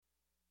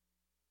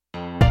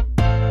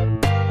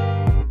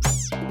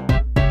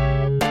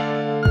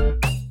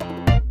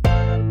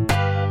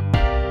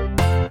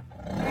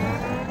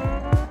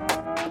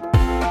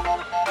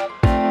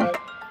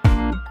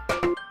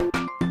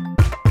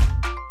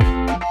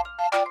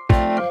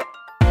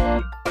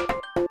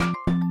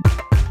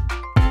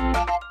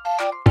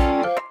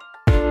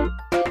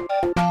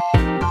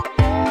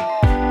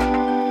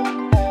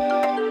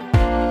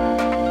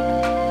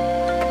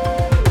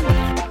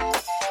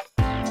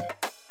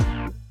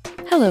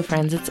Hello,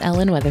 friends. It's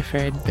Ellen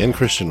Weatherford. And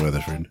Christian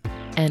Weatherford.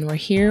 And we're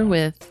here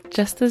with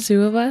just the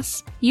zoo of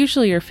us,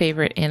 usually your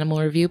favorite animal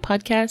review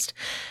podcast.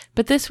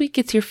 But this week,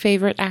 it's your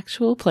favorite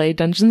actual play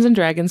Dungeons &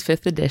 Dragons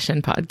 5th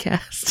edition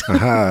podcast.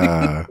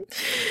 Aha.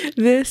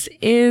 This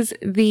is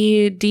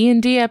the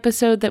D&D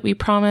episode that we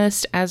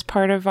promised as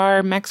part of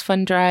our Max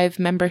Fun Drive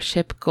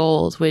membership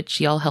goals,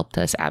 which y'all helped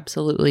us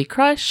absolutely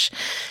crush.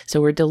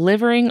 So we're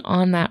delivering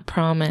on that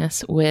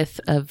promise with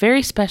a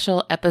very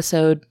special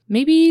episode,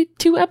 maybe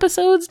 2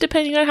 episodes,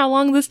 depending on how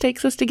long this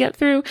takes us to get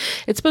through.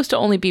 It's supposed to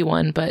only be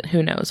 1, but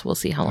who knows? We'll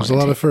see how long. There's a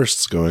lot of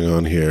firsts going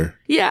on here.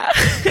 Yeah.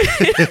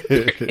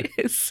 It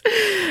is.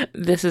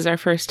 This is our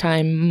first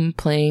time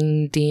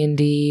playing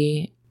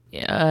D&D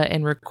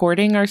and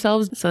recording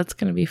ourselves, so it's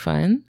going to be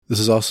fun. This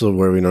is also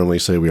where we normally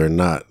say we are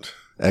not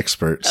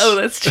experts. Oh,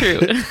 that's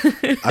true.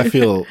 I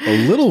feel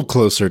a little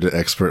closer to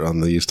expert on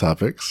these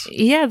topics.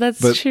 Yeah,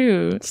 that's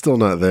true. Still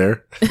not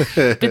there.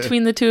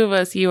 Between the two of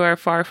us, you are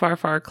far, far,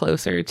 far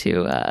closer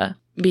to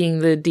being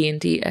the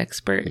D&D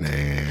expert.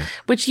 Nah.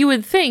 Which you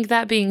would think,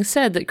 that being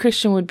said, that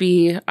Christian would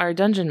be our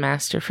dungeon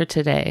master for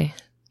today.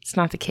 It's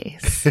not the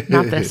case.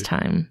 Not this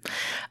time.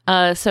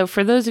 So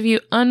for those of you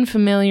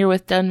unfamiliar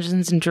with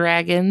Dungeons &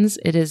 Dragons,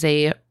 it is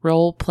a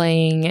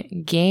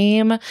role-playing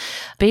game.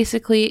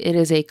 Basically, it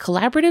is a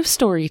collaborative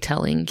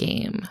storytelling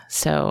game.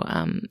 So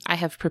I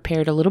have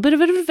prepared a little bit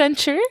of an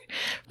adventure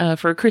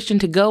for Christian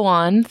to go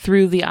on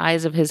through the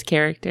eyes of his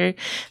character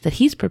that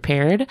he's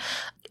prepared.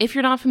 If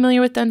you're not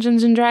familiar with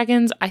Dungeons &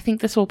 Dragons, I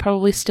think this will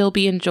probably still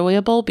be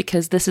enjoyable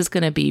because this is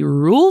going to be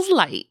rules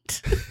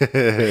light.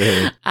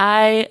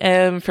 I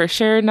am for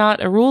sure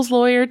not a rules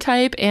lawyer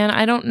type, and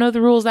I don't know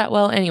the rules that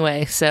well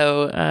anyway.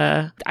 So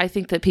I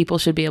think that people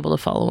should be able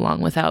to follow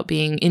along without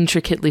being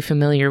intricately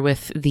familiar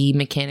with the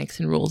mechanics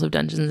and rules of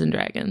Dungeons &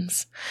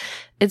 Dragons.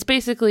 It's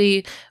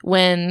basically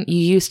when you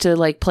used to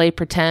play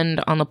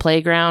pretend on the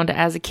playground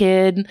as a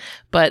kid,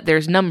 but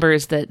there's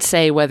numbers that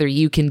say whether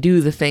you can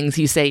do the things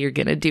you say you're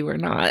going to do or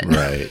not.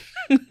 Right.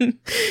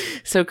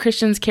 So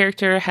Christian's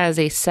character has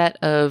a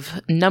set of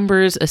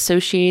numbers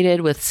associated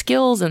with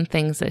skills and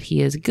things that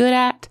he is good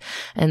at.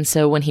 And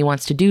so when he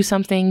wants to do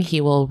something,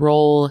 he will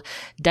roll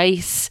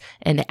dice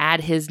and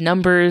add his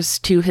numbers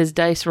to his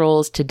dice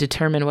rolls to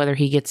determine whether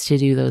he gets to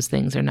do those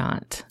things or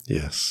not.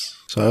 Yes.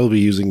 So I will be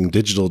using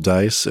digital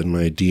dice in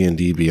my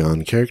D&D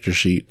Beyond character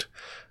sheet.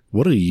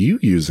 What are you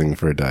using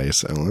for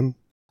dice, Ellen?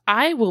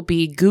 I will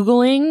be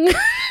Googling.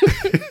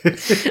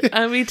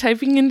 I'll be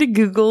typing into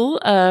Google,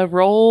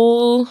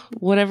 roll,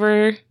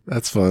 whatever.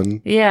 That's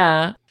fun.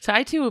 Yeah. So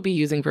I too will be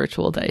using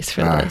virtual dice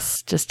for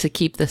this, just to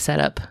keep the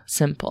setup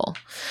simple.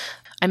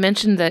 I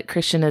mentioned that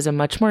Christian is a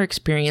much more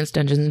experienced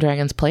Dungeons &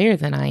 Dragons player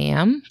than I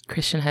am.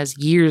 Christian has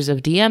years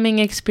of DMing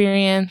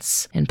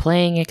experience and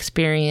playing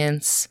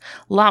experience,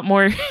 a lot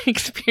more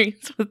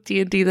experience with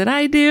D&D than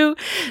I do.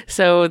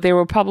 So there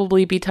will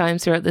probably be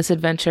times throughout this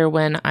adventure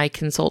when I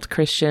consult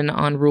Christian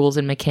on rules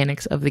and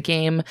mechanics of the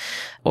game,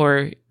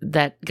 or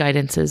that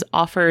guidance is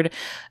offered.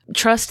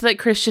 Trust that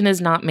Christian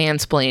is not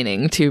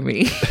mansplaining to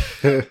me.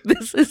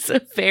 This is a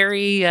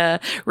very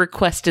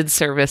requested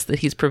service that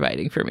he's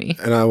providing for me.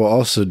 And I will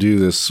also do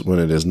this when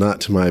it is not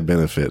to my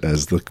benefit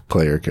as the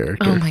player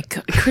character. Oh my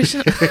God.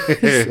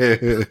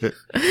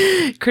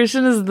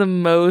 Christian is the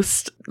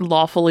most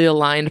lawfully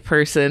aligned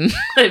person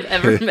I've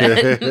ever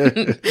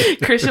met.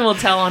 Christian will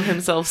tell on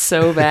himself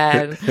so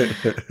bad.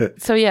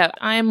 So yeah,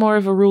 I am more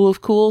of a rule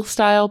of cool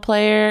style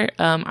player.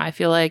 I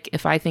feel like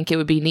if I think it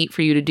would be neat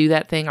for you to do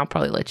that thing, I'll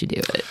probably let you do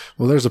it.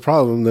 Well, there's a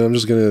problem that I'm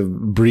just going to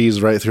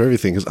breeze right through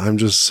everything because I'm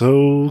just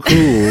so cool.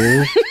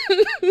 I'm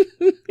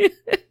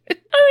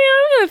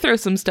going to throw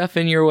some stuff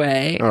in your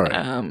way. All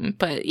right.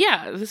 But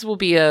yeah, this will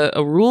be a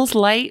rules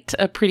light,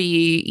 a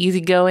pretty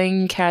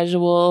easygoing,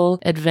 casual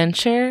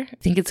adventure. I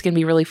think it's going to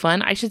be really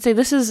fun. I should say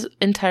this is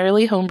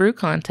entirely homebrew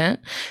content.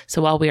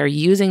 So while we are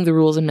using the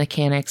rules and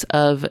mechanics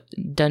of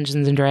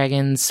Dungeons &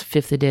 Dragons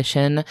 5th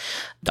edition,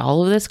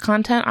 all of this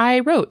content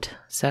I wrote.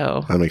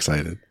 So I'm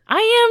excited.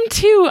 I am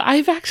too.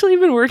 I've actually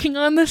been working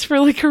on this for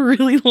a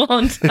really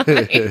long time.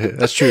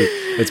 That's true.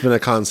 It's been a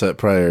concept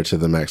prior to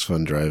the Max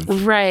Fun Drive.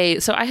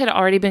 Right. So I had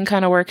already been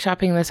kind of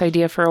workshopping this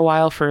idea for a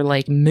while, for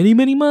many,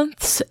 many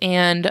months.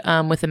 And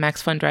with the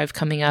Max Fun Drive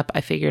coming up,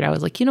 I figured I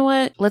was like, you know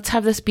what? Let's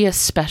have this be a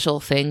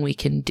special thing we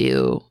can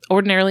do.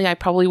 Ordinarily, I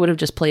probably would have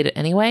just played it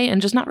anyway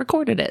and just not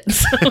recorded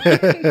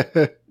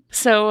it.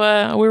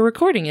 So we're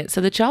recording it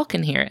so that y'all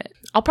can hear it.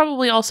 I'll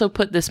probably also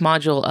put this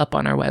module up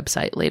on our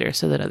website later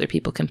so that other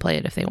people can play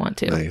it if they want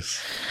to.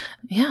 Nice.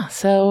 Yeah,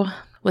 so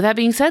with that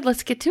being said,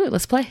 let's get to it.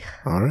 Let's play.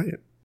 All right.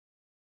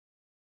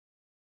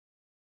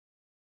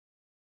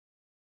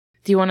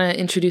 Do you want to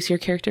introduce your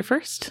character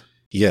first?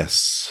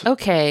 Yes.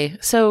 Okay,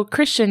 so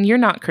Christian, you're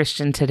not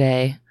Christian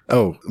today.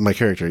 Oh, my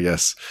character,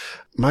 yes.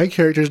 My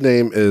character's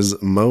name is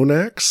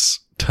Monax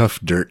Tough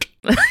Dirt.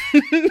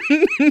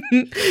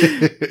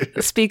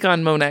 Speak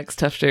on Monax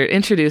Tough Dirt.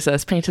 Introduce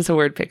us. Paint us a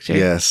word picture.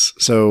 Yes.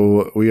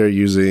 So we are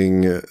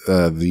using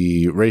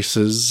the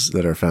races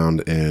that are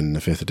found in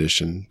 5th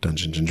edition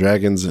Dungeons &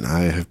 Dragons, and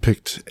I have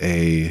picked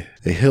a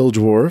hill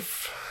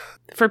dwarf.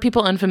 For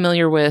people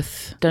unfamiliar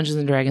with Dungeons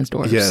and Dragons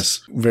dwarves.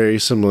 Yes, very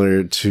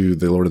similar to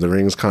the Lord of the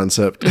Rings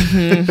concept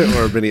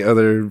or many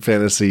other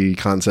fantasy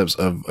concepts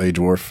of a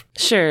dwarf.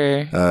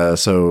 Sure.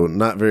 So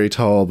not very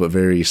tall, but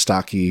very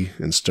stocky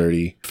and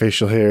sturdy.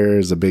 Facial hair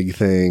is a big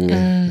thing.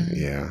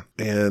 Yeah.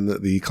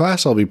 And the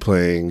class I'll be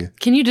playing...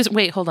 Can you just...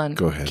 Wait, hold on.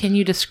 Go ahead. Can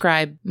you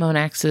describe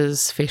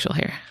Monax's facial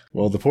hair?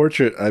 Well, the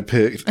portrait I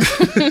picked,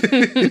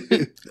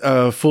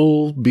 a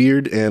full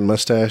beard and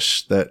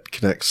mustache that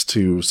connects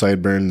to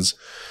sideburns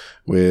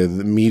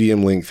with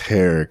medium length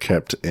hair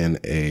kept in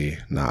a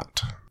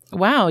knot.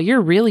 Wow, you're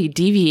really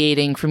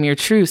deviating from your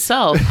true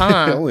self,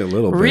 huh? Only a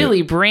little bit.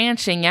 Really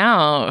branching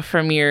out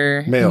from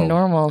your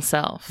normal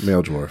self.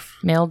 Male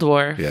dwarf. Male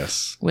dwarf.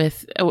 Yes.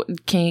 With,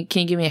 can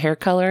you give me a hair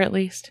color at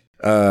least?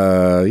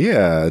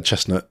 Yeah,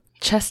 chestnut.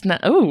 Chestnut.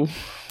 Oh,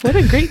 what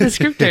a great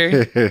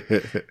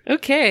descriptor.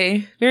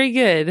 Okay, very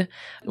good.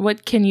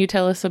 What can you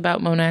tell us about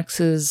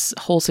Monax's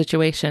whole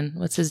situation?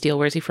 What's his deal?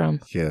 Where's he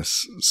from?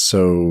 Yes.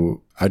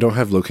 So I don't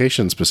have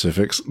location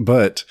specifics,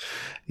 but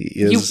he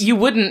is... You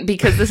wouldn't,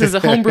 because this is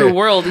a homebrew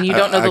world and you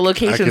don't know the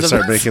locations I can of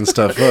start making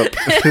stuff up.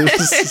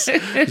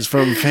 He's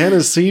from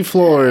Fantasy,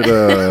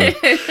 Florida.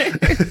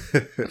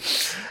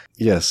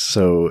 Yes,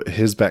 so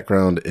his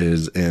background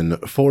is in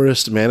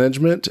forest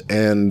management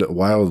and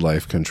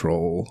wildlife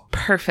control.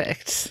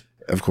 Perfect.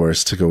 Of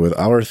course, to go with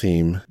our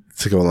theme,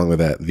 to go along with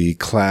that, the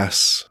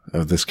class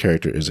of this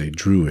character is a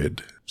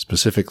druid.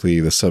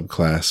 Specifically, the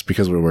subclass,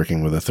 because we're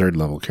working with a 3rd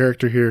level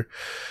character here,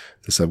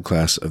 the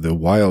subclass of the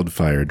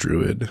Wildfire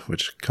Druid,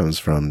 which comes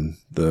from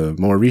the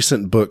more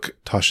recent book,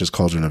 Tasha's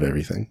Cauldron of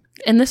Everything.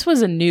 And this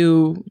was a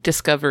new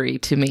discovery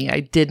to me. I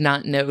did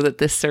not know that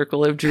this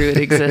circle of druid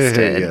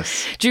existed.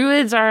 Yes.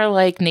 Druids are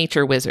like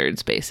nature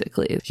wizards,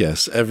 basically.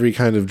 Yes, every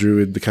kind of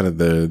druid,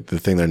 the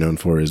thing they're known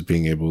for is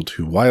being able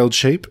to wild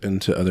shape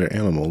into other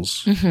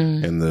animals.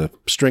 Mm-hmm. And the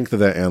strength of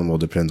that animal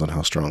depends on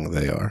how strong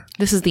they are.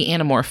 This is the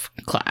Animorph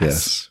class.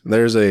 Yes.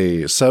 There's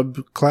a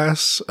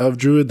subclass of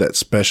druid that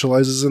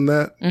specializes in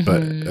that,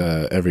 but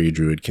every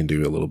druid can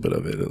do a little bit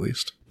of it at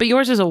least. But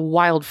yours is a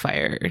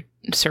wildfire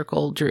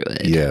circle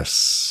druid.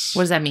 Yes.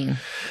 What does that mean?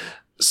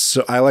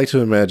 So I like to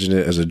imagine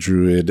it as a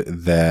druid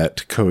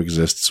that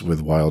coexists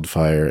with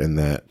wildfire, and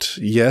that,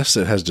 yes,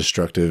 it has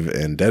destructive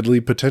and deadly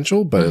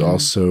potential, but it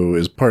also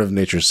is part of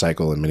nature's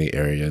cycle in many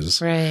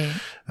areas. Right.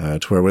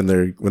 To where when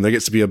there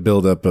gets to be a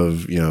buildup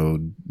of,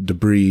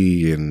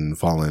 debris and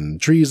fallen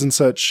trees and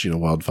such,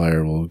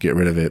 wildfire will get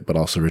rid of it, but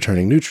also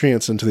returning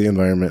nutrients into the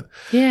environment.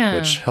 Yeah.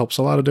 Which helps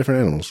a lot of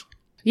different animals.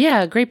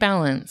 Yeah, great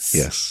balance.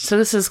 Yes. So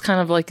this is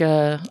kind of like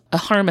a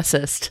harm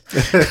assist.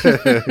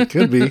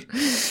 Could be.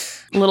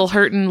 Little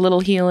hurting, little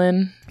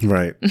healing.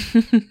 Right.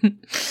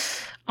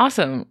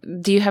 Awesome.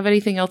 Do you have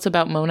anything else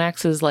about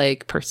Monax's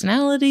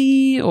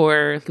personality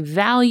or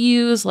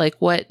values?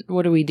 What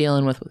are we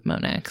dealing with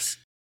Monax?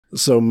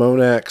 So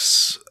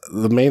Monax,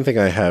 the main thing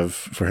I have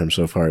for him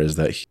so far is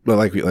that,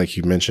 like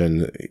you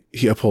mentioned,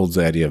 he upholds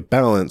the idea of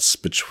balance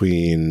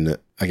between,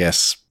 I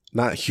guess,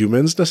 not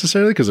humans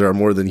necessarily, because there are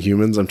more than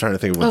humans. I'm trying to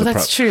think of what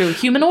that's true.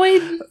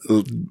 Humanoids?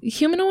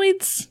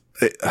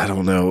 I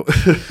don't know.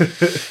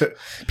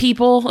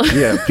 People.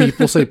 Yeah,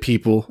 people say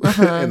people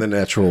in the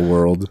natural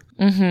world.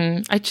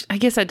 Mm-hmm. I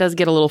guess that does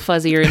get a little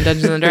fuzzier in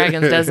Dungeons and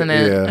Dragons, doesn't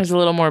it? Yeah. There's a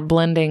little more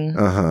blending.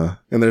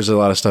 And there's a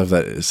lot of stuff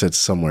that sits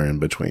somewhere in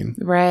between.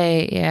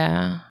 Right,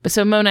 yeah. But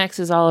so Monax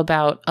is all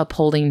about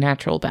upholding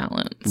natural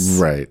balance.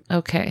 Right.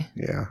 Okay.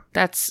 Yeah.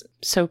 That's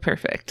so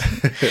perfect.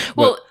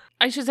 Well,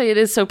 I should say it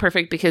is so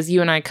perfect because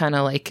you and I kind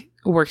of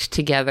worked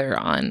together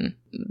on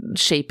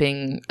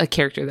shaping a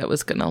character that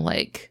was going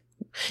to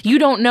you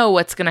don't know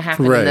what's going to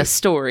happen in this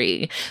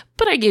story,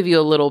 but I gave you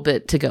a little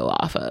bit to go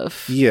off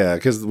of. Yeah,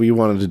 because we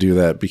wanted to do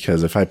that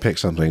because if I picked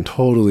something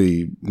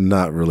totally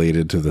not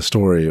related to the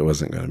story, it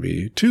wasn't going to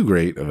be too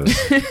great of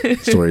a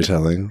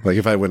storytelling. Like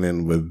if I went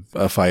in with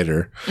a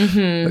fighter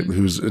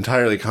who's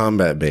entirely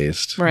combat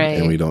based, right,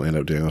 and we don't end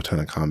up doing a ton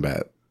of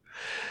combat,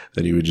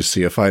 then you would just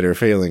see a fighter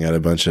failing at a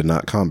bunch of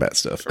not combat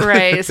stuff.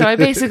 Right. So I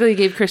basically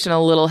gave Christian a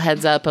little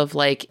heads up of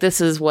this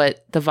is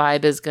what the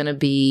vibe is going to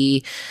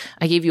be.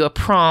 I gave you a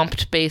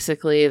prompt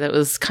basically that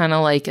was kind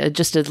of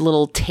just a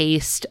little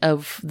taste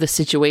of the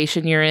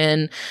situation you're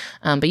in.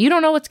 But you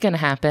don't know what's going to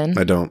happen.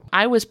 I don't.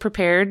 I was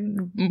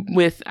prepared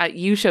with,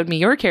 you showed me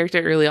your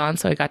character early on,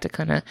 so I got to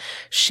kind of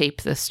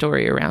shape the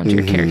story around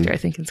your character. I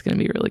think it's going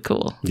to be really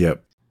cool.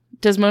 Yep.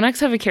 Does Monax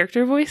have a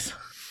character voice?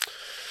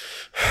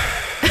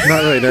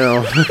 Not right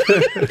now.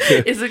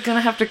 Is it going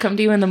to have to come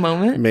to you in the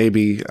moment?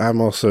 Maybe. I'm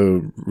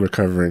also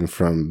recovering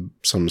from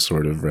some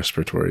sort of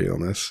respiratory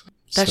illness.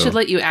 That should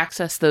let you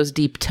access those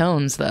deep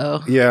tones,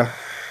 though. Yeah.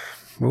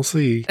 We'll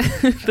see.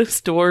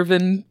 Those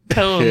dwarven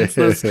tones.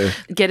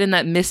 Get in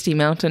that Misty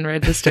Mountain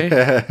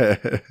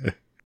register.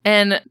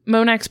 And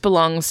Monax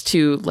belongs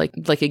to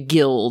like a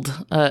guild,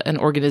 an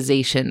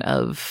organization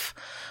of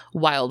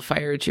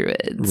wildfire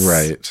druids.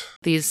 Right.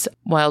 These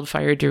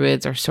wildfire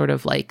druids are sort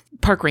of like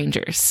park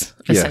rangers,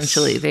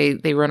 essentially. Yes.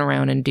 They run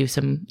around and do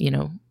some,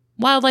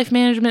 wildlife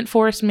management,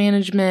 forest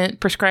management,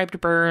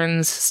 prescribed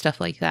burns, stuff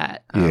like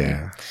that.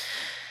 Yeah.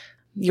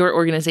 Your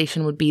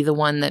organization would be the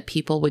one that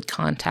people would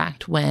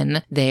contact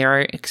when they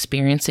are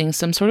experiencing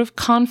some sort of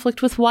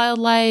conflict with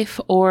wildlife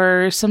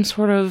or some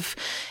sort of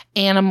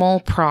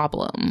animal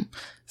problem.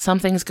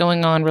 Something's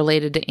going on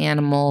related to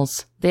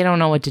animals. They don't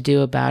know what to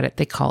do about it.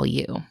 They call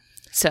you.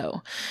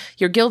 So,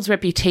 your guild's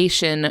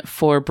reputation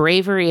for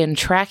bravery and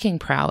tracking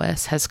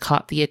prowess has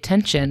caught the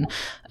attention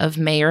of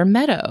Mayor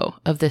Meadow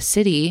of the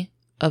city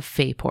of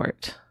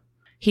Fayport.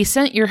 He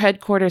sent your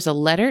headquarters a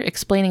letter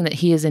explaining that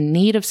he is in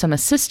need of some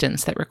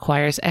assistance that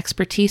requires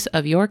expertise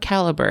of your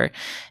caliber,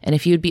 and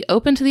if you would be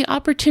open to the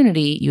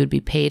opportunity, you would be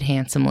paid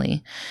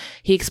handsomely.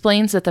 He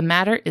explains that the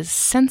matter is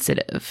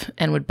sensitive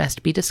and would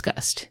best be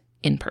discussed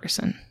in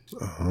person.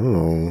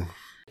 Oh.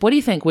 What do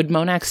you think? Would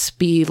Monax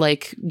be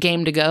like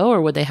game to go,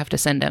 or would they have to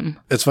send him?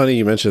 It's funny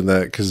you mentioned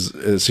that because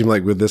it seemed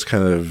like with this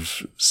kind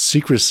of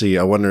secrecy,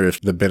 I wonder if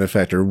the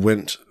benefactor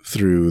went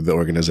through the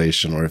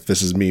organization or if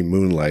this is me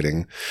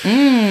moonlighting.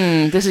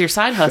 This is your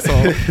side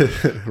hustle.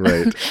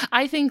 Right.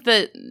 I think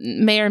that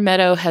Mayor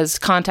Meadow has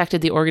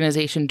contacted the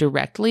organization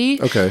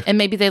directly. Okay. And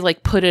maybe they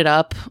like put it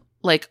up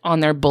like on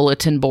their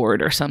bulletin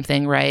board or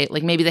something, right?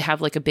 Like maybe they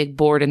have like a big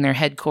board in their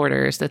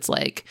headquarters that's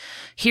like,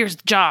 here's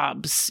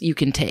jobs you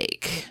can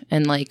take.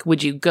 And like,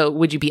 would you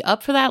be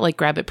up for that? Like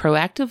grab it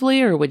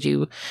proactively, or would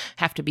you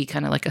have to be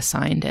kind of like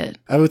assigned it?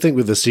 I would think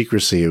with the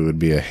secrecy, it would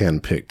be a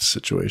hand-picked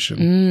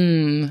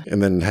situation.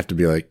 And then have to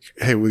be like,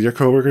 hey, with your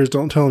coworkers,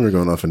 don't tell them you're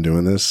going off and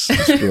doing this.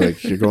 Just be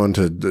like, you're going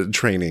to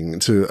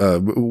training, to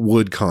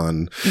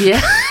WoodCon.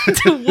 Yeah,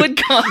 to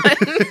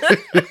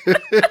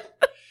WoodCon.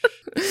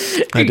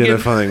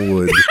 Identifying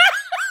wood.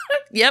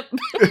 Yep.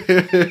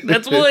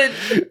 That's wood.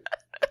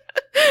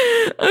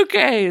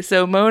 Okay,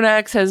 so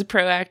Monax has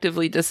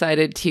proactively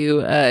decided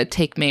to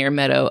take Mayor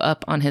Meadow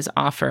up on his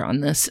offer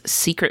on this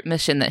secret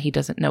mission that he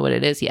doesn't know what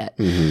it is yet.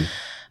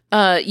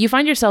 You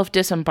find yourself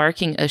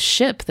disembarking a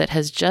ship that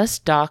has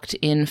just docked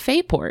in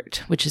Fayport,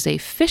 which is a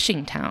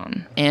fishing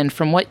town. And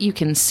from what you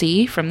can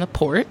see from the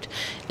port,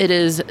 it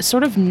is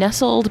sort of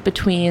nestled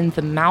between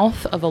the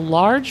mouth of a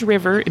large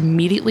river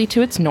immediately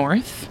to its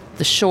north,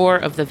 the shore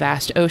of the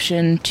vast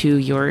ocean to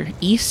your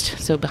east,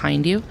 so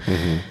behind you.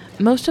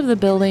 Most of the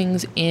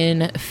buildings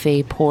in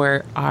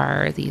Fayport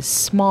are these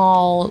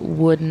small,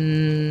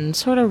 wooden,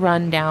 sort of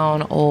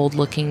run-down,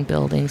 old-looking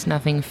buildings,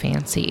 nothing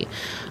fancy.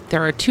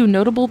 There are two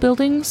notable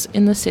buildings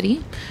in the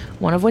city,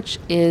 one of which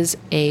is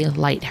a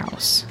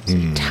lighthouse. It's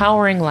a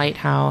towering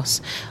lighthouse.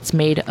 It's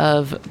made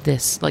of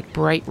this like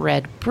bright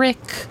red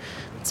brick.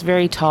 It's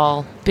very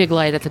tall, big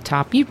light at the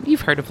top.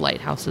 You've heard of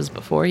lighthouses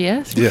before,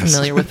 yes? You're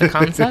familiar with the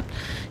concept.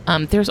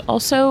 There's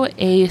also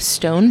a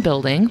stone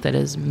building that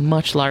is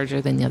much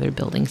larger than the other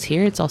buildings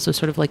here. It's also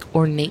sort of like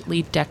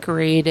ornately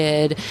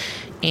decorated,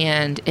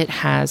 and it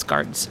has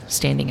guards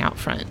standing out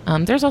front.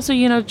 There's also,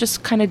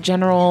 just kind of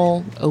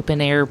general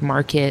open air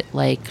market,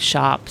 like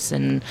shops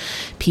and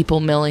people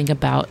milling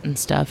about and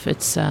stuff.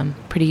 It's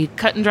pretty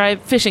cut and dry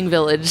fishing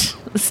village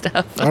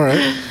stuff. All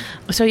right.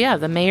 So yeah,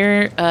 the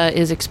mayor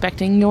is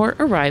expecting your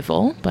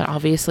arrival, but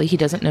obviously he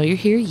doesn't know you're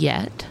here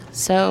yet.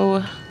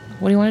 So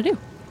what do you want to do?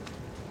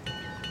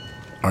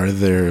 Are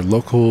there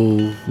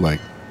local,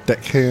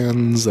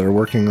 deckhands that are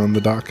working on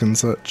the dock and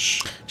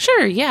such?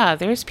 Sure, yeah.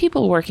 There's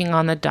people working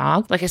on the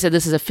dock. Like I said,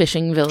 this is a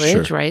fishing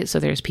village, Sure. right? So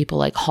there's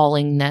people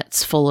hauling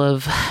nets full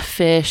of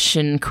fish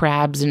and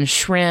crabs and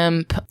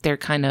shrimp. They're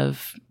kind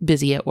of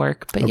busy at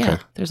work. But yeah,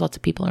 there's lots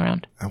of people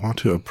around. I want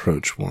to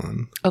approach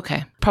one.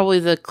 Okay. Probably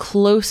the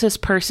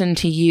closest person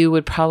to you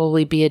would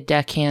probably be a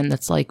deckhand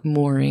that's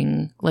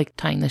mooring,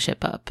 tying the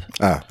ship up.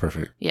 Ah,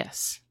 perfect.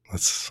 Yes.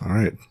 That's all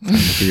right. Time to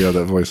figure out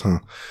that voice, huh?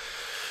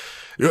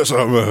 Yes,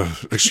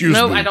 excuse me.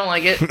 No, I don't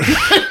like it.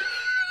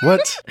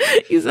 What?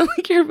 You sound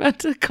like you're about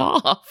to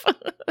cough.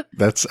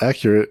 That's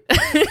accurate.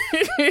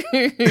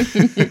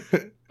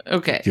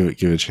 Okay. Give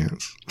it a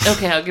chance.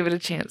 Okay, I'll give it a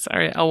chance. All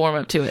right, I'll warm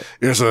up to it.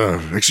 Yes,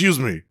 excuse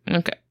me.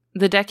 Okay.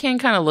 The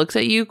deckhand kind of looks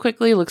at you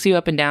quickly, looks you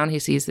up and down. He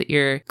sees that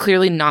you're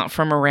clearly not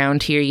from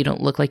around here. You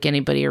don't look like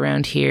anybody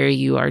around here.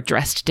 You are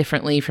dressed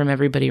differently from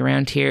everybody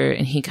around here.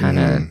 And he kind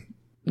of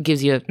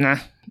gives you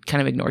kind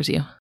of ignores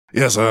you.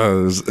 Yes,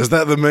 is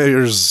that the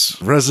mayor's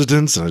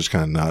residence? And I just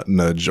kind of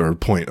nudge or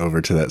point over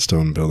to that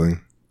stone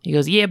building. He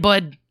goes, yeah,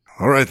 bud.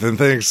 All right, then,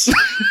 thanks.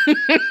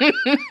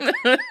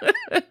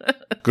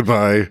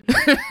 Goodbye.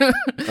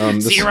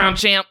 See you around,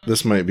 champ.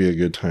 This might be a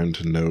good time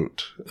to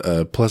note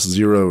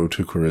 +0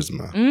 to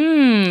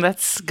charisma.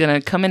 That's going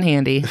to come in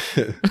handy.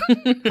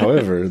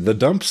 However, the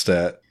dump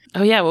stat.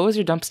 Oh, yeah. What was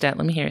your dump stat?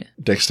 Let me hear it.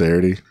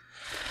 Dexterity.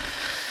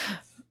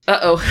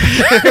 Uh-oh.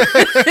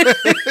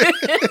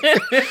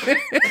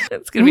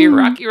 It's going to be a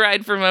rocky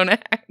ride for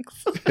Monax.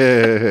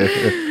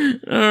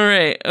 All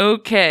right.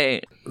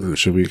 Okay.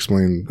 Should we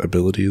explain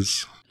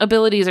abilities?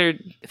 Abilities are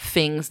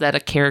things that a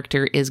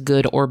character is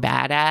good or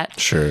bad at.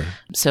 Sure.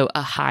 So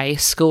a high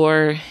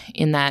score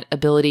in that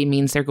ability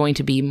means they're going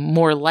to be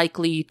more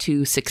likely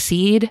to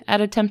succeed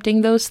at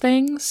attempting those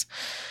things.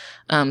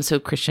 So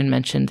Christian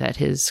mentioned that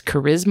his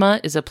charisma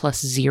is a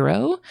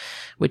 +0,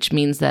 which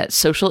means that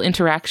social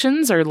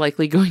interactions are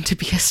likely going to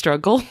be a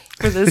struggle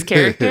for this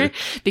character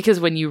because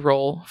when you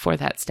roll for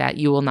that stat,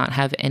 you will not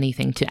have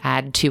anything to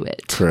add to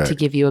it to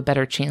give you a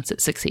better chance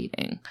at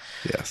succeeding.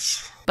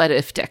 Yes. But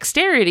if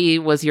dexterity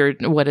was your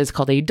what is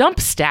called a dump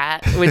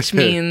stat, which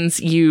means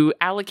you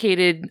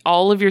allocated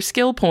all of your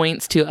skill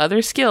points to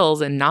other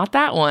skills and not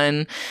that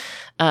one,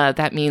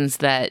 that means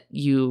that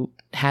you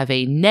have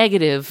a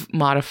negative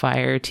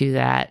modifier to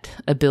that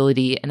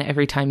ability. And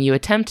every time you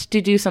attempt to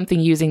do something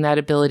using that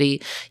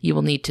ability, you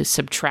will need to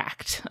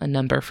subtract a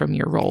number from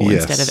your roll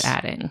instead of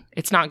adding.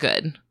 It's not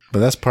good. But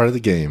that's part of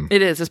the game.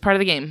 It is. It's part of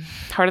the game.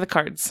 Part of the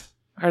cards.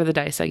 Part of the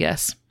dice, I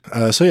guess.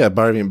 So yeah,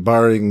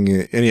 barring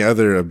any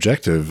other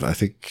objective, I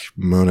think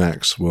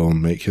Monax will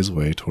make his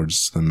way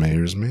towards the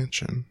mayor's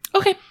mansion.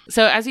 Okay.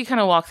 So as you kind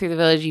of walk through the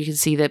village, you can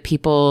see that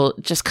people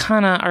just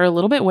kind of are a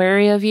little bit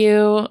wary of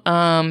you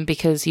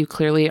because you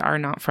clearly are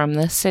not from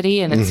this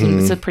city. And it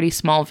seems it's a pretty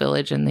small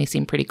village and they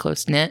seem pretty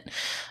close-knit.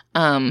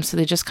 So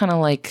they just kind of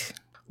like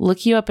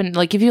look you up and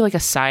like give you like a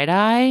side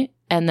eye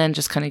and then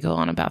just kind of go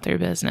on about their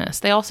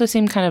business. They also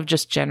seem kind of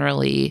just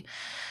generally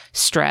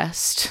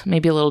stressed,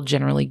 maybe a little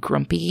generally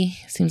grumpy.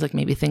 Seems like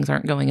maybe things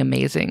aren't going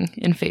amazing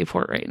in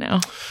Fayport right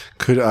now.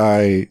 Could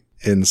I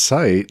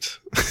incite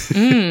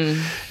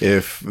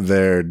if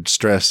their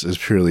stress is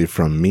purely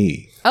from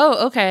me?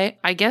 Oh, okay.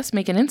 I guess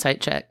make an insight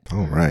check.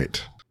 All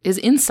right. Is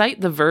insight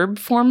the verb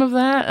form of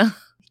that?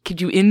 Could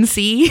you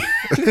in-see?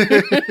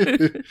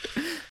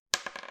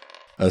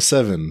 A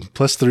 7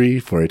 plus 3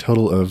 for a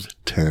total of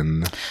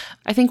 10.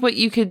 I think what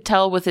you could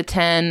tell with a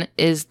 10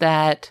 is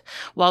that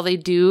while they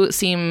do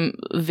seem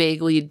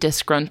vaguely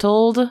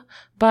disgruntled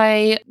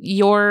by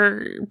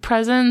your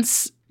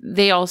presence,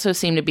 they also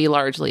seem to be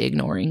largely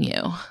ignoring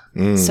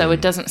you. So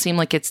it doesn't seem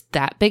like it's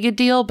that big a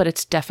deal, but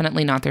it's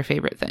definitely not their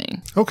favorite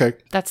thing. Okay.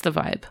 That's the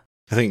vibe.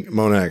 I think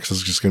Monax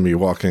is just going to be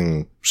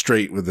walking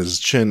straight with his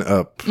chin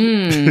up.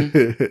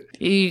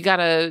 You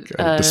gotta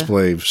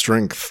display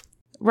strength.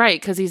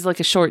 Right, because he's like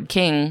a short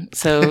king,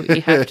 so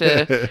you have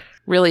to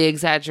really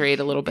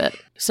exaggerate a little bit.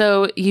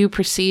 So you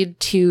proceed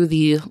to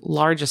the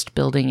largest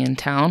building in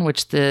town,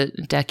 which the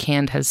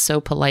deckhand has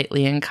so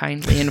politely and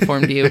kindly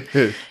informed you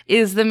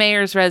is the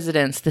mayor's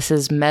residence. This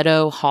is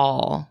Meadow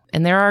Hall,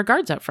 and there are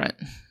guards up front.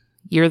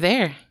 You're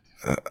there.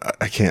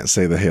 I can't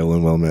say the hail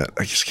and well met.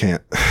 I just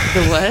can't.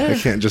 The what? I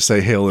can't just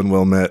say hail and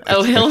well met.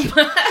 Oh, hail.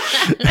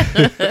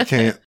 I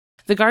can't.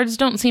 The guards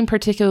don't seem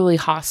particularly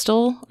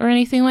hostile or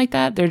anything like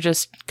that. They're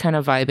just kind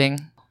of vibing.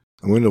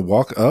 I'm going to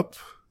walk up,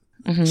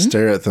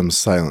 stare at them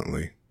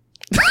silently.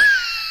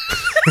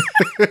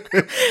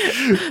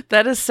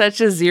 That is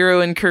such a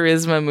 0 in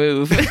charisma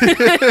move.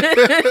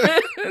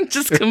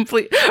 Just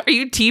complete. Are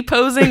you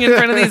T-posing in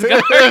front of these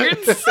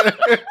guards?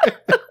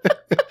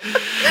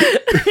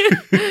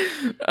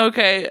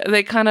 Okay.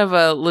 They kind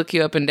of look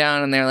you up and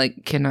down and they're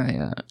like, can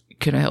I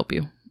help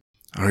you?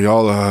 Are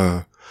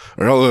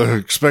y'all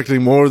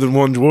expecting more than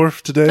one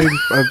dwarf today?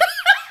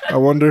 I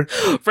wonder.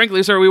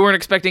 Frankly, sir, we weren't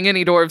expecting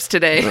any dwarves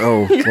today.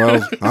 Oh,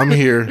 well, I'm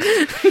here.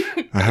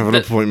 I have an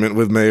appointment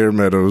with Mayor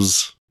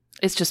Meadows.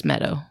 It's just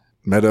Meadow.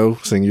 Meadow,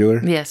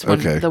 singular? Yes,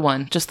 okay.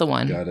 Just the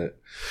one. Got it.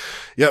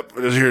 Yep,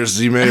 here's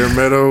the Mayor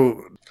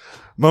Meadow.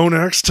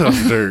 Monax Tough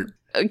Dirt.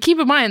 Keep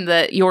in mind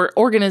that your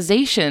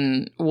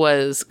organization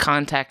was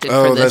contacted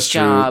for this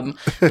job,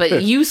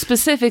 but you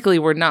specifically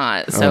were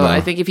not. So I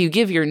think if you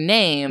give your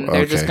name,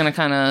 they're just going to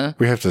kind of...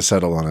 We have to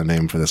settle on a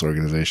name for this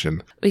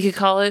organization. We could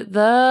call it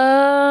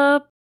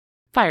the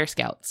Fire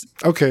Scouts.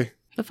 Okay.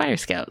 The Fire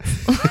Scouts.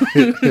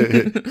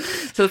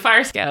 So the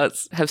Fire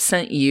Scouts have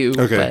sent you,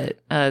 but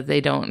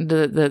they don't.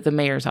 The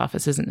mayor's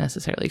office isn't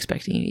necessarily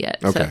expecting you yet.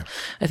 Okay. So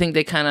I think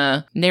they kind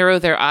of narrow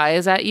their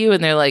eyes at you,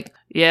 and they're like,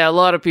 "Yeah, a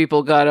lot of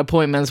people got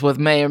appointments with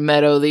Mayor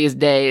Meadow these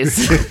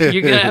days.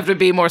 You're gonna have to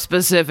be more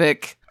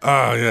specific."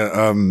 Oh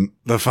yeah,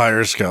 the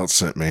Fire Scouts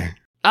sent me.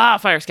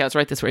 Fire Scouts,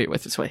 right this way,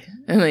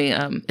 and they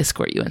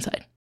escort you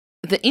inside.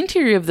 The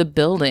interior of the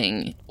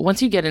building,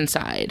 once you get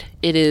inside,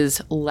 it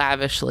is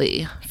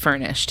lavishly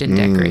furnished and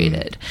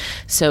decorated.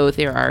 So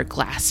there are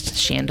glass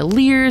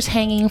chandeliers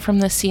hanging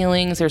from the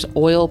ceilings. There's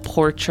oil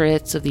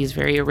portraits of these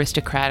very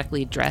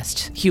aristocratically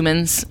dressed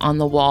humans on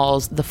the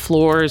walls. The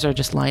floors are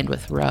just lined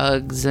with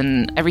rugs,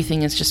 and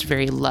everything is just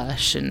very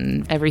lush,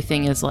 and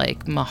everything is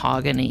like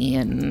mahogany.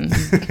 And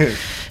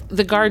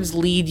the guards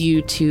lead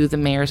you to the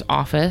mayor's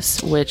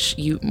office, which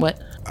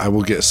what? I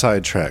will get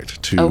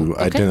sidetracked to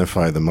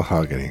identify the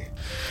mahogany.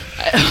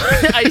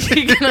 Are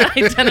you gonna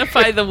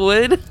identify the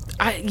wood?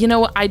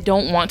 I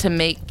don't want to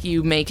make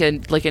you make a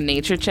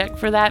nature check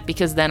for that,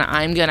 because then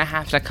I'm gonna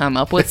have to come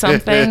up with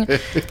something.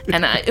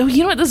 And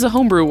you know what? This is a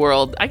homebrew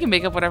world. I can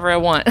make up whatever I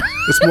want.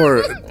 It's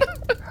more.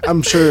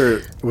 I'm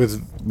sure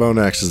with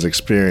Monax's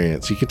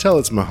experience, you can tell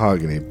it's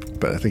mahogany,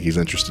 but I think he's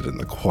interested in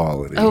the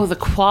quality. Oh, the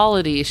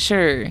quality,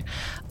 sure.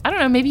 I don't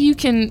know, maybe you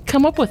can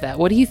come up with that.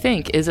 What do you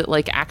think? Is it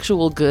like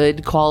actual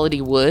good quality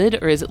wood,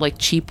 or is it like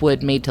cheap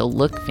wood made to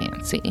look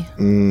fancy?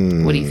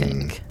 What do you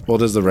think? Well,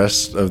 does the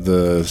rest of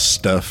the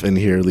stuff in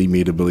here lead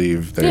me to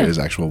believe there is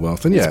actual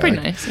wealth? And It's pretty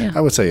nice, yeah. I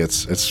would say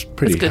it's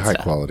pretty high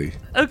quality.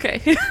 Okay.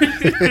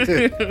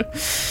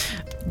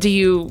 Do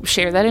you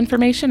share that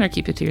information or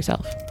keep it to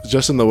yourself?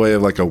 Just in the way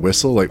of like a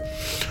whistle, like,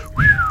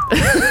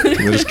 and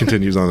then just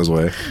continues on his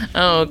way.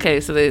 Oh, okay.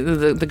 So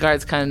the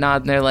guards kind of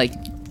nod and they're like,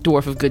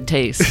 dwarf of good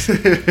taste.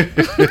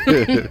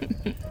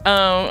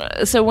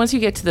 So once you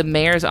get to the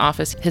mayor's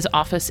office, his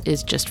office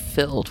is just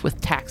filled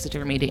with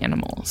taxidermied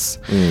animals.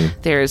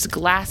 There's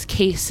glass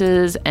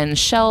cases and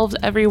shelves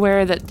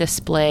everywhere that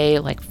display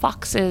like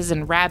foxes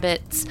and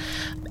rabbits,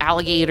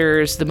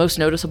 alligators. The most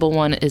noticeable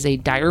one is a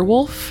dire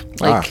wolf,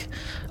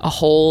 a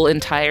whole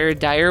entire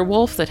dire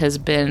wolf that has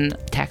been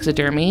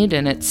taxidermied,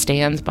 and it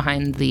stands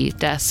behind the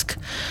desk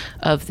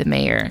of the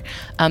mayor.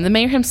 The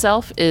mayor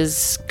himself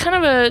is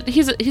kind of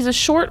he's a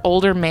short,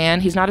 older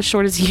man. He's not as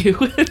short as you.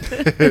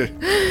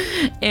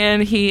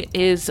 And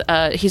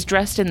he's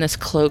dressed in this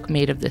cloak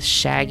made of this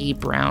shaggy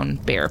brown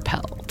bear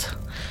pelt.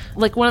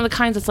 Like one of the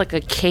kinds that's like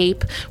a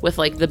cape with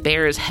like the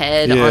bear's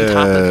head on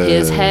top of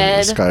his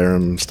head.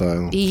 Skyrim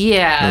style.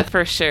 Yeah,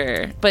 for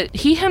sure. But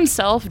he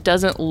himself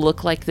doesn't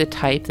look like the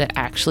type that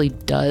actually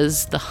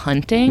does the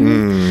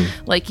hunting.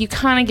 Like you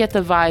kind of get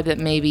the vibe that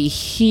maybe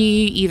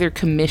he either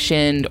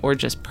commissioned or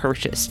just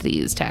purchased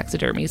these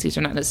taxidermies. These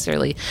are not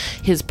necessarily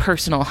his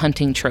personal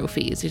hunting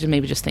trophies. These are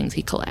maybe just things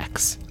he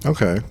collects.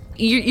 Okay.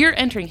 You're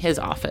entering his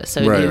office.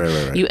 So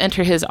right. You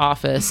enter his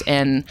office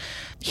and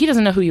he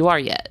doesn't know who you are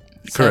yet.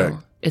 So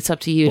correct. It's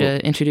up to you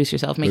to introduce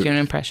yourself, make your own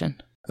impression.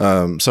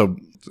 So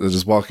I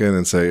just walk in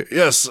and say,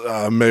 yes,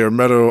 Mayor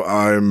Meadow,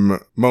 I'm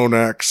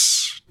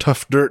Monax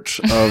Tough Dirt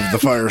of the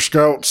Fire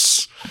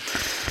Scouts.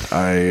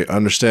 I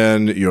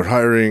understand you're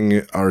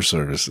hiring our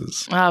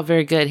services. Oh,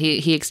 very good.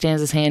 He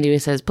extends his hand to you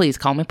and says, please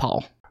call me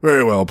Paul.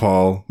 Very well,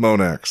 Paul.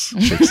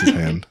 Monax shakes his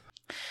hand.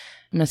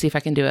 I'm going to see if I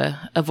can do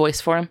a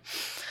voice for him.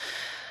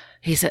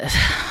 He says,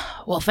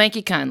 well, thank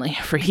you kindly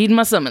for heeding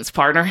my summons,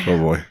 partner. Oh,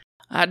 boy.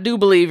 I do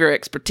believe your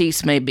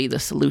expertise may be the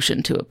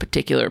solution to a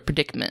particular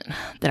predicament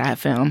that I have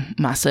found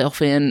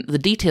myself in, the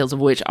details of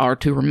which are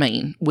to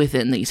remain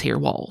within these here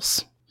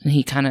walls. And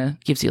he kind of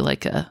gives you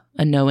like a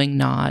knowing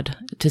nod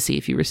to see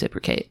if you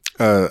reciprocate.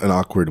 An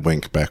awkward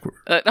wink backward.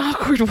 An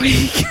awkward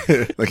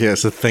wink? Like he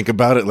has to think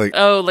about it. Like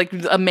like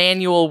a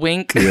manual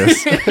wink?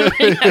 Yes.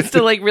 He has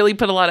to like really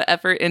put a lot of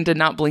effort into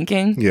not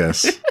blinking?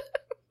 Yes.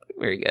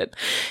 Very good.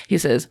 He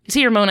says,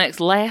 see, your Monax,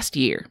 last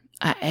year,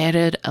 I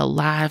added a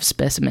live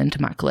specimen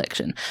to my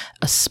collection,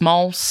 a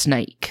small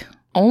snake,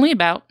 only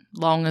about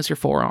long as your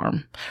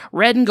forearm.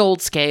 Red and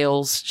gold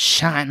scales,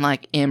 shine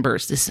like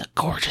embers. This is a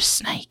gorgeous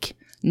snake.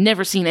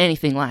 Never seen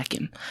anything like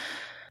him.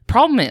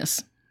 Problem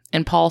is,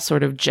 and Paul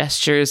sort of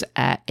gestures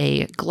at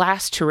a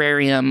glass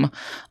terrarium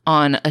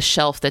on a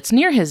shelf that's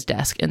near his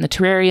desk, and the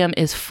terrarium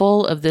is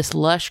full of this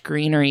lush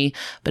greenery,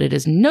 but it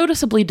is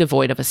noticeably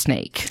devoid of a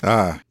snake.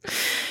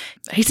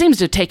 He seems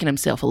to have taken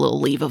himself a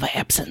little leave of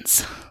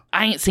absence.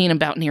 I ain't seen him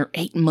about near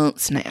 8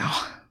 months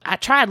now. I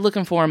tried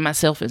looking for him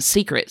myself in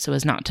secret so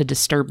as not to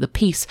disturb the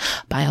peace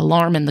by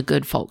alarming the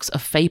good folks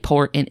of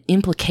Fayport and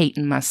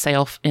implicating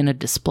myself in a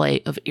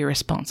display of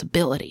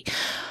irresponsibility.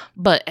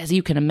 But as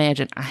you can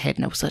imagine, I had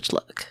no such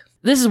luck.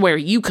 This is where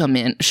you come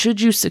in.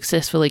 Should you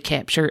successfully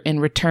capture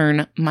and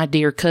return my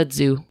dear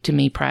kudzu to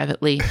me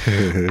privately,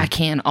 I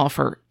can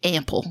offer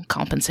ample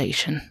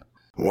compensation.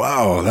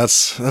 Wow,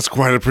 that's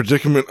quite a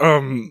predicament.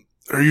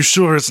 Are you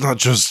sure it's not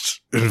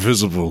just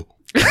invisible?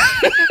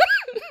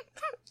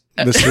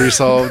 Mystery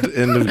solved.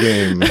 End of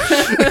game.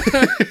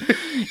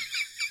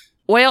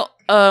 Well,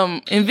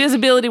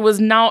 invisibility was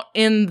not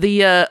in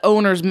the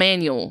owner's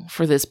manual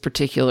for this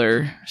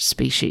particular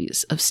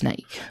species of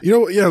snake. You know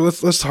what? Yeah,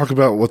 let's talk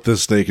about what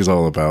this snake is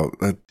all about.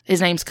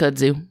 His name's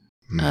Kudzu.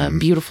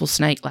 Beautiful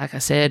snake, like I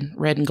said,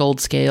 red and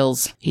gold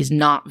scales. He's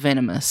not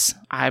venomous.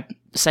 I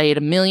say it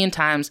a million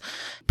times.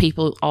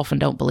 People often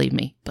don't believe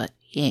me, but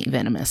he ain't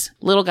venomous.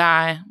 Little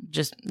guy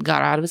just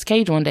got out of his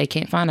cage one day,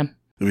 can't find him.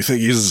 Do we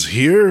think he's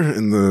here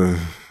and the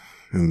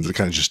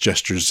kind of just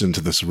gestures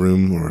into this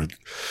room or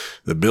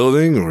the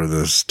building or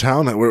this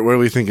town? Where do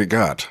we think it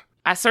got?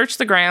 I searched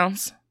the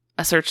grounds.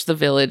 I searched the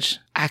village.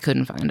 I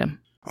couldn't find him.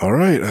 All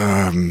right.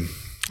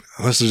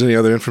 Unless there's any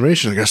other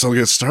information, I guess I'll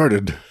get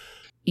started.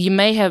 You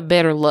may have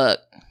better luck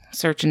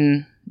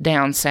searching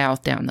down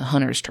south down the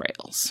hunter's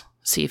trails.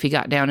 See if he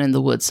got down in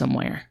the woods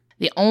somewhere.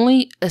 The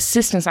only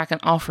assistance I can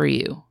offer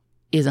you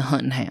is a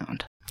hunting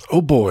hound.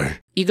 Oh, boy.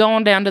 You go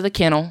on down to the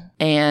kennel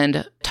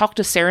and talk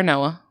to Sarah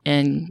Noah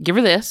and give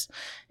her this.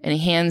 And he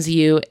hands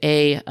you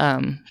a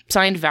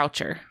signed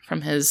voucher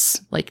from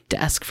his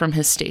desk, from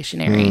his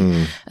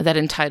stationery that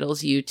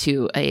entitles you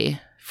to a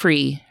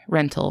free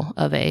rental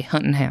of a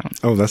hunting hound.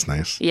 Oh, that's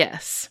nice.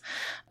 Yes.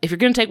 If you're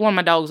going to take one of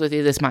my dogs with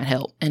you, this might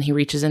help. And he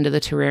reaches into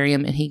the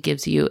terrarium and he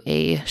gives you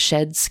a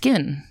shed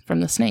skin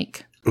from the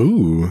snake.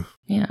 Ooh.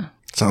 Yeah.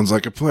 Sounds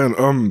like a plan.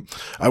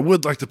 I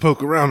would like to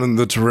poke around in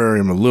the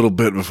terrarium a little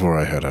bit before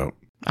I head out.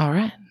 All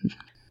right.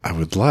 I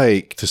would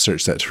like to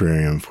search that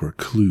terrarium for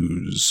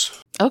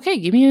clues. Okay,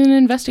 give me an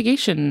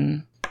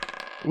investigation.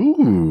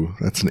 Ooh,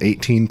 that's an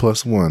 18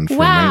 plus 1 for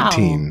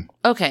 19.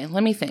 Okay,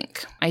 let me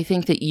think. I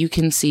think that you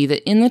can see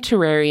that in the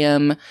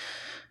terrarium,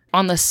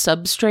 on the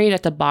substrate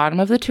at the bottom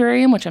of the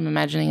terrarium, which I'm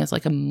imagining is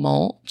like a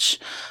mulch,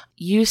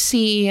 you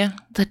see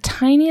the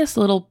tiniest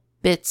little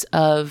bits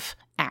of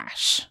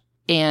ash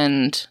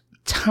and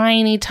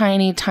tiny,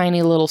 tiny,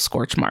 tiny little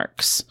scorch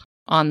marks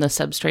on the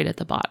substrate at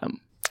the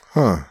bottom.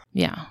 Huh.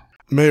 Yeah.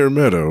 Mayor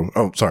Meadow.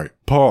 Oh, sorry.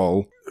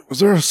 Paul. Was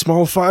there a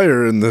small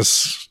fire in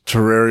this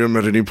terrarium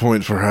at any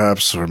point,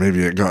 perhaps? Or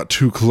maybe it got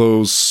too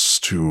close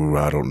to,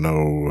 I don't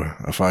know,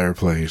 a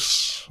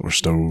fireplace or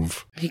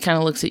stove? He kind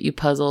of looks at you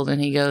puzzled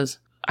and he goes,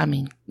 I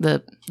mean,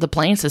 the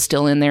plants is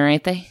still in there,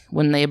 ain't they?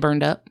 When they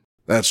burned up?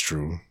 That's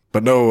true.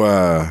 But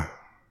no,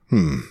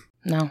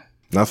 No.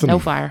 Nothing? No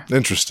fire.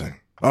 Interesting.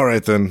 All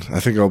right, then. I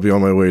think I'll be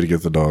on my way to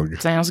get the dog.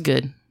 Sounds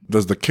good.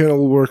 Does the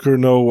kennel worker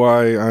know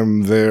why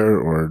I'm there,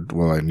 or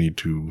will I need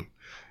to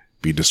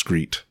be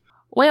discreet?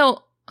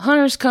 Well,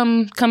 hunters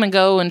come and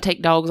go and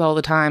take dogs all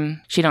the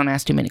time. She don't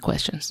ask too many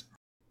questions.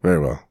 Very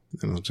well.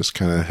 And I'll just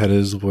kind of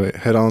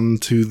head on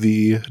to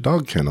the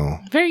dog kennel.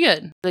 Very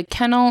good. The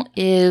kennel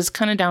is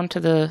kind of down to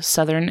the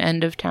southern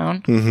end of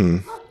town.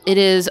 Mm-hmm. It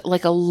is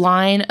like a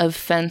line of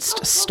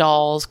fenced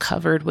stalls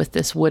covered with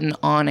this wooden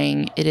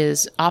awning. It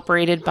is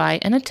operated by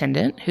an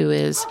attendant who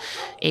is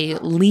a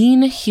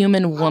lean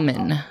human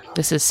woman.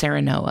 This is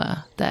Sarah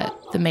Noah that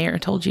the mayor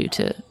told you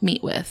to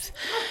meet with.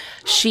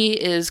 She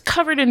is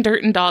covered in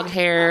dirt and dog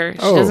hair. She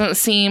doesn't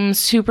seem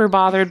super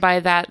bothered by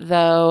that,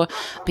 though,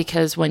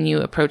 because when you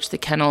approach the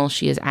kennel,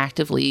 she is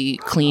actively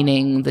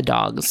cleaning the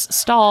dog's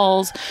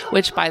stalls,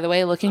 which, by the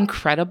way, look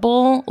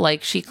incredible.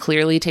 Like, she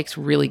clearly takes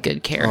really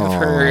good care of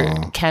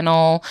her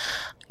kennel.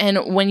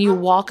 And when you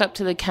walk up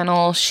to the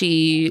kennel,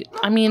 she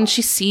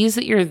sees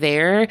that you're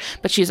there,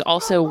 but she's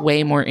also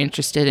way more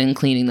interested in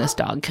cleaning this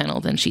dog kennel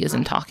than she is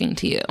in talking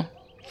to you.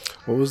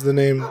 What was the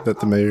name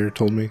that the mayor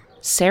told me?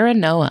 Sarah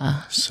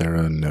Noah.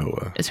 Sarah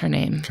Noah is her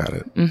name. Got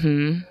it.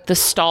 Mm-hmm. The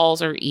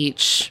stalls are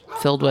each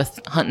filled with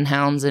hunting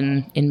hounds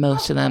in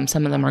most of them.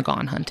 Some of them are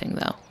gone hunting,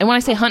 though. And when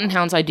I say hunting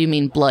hounds, I do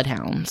mean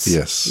bloodhounds.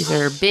 Yes. These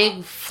are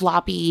big,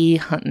 floppy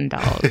hunting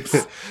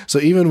dogs. So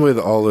even with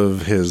all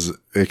of his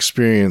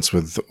experience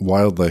with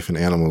wildlife and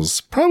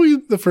animals, probably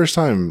the first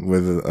time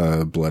with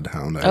a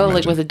bloodhound. I imagine.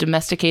 Like with a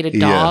domesticated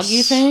dog, yes,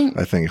 you think?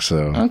 I think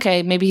so.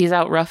 Okay, maybe he's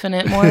out roughing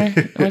it more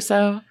or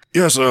so.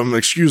 Yes,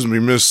 excuse me,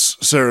 Miss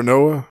Sarah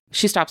Noah.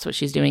 She stops what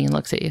she's doing and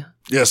looks at you.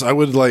 Yes, I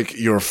would like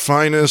your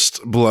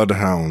finest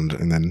bloodhound,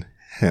 and then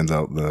hands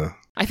out the...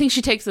 I think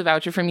she takes the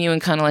voucher from you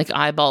and kind of like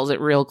eyeballs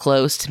it real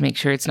close to make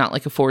sure it's not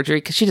like a forgery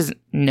because she doesn't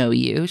know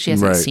you. She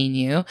hasn't seen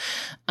you.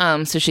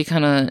 So she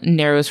kind of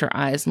narrows her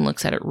eyes and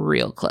looks at it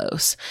real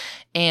close.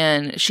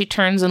 And she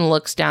turns and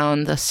looks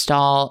down the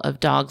stall of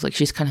dogs like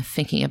she's kind of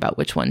thinking about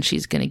which one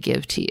she's going to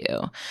give to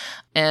you.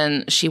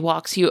 And she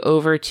walks you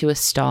over to a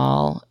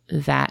stall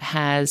that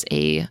has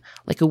a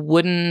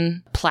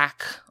wooden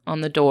plaque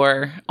on the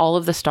door. All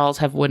of the stalls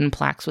have wooden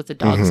plaques with the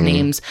dogs'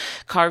 names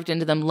carved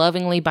into them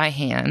lovingly by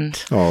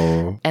hand.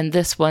 Oh. And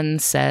this one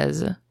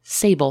says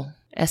Sable,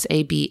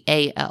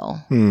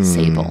 Sabal,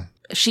 Sable.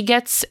 She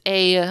gets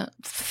a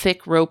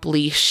thick rope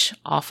leash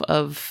off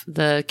of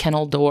the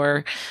kennel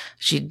door.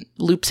 She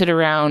loops it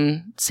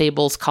around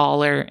Sable's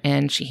collar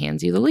and she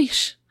hands you the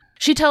leash.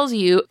 She tells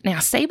you, now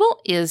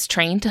Sable is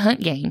trained to hunt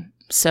game.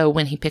 So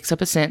when he picks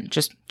up a scent,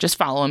 just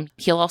follow him.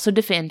 He'll also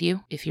defend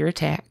you if you're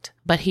attacked,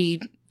 but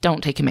he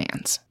don't take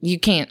commands. You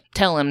can't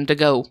tell him to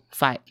go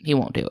fight. He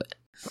won't do it.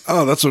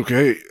 Oh, that's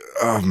okay.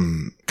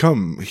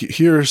 Come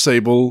here,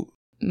 Sable.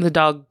 The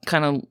dog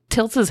kind of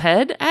tilts his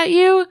head at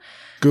you.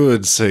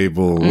 Good,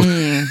 Sable.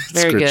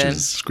 Very good.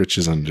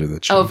 Scritches under the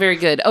chin. Oh, very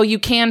good. Oh, you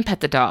can pet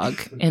the dog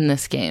in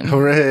this game.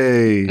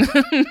 Hooray. Wait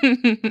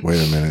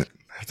a minute.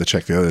 I have to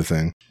check the other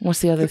thing. What's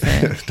the other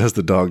thing? Does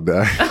the dog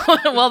die?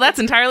 Well, that's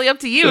entirely up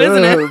to you,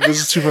 isn't it? This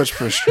is too much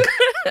pressure.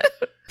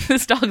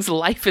 This dog's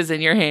life is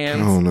in your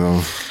hands. Oh,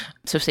 no.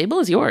 So Sable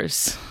is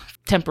yours.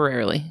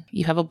 Temporarily.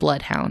 You have a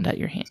bloodhound at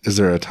your hand. Is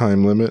there a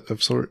time limit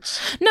of sorts?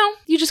 No,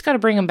 you just got to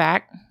bring him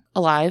back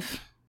alive.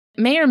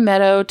 Mayor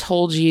Meadow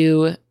told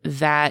you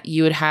that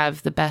you would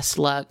have the best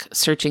luck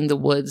searching the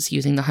woods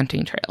using the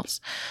hunting trails.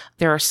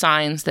 There are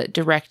signs that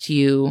direct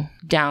you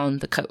down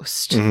the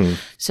coast. Mm-hmm.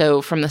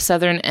 So from the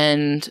southern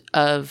end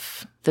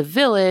of the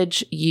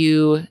village,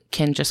 you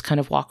can just kind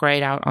of walk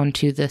right out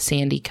onto the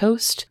sandy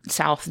coast,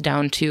 south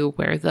down to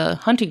where the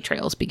hunting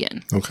trails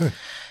begin. Okay.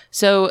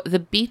 So the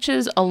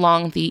beaches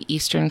along the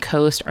eastern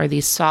coast are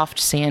these soft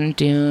sand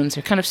dunes.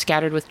 They're kind of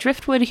scattered with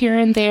driftwood here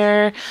and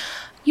there.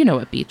 You know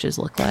what beaches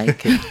look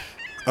like.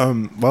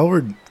 While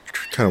we're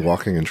kind of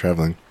walking and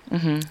traveling,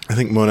 I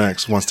think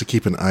Monax wants to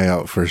keep an eye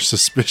out for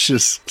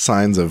suspicious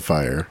signs of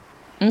fire.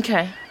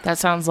 Okay. That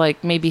sounds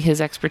like maybe his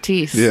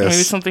expertise. Yes.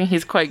 Maybe something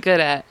he's quite good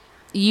at.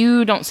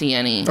 You don't see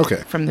any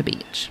from the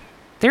beach.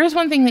 There is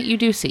one thing that you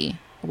do see.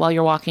 while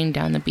you're walking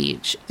down the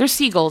beach. There's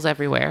seagulls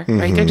everywhere,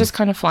 right? They're just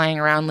kind of flying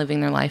around,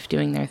 living their life,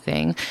 doing their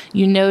thing.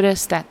 You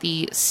notice that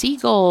the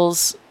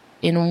seagulls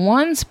in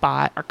one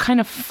spot are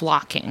kind of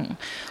flocking.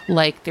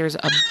 Like there's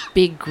a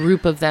big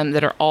group of them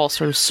that are all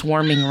sort of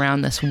swarming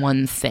around this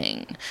one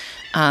thing.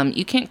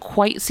 You can't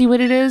quite see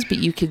what it is, but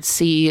you could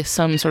see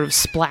some sort of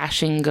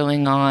splashing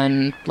going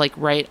on, like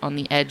right on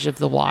the edge of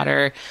the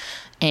water.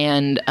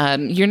 And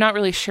you're not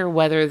really sure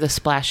whether the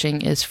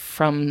splashing is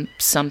from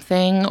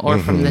something or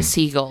from the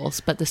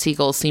seagulls, but the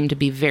seagulls seem to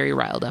be very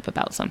riled up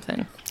about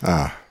something.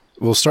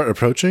 We'll start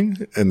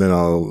approaching, and then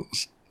I'll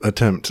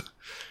attempt.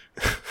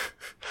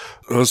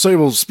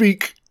 Sable,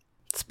 speak.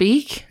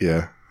 Speak?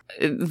 Yeah.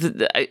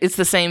 It's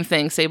the same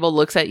thing. Sable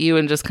looks at you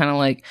and just kind of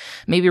like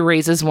maybe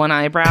raises one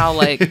eyebrow,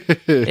 like,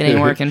 it ain't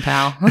working,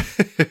 pal.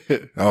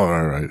 Oh,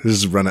 all right.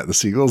 Just run at the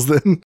seagulls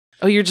then?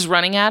 Oh, you're just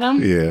running at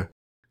them? Yeah.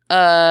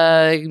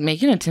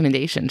 Make an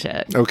intimidation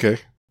check. Okay.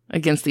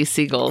 Against these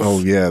seagulls. Oh,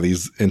 yeah,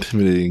 these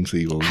intimidating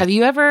seagulls. Have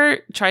you ever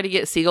tried to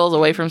get seagulls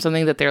away from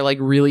something that they're like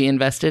really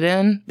invested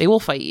in? They will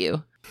fight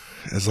you.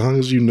 As long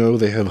as you know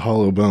they have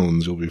hollow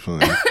bones, you'll be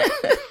fine.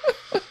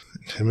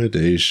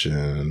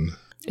 Intimidation.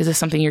 Is this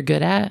something you're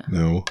good at?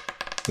 No.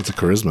 That's a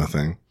charisma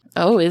thing.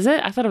 Oh, is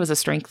it? I thought it was a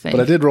strength thing.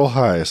 But I did roll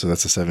high, so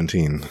that's a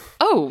 17.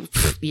 Oh,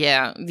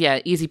 yeah.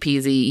 Yeah, easy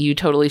peasy. You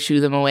totally shoo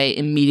them away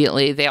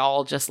immediately. They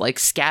all just like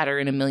scatter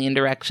in a million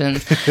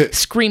directions,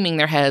 screaming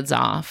their heads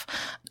off.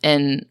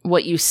 And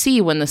what you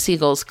see when the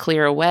seagulls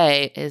clear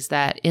away is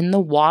that in the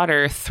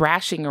water,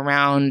 thrashing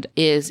around,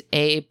 is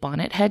a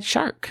bonnethead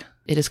shark.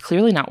 It is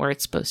clearly not where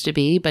it's supposed to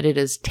be, but it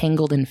is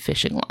tangled in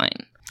fishing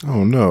line.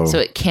 Oh, no. So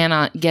it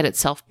cannot get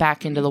itself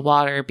back into the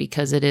water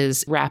because it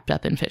is wrapped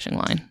up in fishing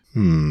line.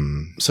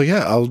 So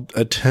yeah, I'll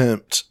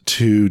attempt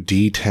to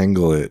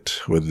detangle it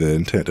with the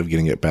intent of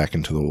getting it back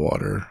into the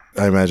water.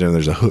 I imagine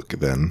there's a hook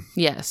then.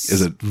 Yes.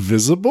 Is it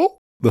visible?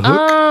 The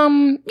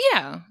hook?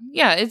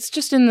 Yeah, it's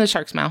just in the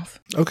shark's mouth.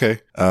 Okay.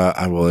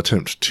 I will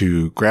attempt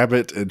to grab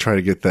it and try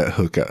to get that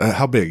hook out.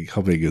 How big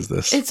is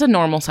this? It's a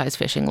normal size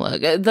fishing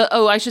lug.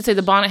 I should say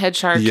the bonnethead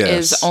shark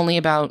is only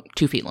about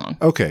 2 feet long.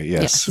 Okay,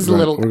 yes. It's a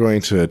little. We're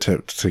going to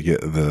attempt to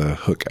get the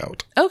hook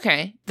out.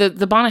 Okay. The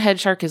bonnethead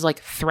shark is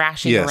like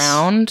thrashing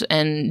around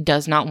and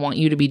does not want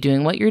you to be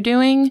doing what you're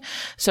doing.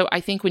 So I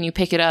think when you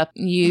pick it up,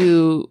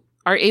 you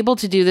are able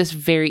to do this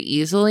very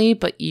easily,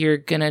 but you're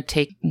going to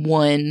take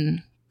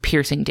one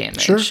piercing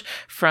damage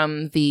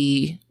from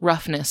the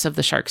roughness of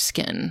the shark's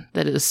skin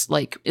that is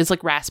like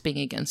rasping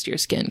against your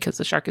skin because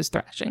the shark is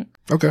thrashing.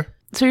 Okay.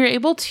 So you're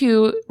able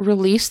to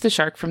release the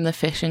shark from the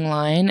fishing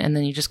line, and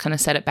then you just kind of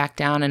set it back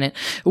down, and it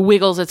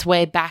wiggles its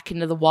way back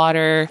into the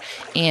water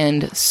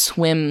and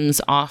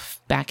swims off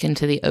back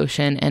into the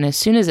ocean. And as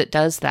soon as it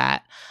does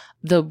that,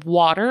 the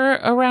water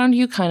around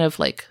you kind of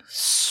like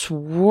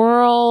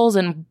swirls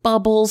and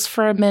bubbles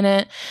for a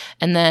minute,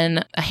 and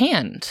then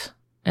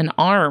an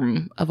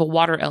arm of a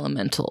water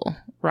elemental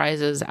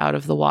rises out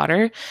of the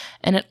water,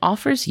 and it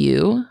offers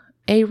you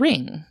a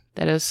ring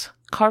that is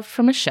carved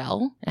from a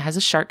shell. It has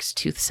a shark's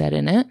tooth set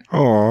in it.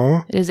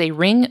 Aww. It is a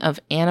ring of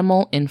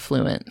animal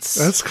influence.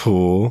 That's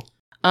cool.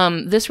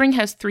 This ring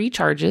has 3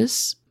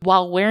 charges.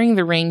 While wearing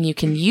the ring, you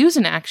can use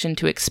an action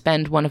to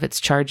expend one of its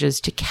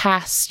charges to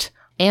cast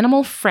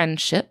Animal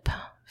Friendship,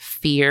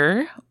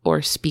 Fear,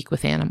 or Speak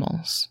with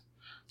Animals.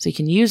 So you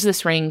can use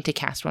this ring to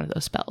cast one of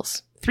those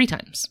spells 3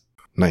 times.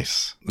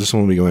 Nice. This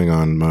one will be going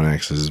on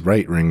Monax's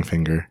right ring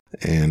finger,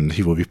 and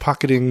he will be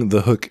pocketing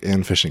the hook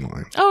and fishing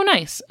line. Oh,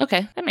 nice.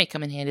 Okay. That may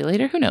come in handy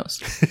later. Who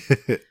knows?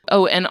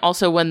 Oh, and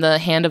also when the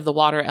hand of the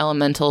water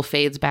elemental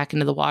fades back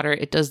into the water,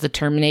 it does the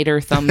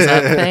Terminator thumbs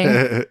up thing.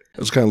 I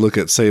was kind of look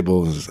at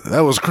Sable.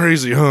 That was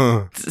crazy,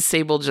 huh?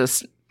 Sable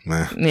just...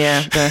 Nah.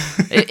 Yeah.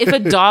 If a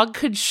dog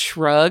could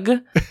shrug,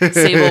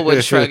 Sable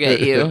would shrug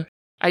at you.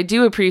 I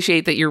do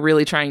appreciate that you're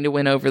really trying to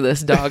win over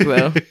this dog,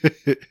 though.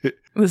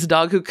 This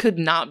dog who could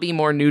not be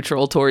more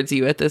neutral towards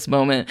you at this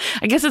moment.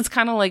 I guess it's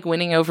kind of like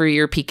winning over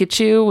your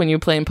Pikachu when you're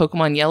playing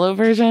Pokemon Yellow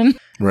version.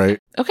 Right.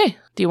 Okay.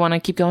 Do you want to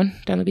keep going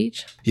down the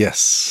beach?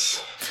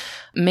 Yes.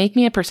 Make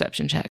me a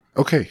perception check.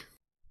 Okay.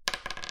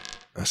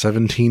 A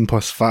 17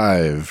 plus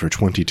 5 for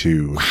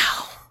 22.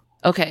 Wow.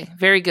 Okay.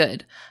 Very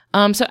good.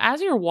 So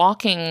as you're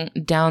walking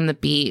down the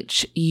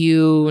beach,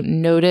 you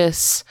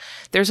notice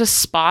there's a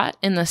spot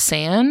in the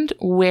sand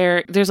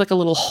where there's like a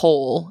little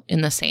hole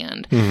in the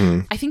sand.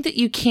 Mm-hmm. I think that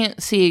you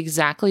can't see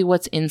exactly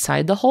what's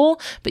inside the hole,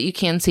 but you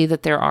can see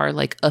that there are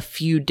like a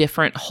few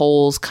different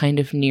holes kind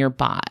of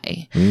nearby.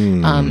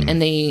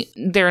 And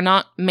they're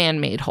not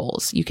man-made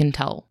holes. You can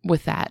tell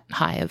with that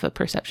high of a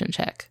perception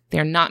check.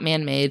 They're not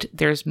man-made.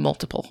 There's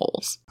multiple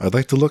holes. I'd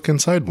like to look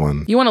inside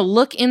one. You want to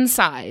look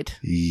inside?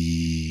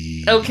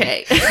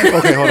 Okay.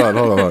 Okay,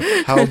 hold on.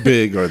 How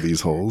big are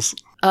these holes?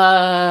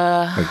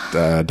 Like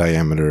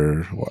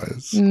diameter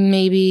wise?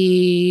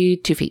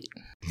 Maybe 2 feet.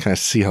 Can I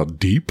see how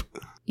deep?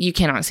 You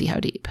cannot see how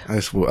deep.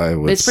 I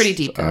would. It's pretty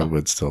deep, though. I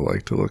would still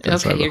like to look inside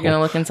the hole. Okay, you're going to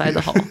look inside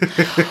the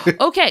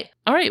hole. Okay.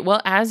 All right.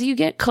 Well, as you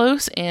get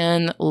close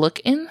and look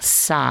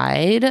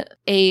inside,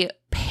 a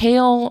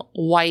pale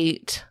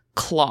white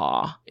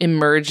claw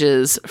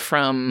emerges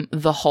from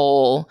the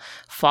hole,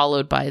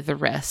 followed by the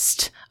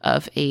rest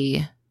of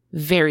a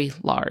very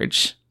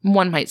large,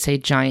 one might say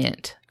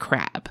giant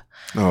crab.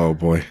 Oh,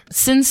 boy.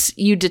 Since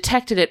you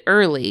detected it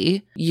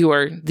early, you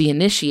are the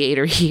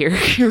initiator here,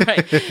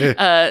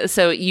 right?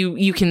 So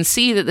you can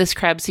see that this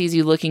crab sees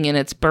you looking in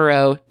its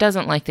burrow,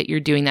 doesn't like that you're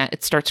doing that.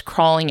 It starts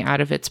crawling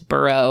out of its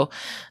burrow.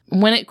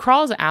 When it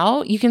crawls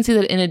out, you can see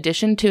that in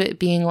addition to it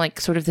being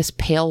like sort of this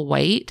pale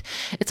white,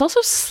 it's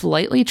also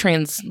slightly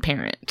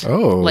transparent.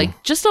 Oh.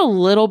 Like just a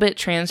little bit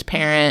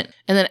transparent.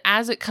 And then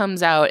as it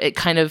comes out, it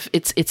kind of,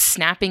 it's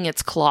snapping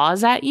its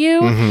claws at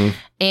you,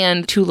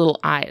 and two little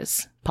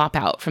eyes pop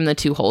out from the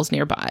two holes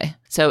nearby.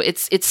 So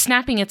it's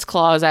snapping its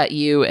claws at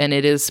you, and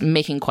it is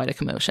making quite a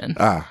commotion.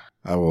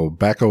 I will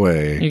back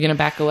away. You're going to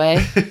back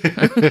away?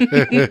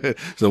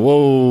 So,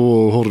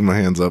 whoa, holding my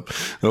hands up.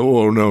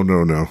 Oh,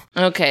 no.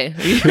 Okay.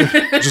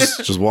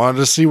 just wanted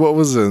to see what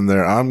was in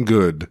there. I'm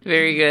good.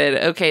 Very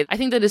good. Okay. I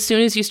think that as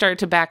soon as you start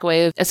to back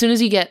away, as soon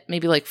as you get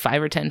maybe like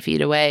 5 or 10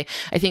 feet away,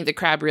 I think the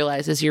crab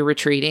realizes you're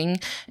retreating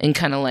and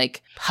kind of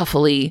like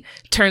huffily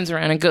turns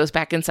around and goes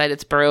back inside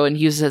its burrow and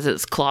uses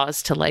its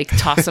claws to like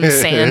toss some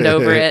sand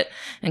over it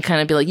and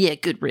kind of be like, yeah,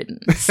 good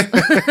riddance.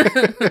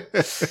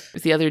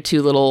 The other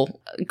two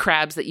little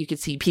crabs that you could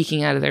see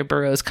peeking out of their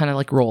burrows kind of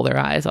like roll their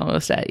eyes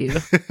almost at you.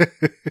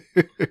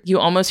 You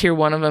almost hear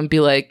one of them be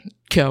like,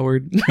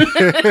 coward.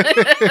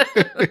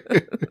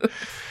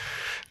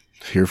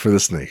 Here for the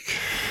snake.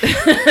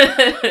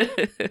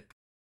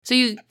 So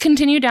you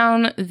continue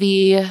down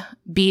the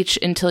beach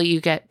until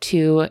you get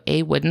to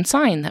a wooden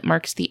sign that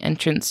marks the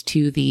entrance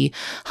to the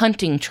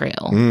hunting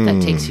trail that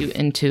takes you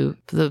into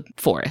the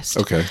forest.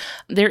 Okay.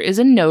 There is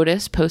a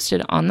notice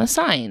posted on the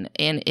sign,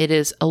 and it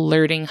is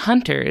alerting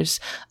hunters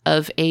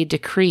of a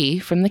decree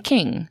from the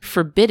king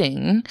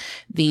forbidding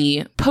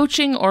the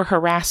poaching or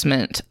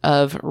harassment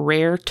of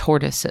rare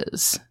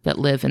tortoises that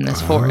live in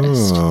this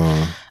forest.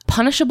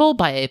 Punishable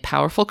by a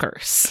powerful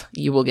curse.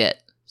 You will get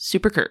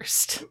super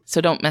cursed.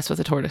 So don't mess with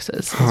the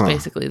tortoises. That's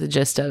basically the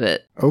gist of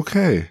it.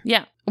 Okay.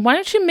 Yeah. Why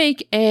don't you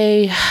make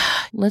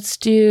let's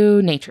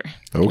do nature.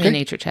 Okay. Make a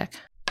nature check.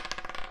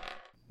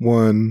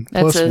 1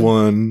 plus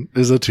 1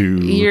 is a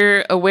 2.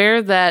 You're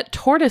aware that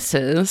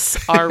tortoises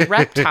are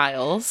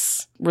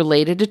reptiles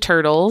related to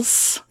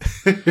turtles,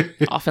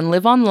 often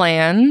live on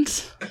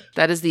land.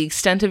 That is the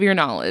extent of your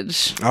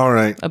knowledge. All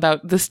right.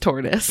 About this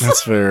tortoise.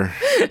 That's fair.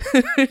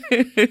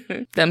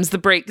 Them's the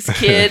breaks,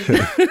 kid.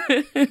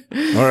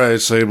 All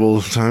right,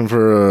 Sable. Time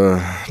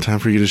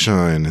for you to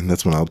shine, and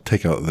that's when I'll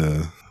take out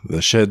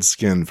the shed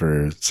skin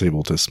for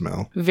Sable to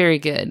smell. Very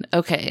good.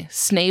 Okay,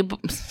 Snable.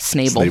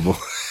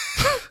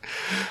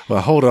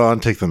 Well, hold on.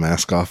 Take the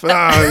mask off.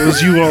 It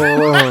was you all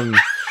along.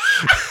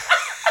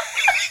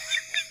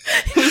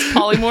 He was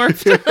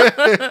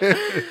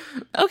polymorphed.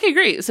 Okay,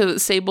 great. So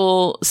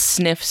Sable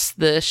sniffs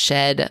the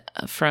shed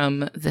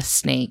from the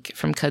snake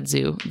from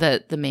kudzu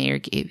that the mayor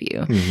gave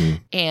you,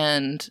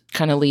 and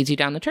kind of leads you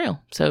down the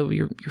trail. So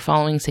you're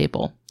following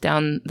Sable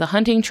down the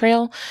hunting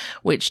trail,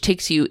 which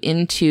takes you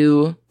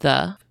into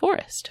the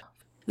forest.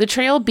 The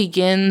trail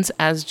begins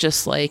as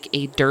just like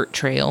a dirt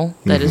trail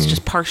that is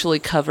just partially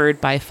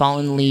covered by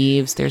fallen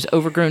leaves. There's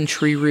overgrown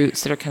tree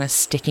roots that are kind of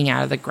sticking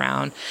out of the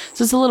ground.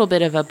 So it's a little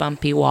bit of a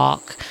bumpy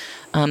walk.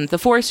 The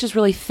forest is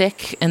really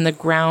thick, and the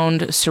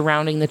ground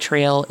surrounding the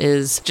trail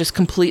is just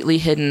completely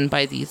hidden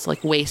by these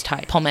like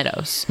waist-high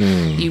palmettos.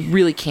 You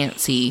really can't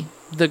see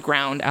the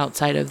ground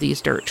outside of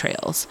these dirt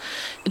trails.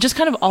 Just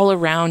kind of all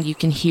around, you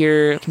can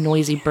hear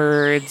noisy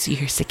birds, you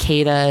hear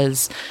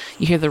cicadas,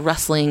 you hear the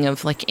rustling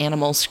of like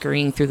animals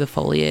scurrying through the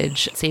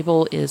foliage.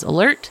 Sable is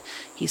alert.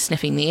 He's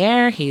sniffing the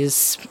air.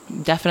 He's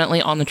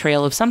definitely on the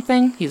trail of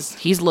something.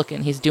 He's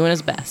looking. He's doing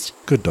his best.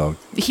 Good dog.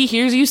 He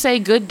hears you say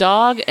good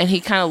dog, and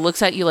he kind of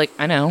looks at you like,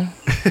 I know.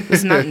 This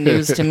is not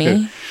news to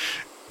me.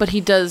 But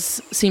he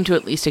does seem to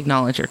at least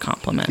acknowledge your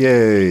compliment.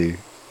 Yay.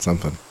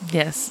 Something.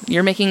 Yes.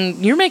 You're making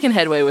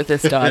headway with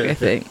this dog, I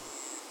think.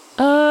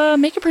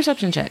 Make a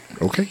perception check.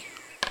 Okay.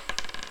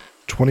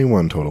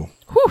 21 total.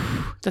 Whew.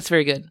 That's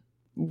very good.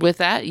 With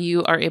that,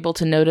 you are able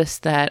to notice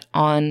that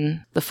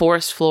on the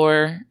forest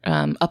floor,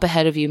 up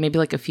ahead of you, maybe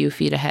like a few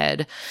feet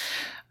ahead,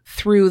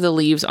 through the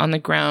leaves on the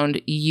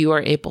ground, you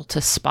are able to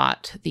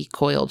spot the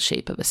coiled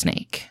shape of a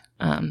snake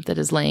that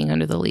is laying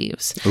under the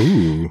leaves.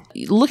 Ooh.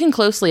 Looking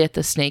closely at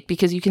the snake,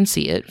 because you can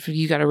see it,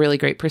 you got a really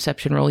great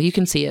perception roll, you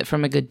can see it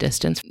from a good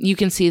distance. You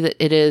can see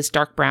that it is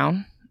dark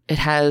brown. It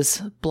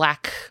has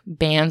black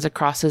bands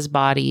across his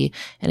body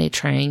and a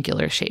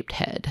triangular shaped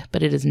head,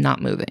 but it is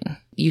not moving.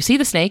 You see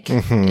the snake.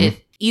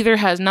 It either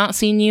has not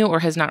seen you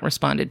or has not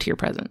responded to your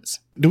presence.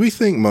 Do we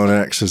think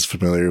Monax is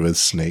familiar with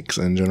snakes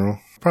in general?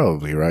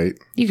 Probably, right?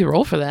 You could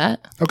roll for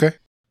that. Okay.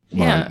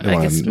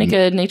 I guess make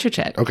a nature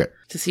check. Okay.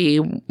 To see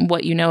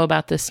what you know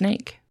about this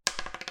snake.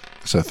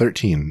 So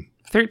 13.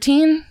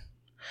 13?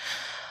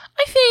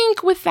 I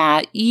think with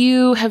that,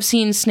 you have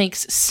seen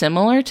snakes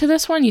similar to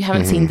this one. You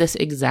haven't seen this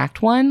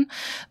exact one,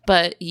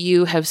 but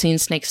you have seen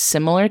snakes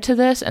similar to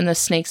this, and the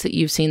snakes that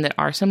you've seen that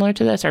are similar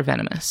to this are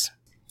venomous.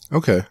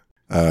 Okay.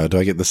 Do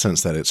I get the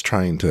sense that it's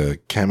trying to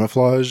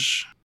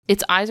camouflage?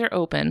 Its eyes are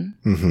open,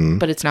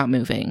 but it's not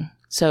moving.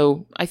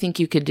 So I think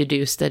you could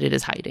deduce that it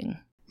is hiding.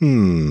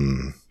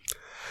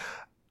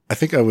 I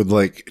think I would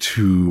like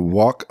to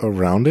walk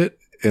around it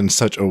in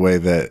such a way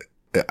that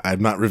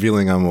I'm not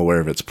revealing I'm aware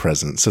of its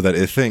presence, so that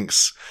it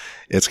thinks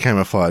its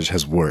camouflage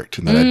has worked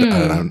and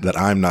that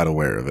I'm not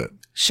aware of it.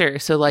 Sure.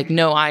 So like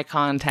no eye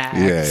contact.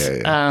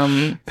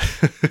 Yeah.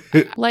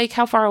 Like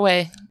how far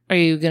away are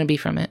you going to be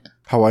from it?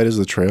 How wide is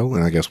the trail?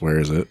 And I guess where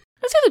is it?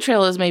 I'd say the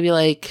trail is maybe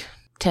like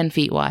 10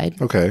 feet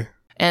wide. Okay.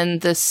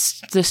 And the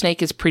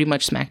snake is pretty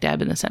much smack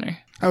dab in the center.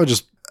 I would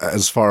just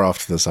as far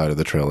off to the side of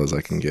the trail as I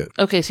can get.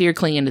 Okay, so you're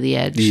clinging to the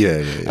edge.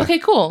 Yeah. Okay,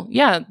 cool.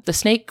 Yeah, the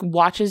snake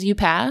watches you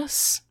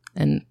pass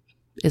and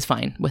is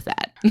fine with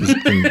that.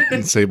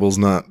 and Sable's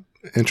not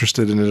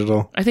interested in it at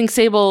all? I think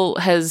Sable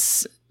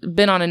has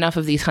been on enough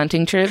of these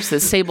hunting trips that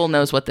Sable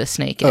knows what this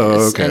snake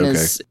is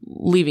is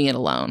leaving it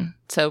alone.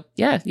 So,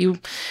 yeah, you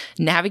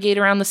navigate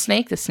around the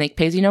snake. The snake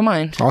pays you no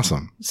mind.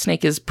 Awesome.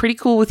 Snake is pretty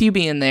cool with you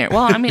being there.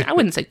 Well, I mean, I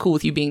wouldn't say cool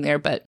with you being there,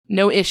 but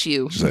no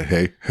issue. Just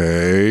say,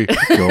 hey,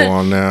 go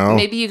on now.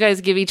 Maybe you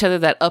guys give each other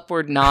that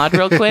upward nod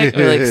real quick.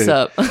 Or like,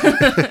 sup.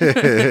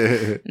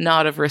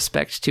 Nod of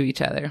respect to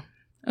each other.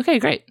 Okay,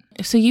 great.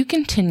 So you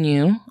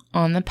continue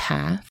on the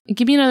path.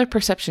 Give me another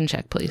perception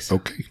check, please.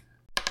 Okay.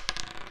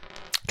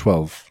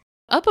 12.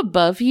 Up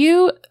above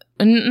you,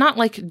 not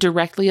like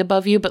directly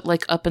above you, but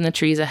like up in the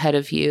trees ahead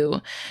of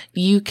you,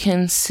 you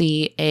can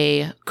see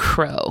a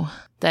crow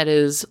that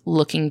is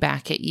looking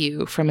back at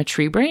you from a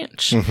tree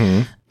branch.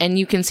 And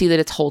you can see that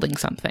it's holding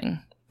something,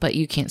 but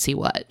you can't see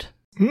what.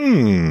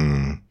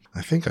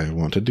 I think I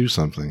want to do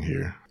something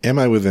here. Am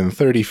I within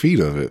 30 feet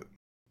of it?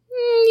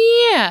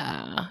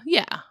 Yeah.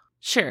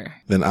 Sure.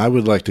 Then I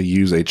would like to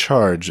use a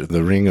charge of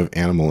the Ring of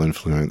Animal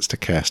Influence to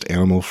cast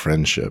Animal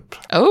Friendship.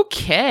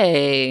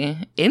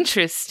 Okay.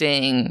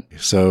 Interesting.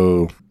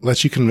 So,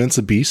 lets you convince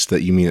a beast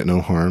that you mean it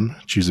no harm.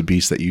 Choose a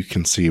beast that you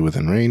can see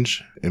within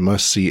range. It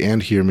must see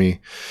and hear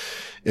me.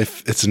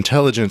 If its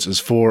intelligence is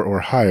 4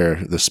 or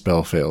higher, the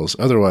spell fails.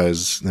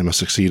 Otherwise, they must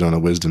succeed on a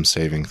wisdom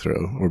saving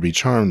throw or be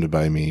charmed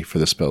by me for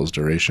the spell's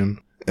duration.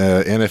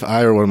 And if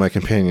I or one of my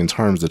companions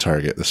harms the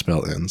target, the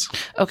spell ends.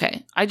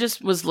 Okay. I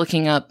just was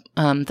looking up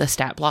the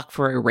stat block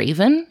for a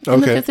raven in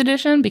the 5th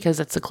edition because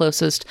that's the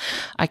closest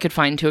I could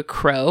find to a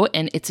crow,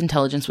 and its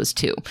intelligence was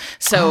 2.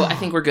 So I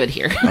think we're good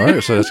here. All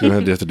right, so that's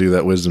going to have to do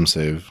that wisdom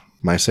save.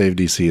 My save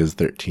DC is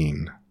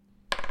 13.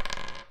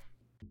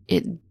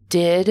 It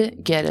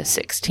did get a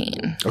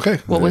 16. Okay.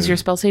 What was your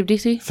spell save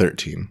DC?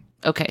 13.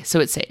 Okay, so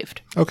it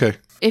saved. Okay.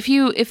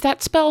 If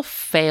that spell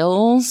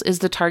fails, is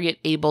the target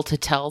able to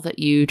tell that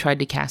you tried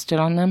to cast it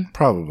on them?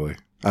 Probably.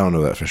 I don't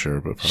know that for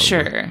sure, but probably.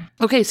 Sure.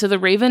 Okay, so the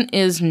raven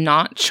is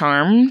not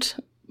charmed,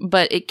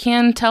 but it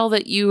can tell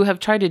that you have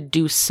tried to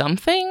do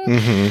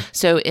something.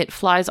 So it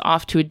flies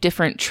off to a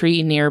different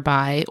tree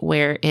nearby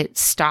where it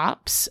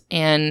stops,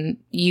 and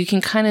you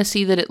can kind of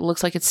see that it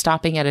looks like it's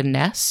stopping at a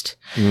nest.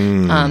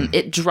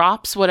 It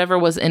drops whatever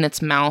was in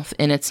its mouth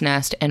in its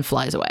nest and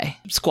flies away,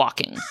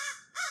 squawking.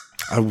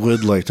 I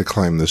would like to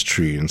climb this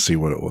tree and see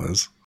what it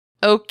was.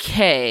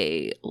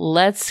 Okay,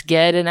 let's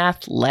get an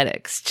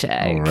athletics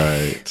check. All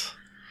right.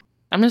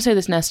 I'm going to say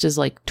this nest is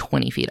like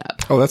 20 feet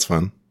up. Oh, that's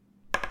fun.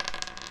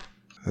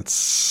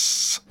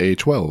 That's a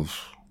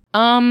 12.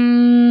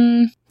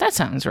 That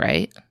sounds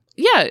right.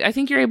 Yeah, I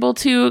think you're able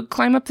to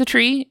climb up the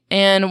tree,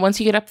 and once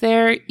you get up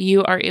there,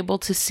 you are able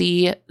to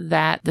see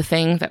that the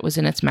thing that was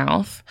in its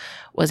mouth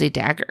was a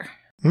dagger.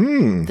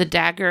 The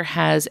dagger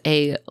has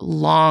a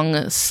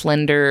long,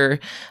 slender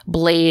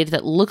blade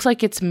that looks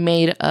like it's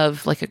made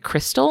of like a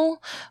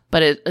crystal,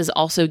 but it is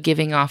also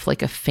giving off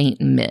like a faint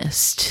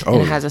mist.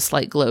 And it has a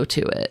slight glow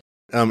to it.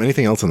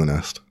 Anything else in the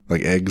nest?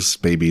 Like eggs,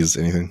 babies,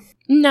 anything?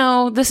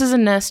 No, this is a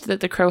nest that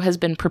the crow has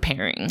been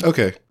preparing.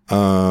 Okay.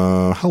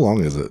 How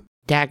long is it?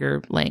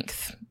 Dagger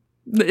length.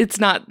 It's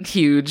not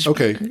huge.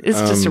 Okay.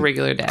 It's just a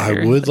regular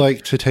dagger. I would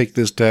like to take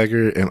this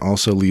dagger and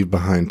also leave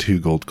behind 2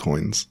 gold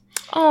coins.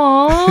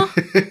 Aw,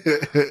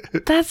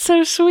 that's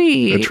so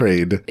sweet. A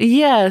trade.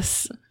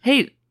 Yes.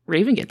 Hey,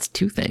 Raven gets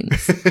 2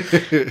 things.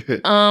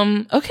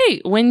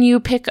 Okay, when you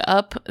pick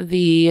up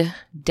the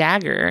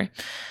dagger,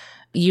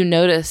 you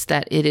notice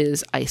that it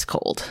is ice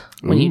cold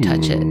when you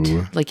touch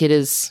it. Like it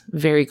is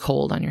very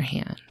cold on your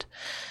hand.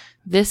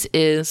 This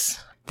is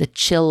the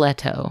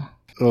Chiletto.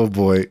 Oh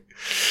boy.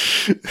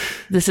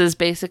 This is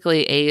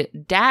basically a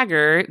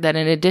dagger that,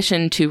 in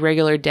addition to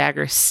regular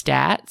dagger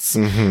stats,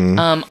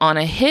 on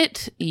a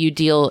hit, you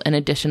deal an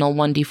additional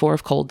 1d4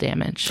 of cold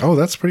damage. Oh,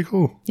 that's pretty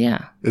cool.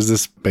 Yeah. Is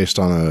this based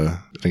on an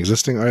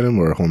existing item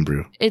or a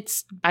homebrew?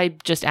 I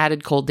just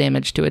added cold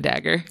damage to a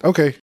dagger.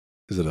 Okay.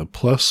 Is it a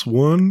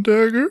 +1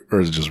 dagger,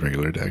 or is it just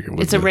regular dagger?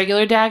 It's a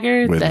regular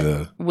dagger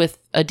with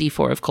a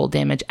d4 of cold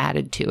damage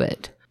added to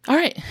it. All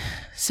right.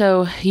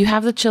 So you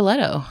have the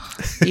Chiletto.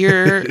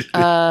 You're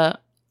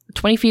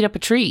 20 feet up a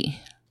tree.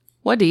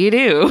 What do you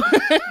do?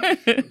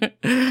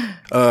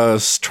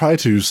 Try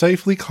to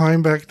safely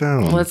climb back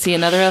down. Let's see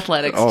another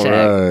athletics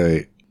check. All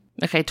right.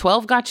 Okay,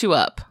 12 got you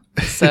up.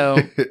 So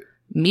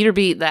Meet or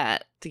beat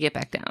that to get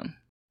back down.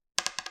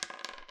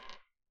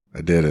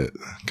 I did it.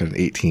 Got an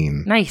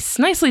 18. Nice.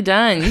 Nicely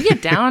done. You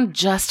get down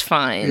just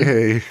fine.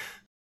 Yay.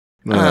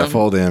 No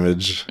fall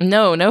damage.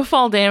 No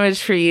fall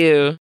damage for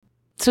you.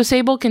 So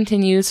Sable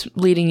continues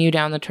leading you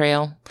down the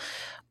trail.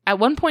 At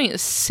one point,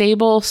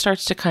 Sable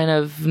starts to kind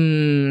of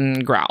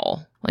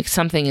growl. Like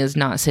something is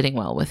not sitting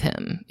well with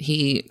him.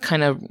 He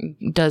kind of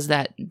does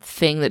that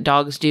thing that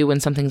dogs do when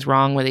something's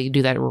wrong, where they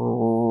do that.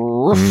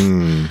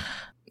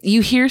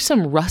 You hear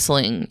some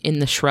rustling in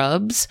the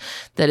shrubs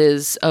that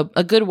is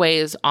a good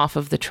ways off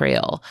of the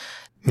trail.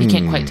 You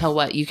can't quite tell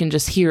what. You can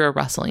just hear a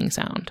rustling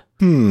sound.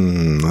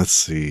 Let's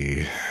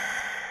see.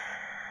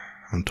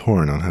 I'm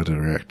torn on how to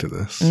react to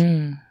this.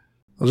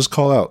 I'll just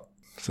call out.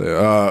 Say,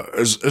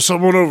 is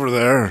someone over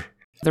there?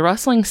 The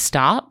rustling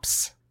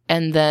stops,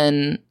 and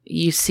then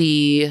you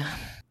see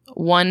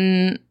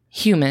one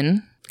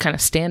human kind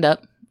of stand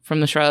up from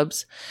the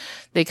shrubs.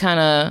 They kind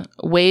of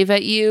wave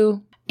at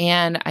you,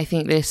 and I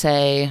think they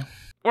say,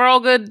 "We're all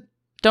good.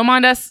 Don't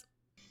mind us."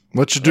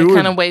 What you doing? They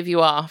kind of wave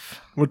you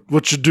off.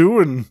 What you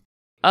doing?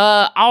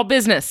 All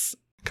business.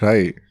 Can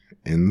I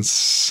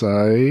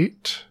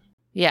insight?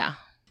 Yeah.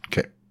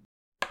 Okay.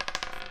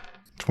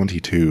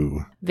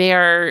 22. They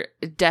are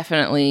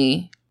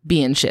definitely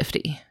being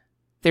shifty.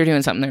 They're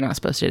doing something they're not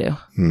supposed to do.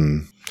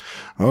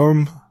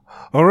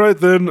 All right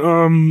then.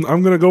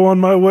 I'm gonna go on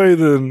my way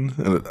then.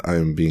 And I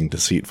am being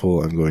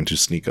deceitful. I'm going to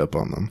sneak up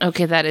on them.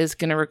 Okay, that is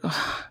gonna.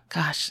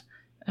 Gosh,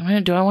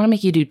 do I want to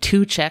make you do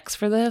 2 checks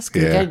for this?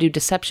 Because you got to do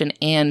deception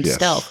and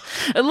stealth.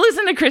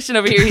 Listen to Christian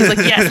over here. He's like,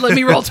 yes, let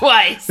me roll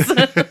twice.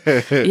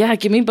 Yeah,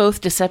 give me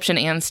both deception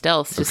and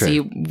stealth to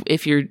see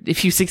if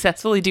you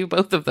successfully do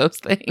both of those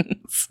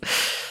things.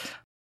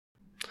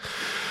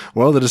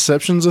 Well, the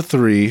deception's a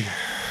 3.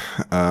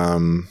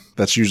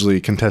 That's usually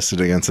contested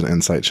against an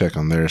insight check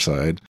on their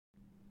side.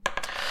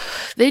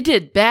 They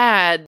did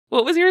bad.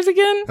 What was yours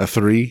again? A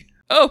 3.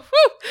 Oh,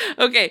 whew.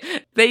 Okay.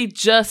 They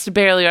just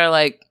barely are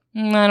like,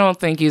 I don't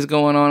think he's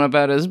going on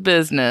about his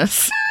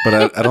business.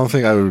 But I don't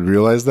think I would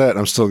realize that.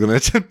 I'm still going to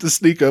attempt to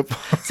sneak up.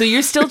 So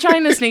you're still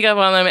trying to sneak up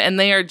on them, and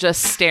they are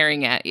just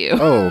staring at you.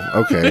 Oh,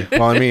 okay.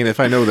 Well, I mean,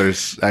 if I know they're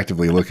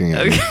actively looking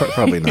at me,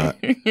 probably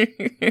not.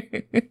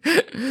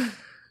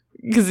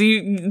 Because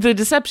the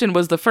deception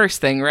was the first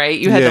thing, right?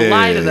 You had to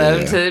lie to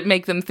them to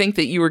make them think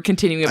that you were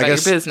continuing about your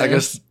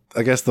business.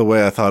 I guess the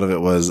way I thought of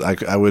it was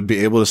I would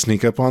be able to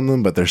sneak up on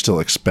them, but they're still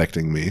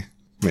expecting me.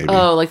 Maybe.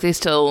 Oh, like they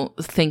still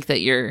think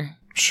that you're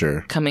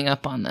sure coming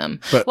up on them.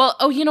 But, well,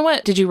 you know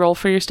what? Did you roll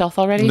for your stealth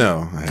already?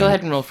 No. Go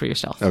ahead and roll for your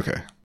stealth.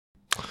 Okay.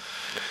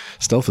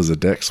 Stealth is a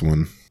dex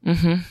one.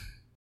 Mm-hmm.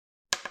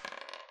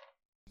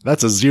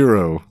 That's a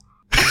 0.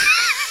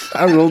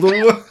 I rolled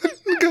a 1.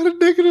 Got a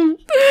negative.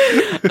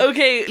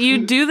 Okay, you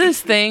do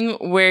this thing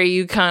where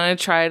you kind of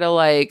try to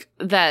like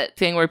that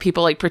thing where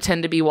people like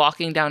pretend to be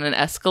walking down an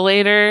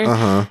escalator.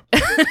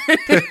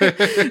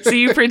 So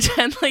you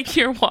pretend like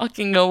you're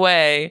walking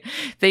away.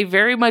 They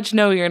very much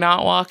know you're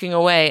not walking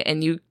away,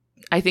 and you,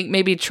 I think,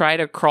 maybe try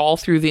to crawl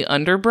through the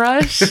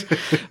underbrush,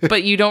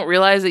 but you don't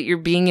realize that you're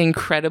being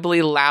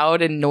incredibly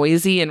loud and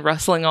noisy and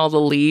rustling all the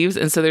leaves,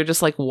 and so they're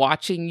just like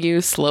watching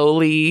you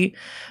slowly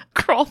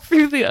crawl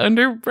through the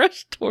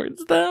underbrush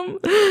towards them,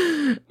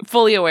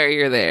 fully aware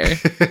you're there.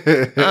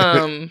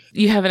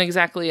 You haven't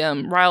exactly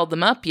riled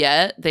them up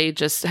yet. They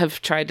just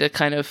have tried to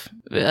kind of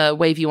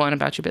wave you on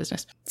about your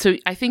business. So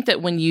I think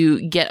that when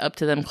you get up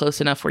to them close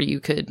enough where you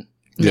could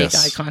make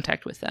eye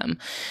contact with them,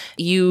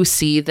 you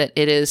see that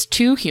it is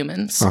 2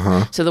 humans.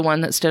 So the one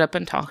that stood up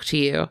and talked to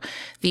you.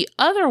 The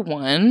other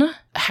one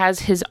has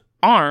his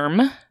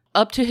arm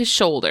up to his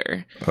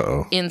shoulder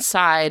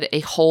inside a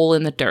hole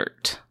in the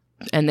dirt.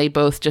 And they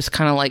both just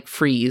kind of like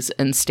freeze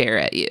and stare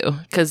at you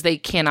because they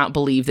cannot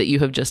believe that you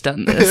have just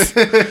done this.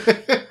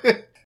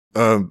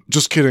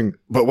 Just kidding.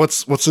 But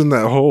what's in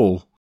that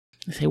hole?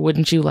 I say,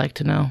 wouldn't you like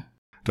to know?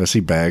 Do I see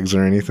bags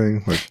or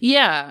anything?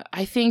 Yeah,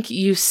 I think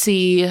you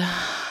see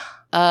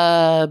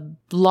a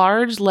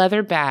large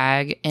leather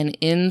bag, and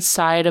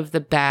inside of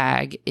the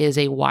bag is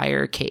a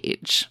wire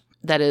cage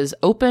that is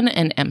open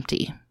and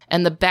empty.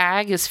 And the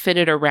bag is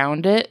fitted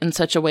around it in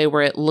such a way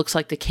where it looks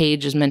like the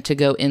cage is meant to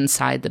go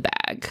inside the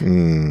bag.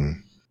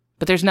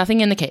 But there's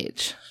nothing in the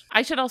cage.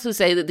 I should also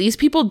say that these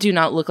people do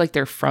not look like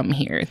they're from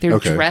here. They're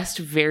dressed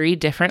very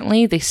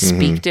differently. They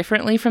speak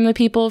differently from the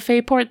people of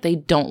Fayport. They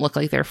don't look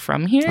like they're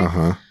from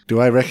here.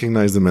 Do I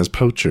recognize them as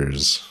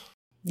poachers?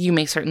 You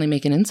may certainly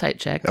make an insight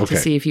check to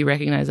see if you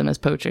recognize them as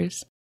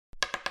poachers.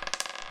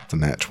 It's a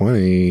nat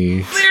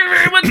 20. They're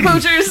very much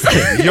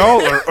poachers.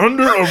 Y'all are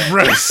under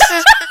arrest.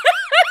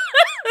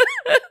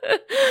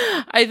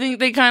 I think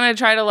they kind of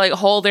try to like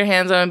hold their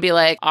hands up and be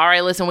like, all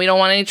right, listen, we don't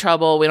want any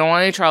trouble. We don't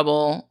want any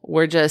trouble.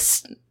 We're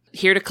just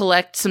here to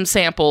collect some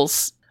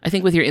samples. I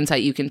think with your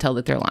insight, you can tell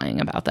that they're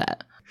lying about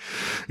that.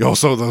 Y'all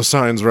saw those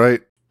signs,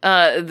 right?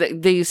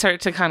 They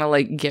start to kind of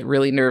like get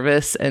really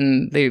nervous,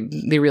 and they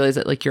realize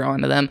that like you're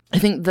onto them. I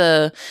think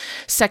the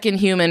second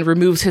human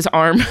removes his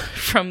arm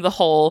from the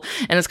hole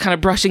and is kind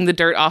of brushing the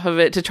dirt off of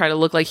it to try to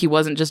look like he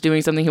wasn't just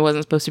doing something he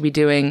wasn't supposed to be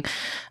doing.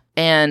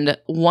 and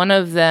one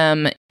of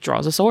them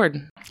draws a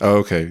sword. Oh,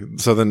 okay.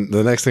 So then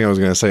the next thing I was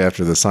going to say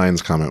after the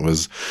signs comment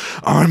was,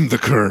 I'm the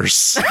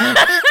curse.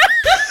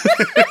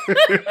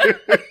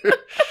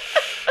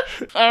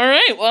 All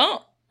right,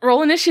 well,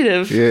 roll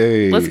initiative.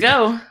 Yay. Let's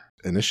go.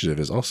 Initiative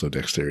is also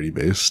dexterity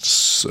based,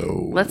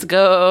 so... Let's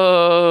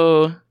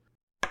go.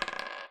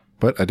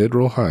 But I did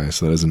roll high,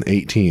 so that is an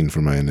 18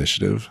 for my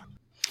initiative.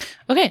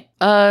 Okay,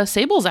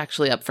 Sable's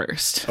actually up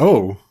first.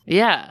 Oh.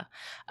 Yeah.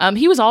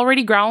 He was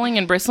already growling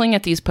and bristling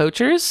at these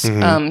poachers.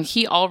 Mm-hmm.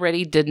 He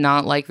already did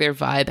not like their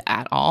vibe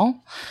at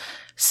all.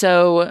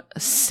 So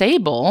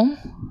Sable,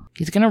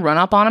 he's going to run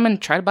up on him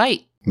and try to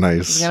bite.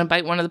 Nice. He's going to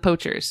bite one of the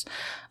poachers,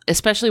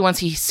 especially once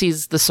he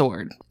sees the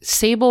sword.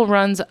 Sable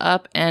runs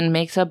up and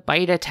makes a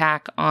bite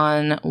attack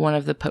on one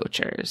of the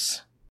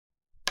poachers.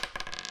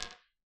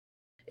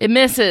 It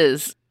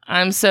misses.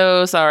 I'm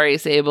so sorry,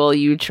 Sable.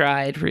 You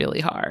tried really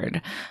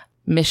hard.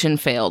 Mission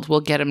failed. We'll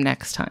get him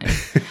next time.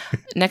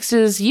 Next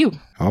is you.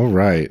 All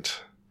right.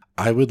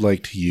 I would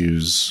like to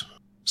use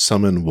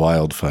Summon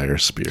Wildfire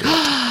Spirit.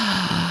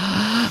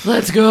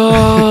 Let's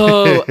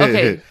go.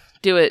 Okay.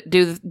 Do it.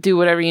 Do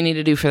whatever you need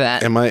to do for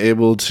that. Am I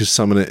able to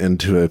summon it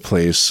into a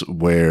place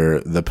where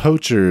the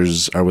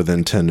poachers are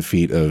within 10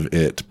 feet of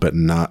it, but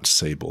not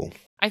Sable?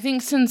 I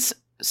think since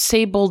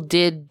Sable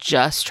did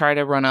just try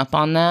to run up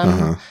on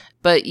them,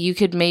 but you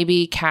could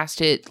maybe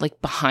cast it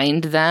like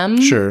behind them.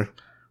 Sure.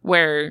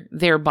 Where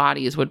their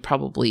bodies would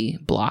probably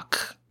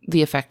block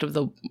the effect of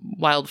the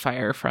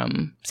wildfire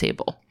from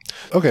Sable.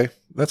 Okay,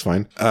 that's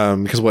fine.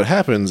 Because what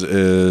happens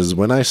is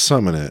when I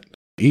summon it,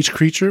 each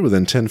creature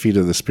within 10 feet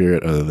of the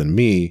spirit other than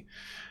me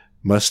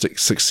must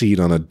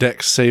succeed on a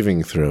dex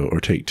saving throw or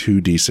take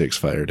 2d6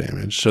 fire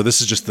damage. So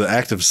this is just the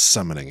act of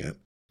summoning it.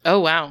 Oh,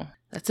 wow.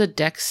 That's a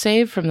dex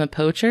save from the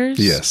poachers?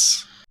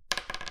 Yes.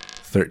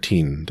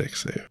 13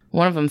 dex save.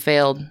 One of them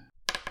failed.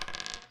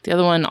 The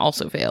other one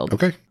also failed.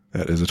 Okay.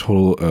 That is a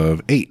total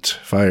of 8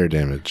 fire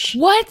damage.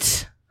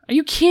 What? Are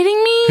you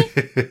kidding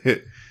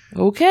me?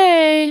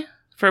 Okay.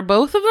 For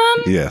both of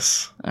them?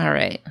 Yes. All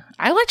right.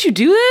 I let you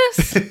do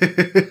this?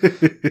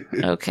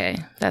 Okay.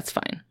 That's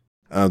fine.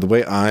 The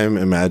way I'm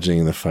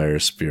imagining the fire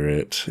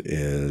spirit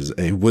is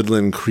a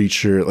woodland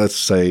creature, let's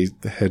say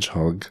the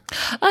hedgehog.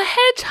 A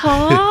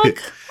hedgehog?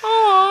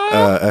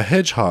 Aww. A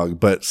hedgehog,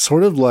 but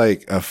sort of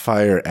like a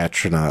fire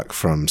Atronach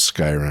from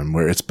Skyrim,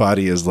 where its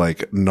body is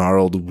like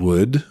gnarled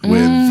wood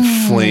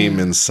with flame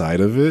inside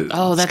of it.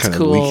 Oh, that's kind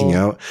cool. of leaking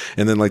out.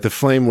 And then like the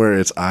flame where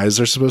its eyes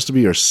are supposed to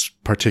be are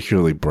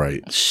particularly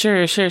bright.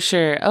 Sure.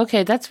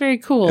 Okay, that's very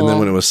cool. And then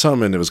when it was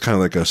summoned, it was kind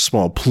of like a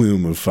small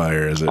plume of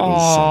fire as it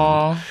was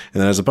summoned.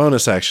 And then as a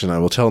bonus action, I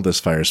will tell this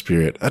fire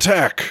spirit,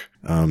 attack!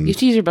 You have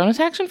to use your bonus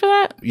action for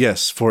that?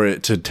 Yes, for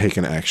it to take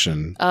an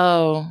action.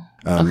 Oh,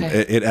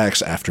 okay. It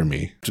acts after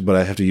me, but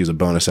I have to use a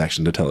bonus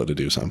action to tell it to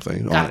do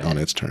something on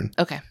its turn.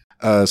 Okay.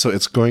 So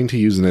it's going to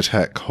use an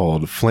attack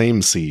called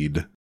Flame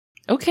Seed.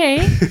 Okay.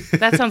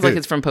 That sounds like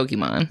it's from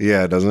Pokemon.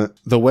 Yeah, doesn't it?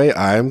 The way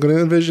I'm going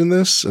to envision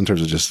this, in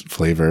terms of just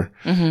flavor,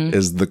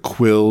 is the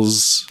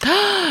quills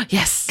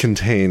yes.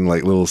 contain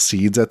like little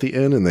seeds at the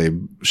end, and they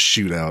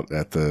shoot out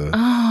at the...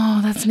 Oh,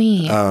 that's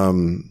neat.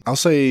 I'll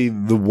say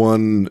the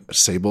one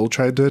Sable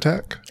tried to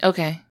attack.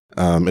 Okay.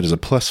 It is a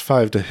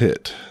 +5 to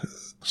hit.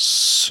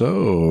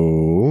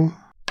 So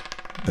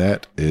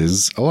that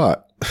is a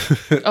lot.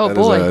 Oh, that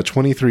boy. Is a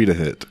 23 to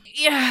hit.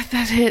 Yeah,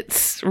 that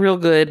hits real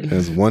good. It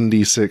has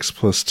 1d6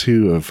 plus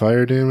 2 of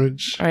fire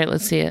damage. All right,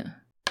 let's see it.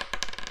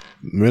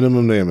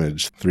 Minimum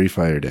damage, 3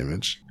 fire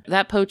damage.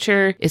 That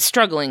poacher is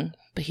struggling,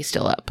 but he's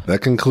still up.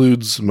 That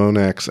concludes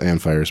Monax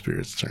and Fire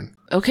Spirit's turn.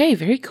 Okay,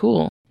 very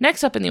cool.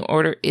 Next up in the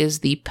order is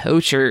the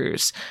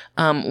poachers.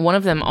 One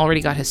of them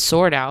already got his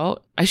sword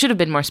out. I should have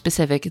been more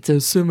specific. It's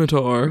a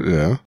scimitar.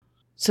 Yeah.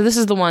 So this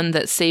is the one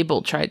that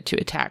Sable tried to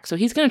attack. So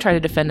he's going to try to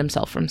defend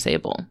himself from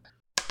Sable.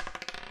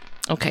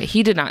 Okay,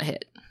 he did not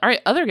hit. All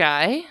right, other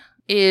guy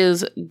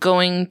is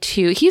going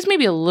to... He's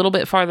maybe a little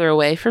bit farther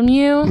away from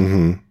you.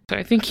 Mm-hmm. So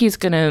I think he's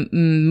going to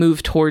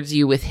move towards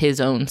you with his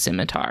own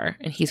scimitar.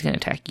 And he's going to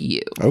attack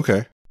you.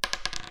 Okay.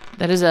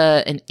 That is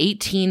an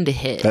 18 to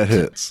hit. That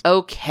hits.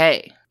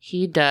 Okay.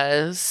 He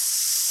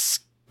does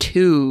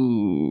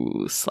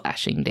 2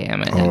 slashing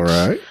damage. All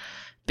right.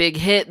 Big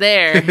hit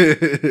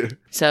there.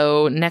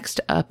 So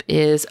next up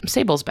is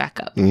Sable's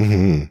backup.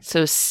 Mm-hmm.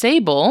 So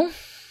Sable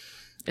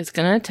is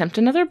going to attempt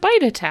another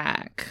bite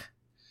attack.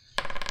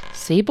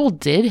 Sable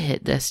did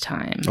hit this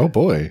time. Oh,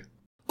 boy.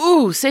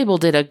 Ooh, Sable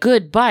did a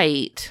good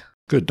bite.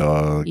 Good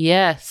dog.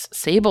 Yes,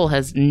 Sable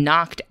has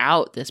knocked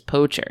out this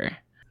poacher.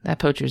 That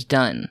poacher's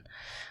done.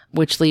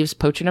 Which leaves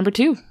poacher number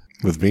 2.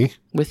 With me?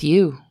 With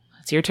you.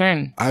 It's your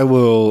turn. I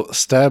will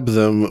stab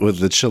them with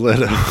the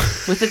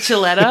Chiletto. With the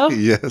Chiletto?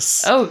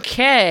 Yes.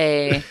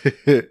 Okay.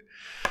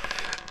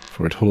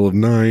 For a total of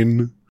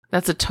 9.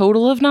 That's a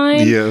total of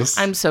 9? Yes.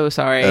 I'm so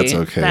sorry. That's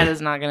okay. That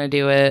is not going to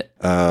do it.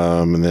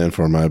 And then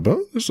for my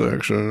bonus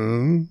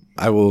action,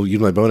 I will use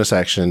my bonus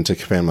action to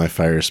command my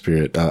fire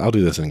spirit. I'll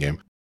do this in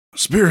game.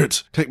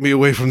 Spirit, take me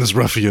away from this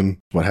ruffian.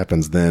 What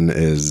happens then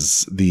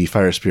is the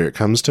fire spirit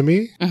comes to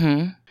me,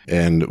 Mm-hmm.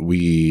 and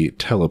we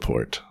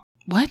teleport.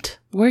 What?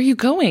 Where are you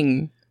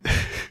going?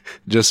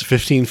 Just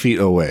 15 feet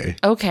away.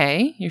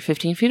 Okay, you're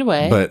 15 feet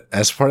away. But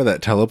as part of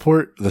that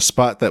teleport, the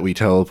spot that we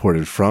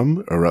teleported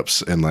from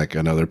erupts in like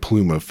another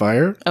plume of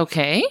fire.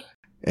 Okay.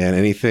 And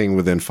anything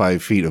within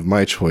 5 feet of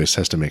my choice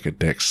has to make a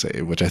dex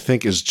save, which I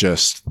think is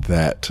just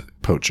that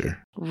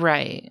poacher.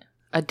 Right.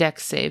 A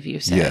dex save, you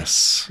say?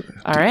 Yes.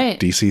 All right.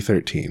 DC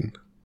 13.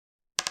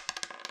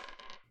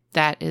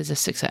 That is a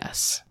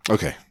success.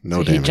 Okay. No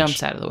so damage. He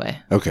jumps out of the way.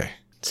 Okay.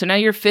 So now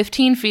you're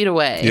 15 feet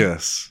away.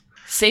 Yes.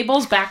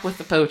 Sable's back with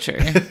the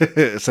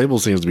poacher. Sable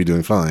seems to be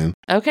doing fine.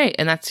 Okay,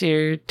 and that's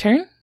your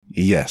turn?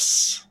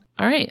 Yes.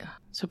 All right.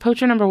 So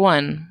poacher number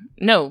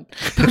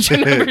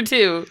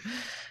 2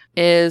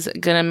 is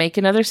going to make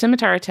another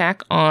scimitar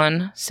attack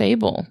on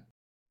Sable.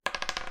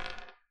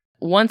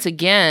 Once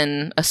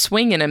again, a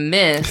swing and a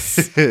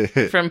miss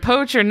from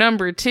poacher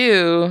number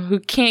 2, who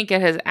can't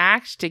get his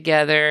act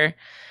together.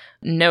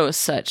 No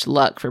such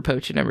luck for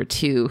poacher number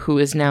 2, who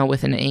is now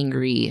with an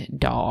angry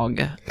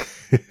dog,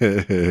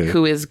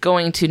 who is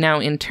going to now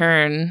in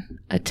turn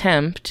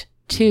attempt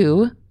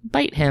to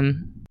bite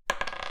him.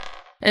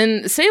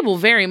 And Sable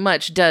very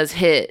much does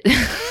hit.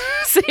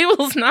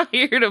 Sable's not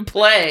here to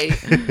play.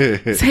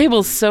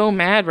 Sable's so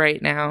mad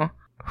right now.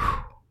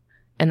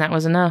 And that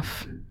was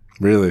enough.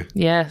 Really?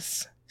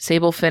 Yes.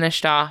 Sable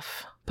finished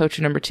off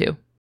poacher number 2.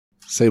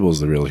 Sable's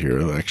the real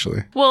hero,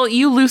 actually. Well,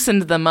 you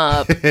loosened them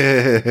up. So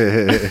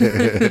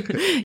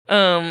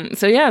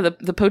yeah,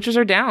 the poachers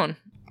are down.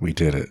 We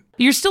did it.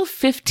 You're still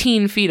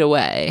 15 feet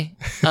away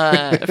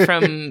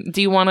from...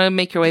 Do you want to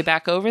make your way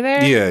back over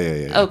there?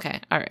 Yeah.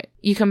 Okay, all right.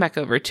 You come back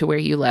over to where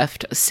you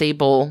left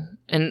Sable.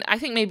 And I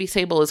think maybe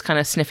Sable is kind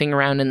of sniffing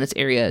around in this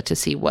area to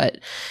see what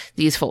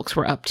these folks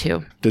were up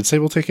to. Did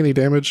Sable take any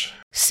damage?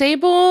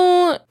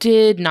 Sable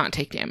did not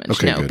take damage,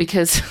 okay, no, good.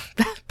 Because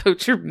that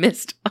poacher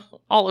missed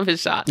all of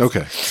his shots.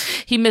 Okay.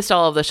 He missed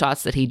all of the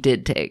shots that he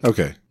did take.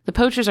 Okay. The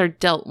poachers are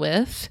dealt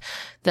with.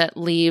 That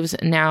leaves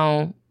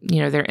now,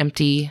 their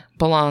empty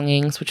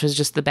belongings, which was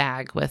just the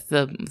bag with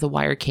the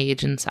wire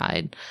cage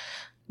inside.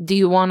 Do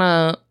you want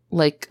to,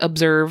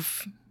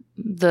 observe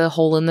the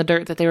hole in the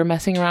dirt that they were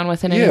messing around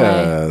with in any way?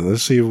 Yeah,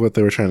 let's see what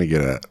they were trying to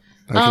get at.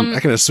 I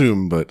can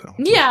assume, but...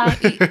 Yeah,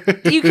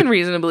 you can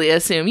reasonably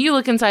assume. You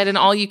look inside and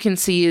all you can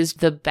see is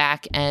the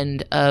back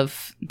end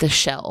of the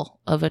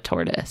shell of a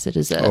tortoise. It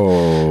is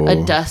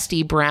a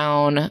dusty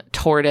brown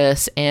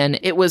tortoise, and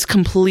it was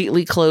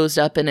completely closed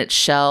up in its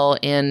shell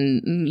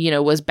and,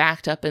 was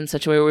backed up in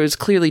such a way where it was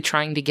clearly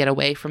trying to get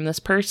away from this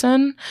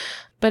person,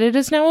 but it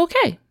is now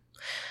okay.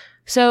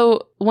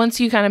 So once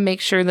you kind of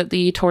make sure that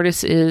the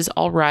tortoise is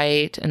all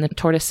right and the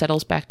tortoise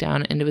settles back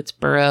down into its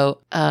burrow,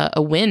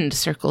 a wind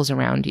circles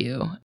around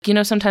you.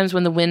 Sometimes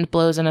when the wind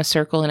blows in a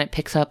circle and it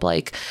picks up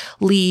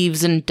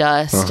leaves and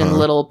dust and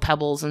little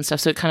pebbles and stuff.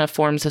 So it kind of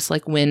forms this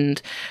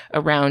wind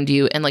around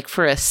you. And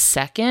for a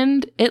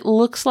second, it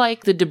looks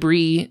like the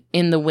debris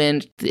in the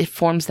wind, it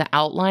forms the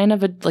outline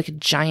of a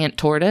giant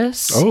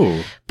tortoise.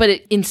 Oh. But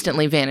it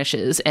instantly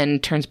vanishes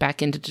and turns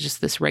back into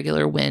just this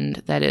regular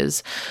wind that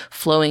is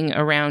flowing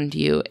around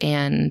you.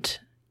 And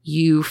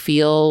you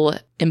feel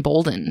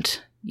emboldened.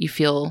 You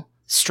feel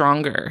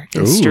stronger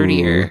and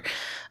sturdier.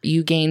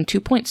 You gain 2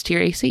 points to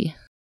your AC.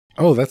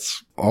 Oh,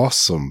 that's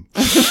awesome.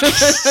 I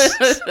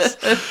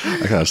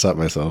gotta stop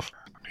myself.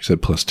 You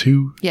said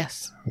 +2?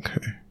 Yes.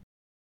 Okay.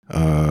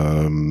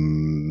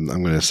 I'm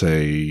gonna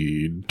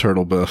say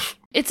turtle buff.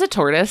 It's a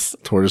tortoise.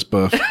 Tortoise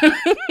buff.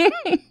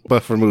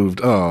 Buff removed.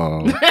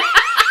 Oh.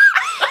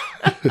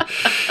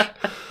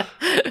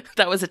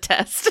 That was a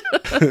test.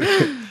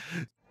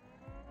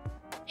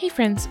 Hey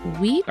friends,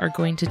 we are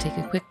going to take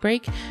a quick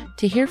break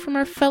to hear from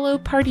our fellow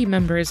party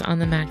members on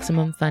the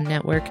Maximum Fun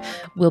Network.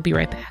 We'll be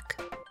right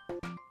back.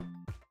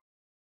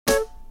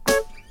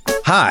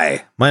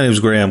 Hi, my name is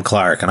Graham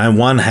Clark, and I'm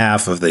one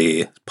half of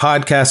the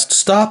podcast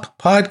Stop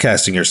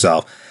Podcasting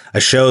Yourself, a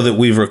show that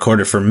we've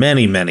recorded for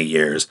many, many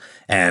years.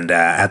 And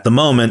at the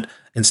moment,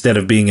 instead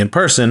of being in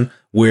person,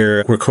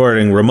 we're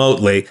recording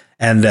remotely,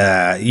 and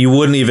you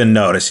wouldn't even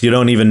notice. You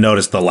don't even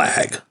notice the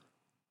lag.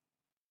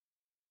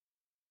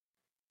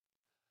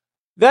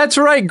 That's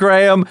right,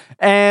 Graham.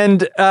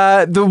 And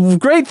the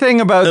great thing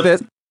about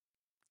this...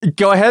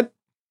 Go ahead.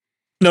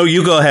 No,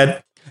 you go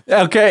ahead.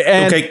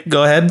 Okay,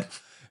 go ahead.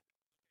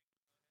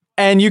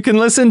 And you can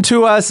listen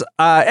to us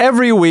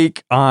every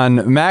week on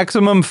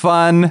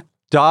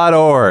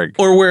MaximumFun.org.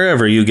 Or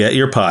wherever you get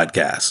your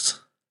podcasts.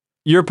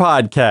 Your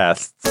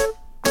podcasts.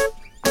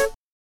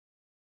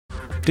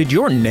 Did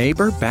your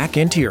neighbor back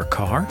into your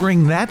car?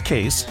 Bring that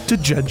case to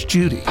Judge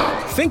Judy.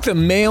 Think the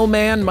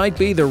mailman might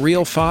be the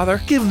real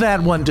father? Give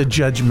that one to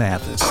Judge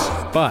Mathis.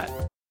 But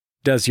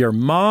does your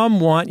mom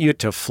want you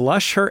to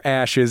flush her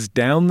ashes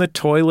down the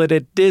toilet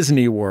at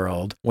Disney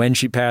World when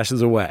she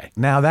passes away?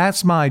 Now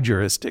that's my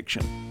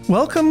jurisdiction.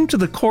 Welcome to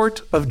the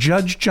court of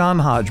Judge John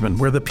Hodgman,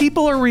 where the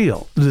people are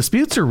real, the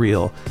disputes are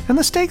real, and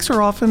the stakes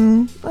are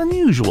often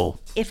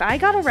unusual. If I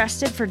got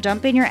arrested for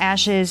dumping your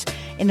ashes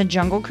in the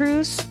Jungle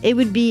Cruise, it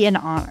would be an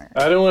honor.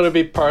 I don't want to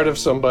be part of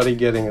somebody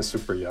getting a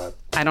super yacht.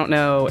 I don't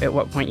know at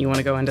what point you want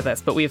to go into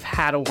this, but we've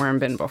had a worm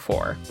bin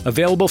before.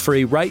 Available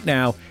free right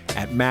now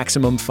at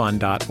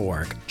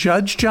MaximumFun.org.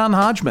 Judge John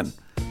Hodgman,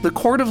 the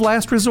court of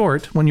last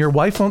resort when your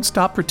wife won't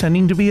stop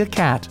pretending to be a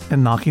cat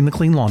and knocking the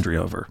clean laundry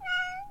over.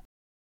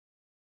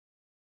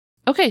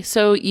 Okay,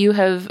 so you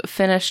have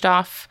finished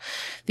off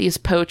these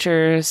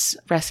poachers,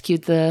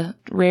 rescued the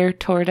rare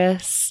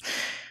tortoise.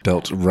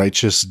 Dealt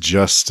righteous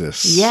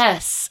justice.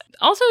 Yes.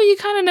 Also, you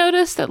kind of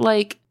noticed that,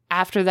 like,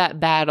 after that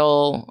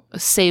battle,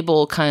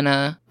 Sable kind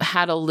of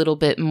had a little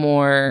bit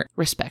more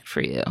respect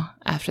for you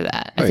after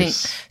that. Nice. I think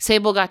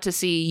Sable got to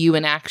see you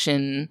in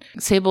action.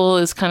 Sable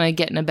is kind of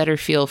getting a better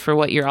feel for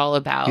what you're all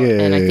about.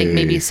 Yay. And I think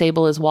maybe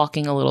Sable is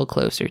walking a little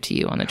closer to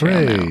you on the trail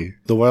now. Hooray.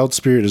 The wild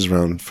spirit is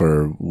around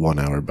for 1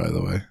 hour, by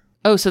the way.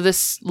 Oh, so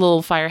this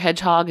little fire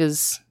hedgehog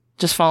is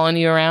just following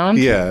you around?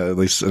 Yeah, at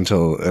least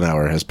until an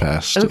hour has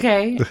passed.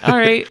 Okay. All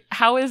right.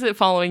 How is it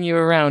following you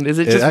around? Is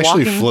it just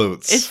actually walking?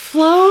 floats. It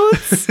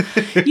floats?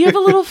 You have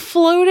a little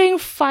floating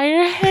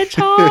fire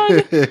hedgehog?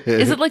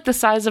 Is it like the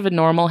size of a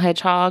normal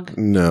hedgehog?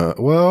 No.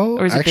 Well,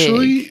 Or is it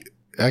actually, big?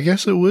 I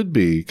guess it would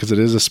be, because it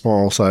is a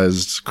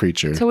small-sized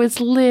creature. So it's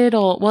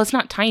little. Well, it's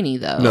not tiny,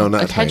 though. No,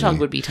 not a hedgehog tiny.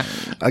 would be tiny.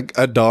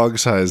 A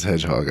dog-sized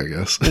hedgehog, I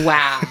guess.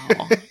 Wow.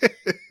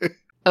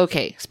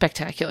 Okay,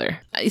 spectacular.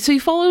 So you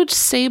followed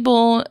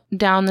Sable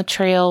down the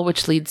trail,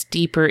 which leads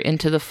deeper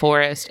into the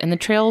forest, and the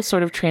trail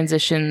sort of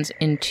transitions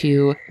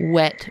into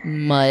wet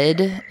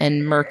mud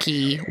and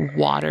murky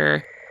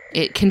water.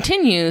 It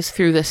continues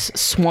through this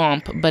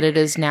swamp, but it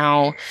is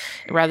now,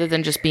 rather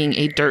than just being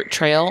a dirt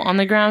trail on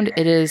the ground,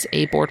 it is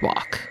a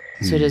boardwalk.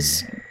 So it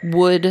is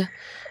wood.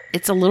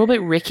 It's a little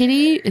bit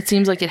rickety. It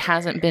seems like it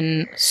hasn't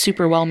been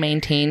super well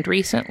maintained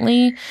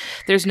recently.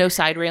 There's no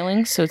side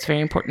railings, so it's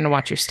very important to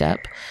watch your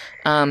step.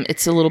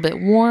 It's a little bit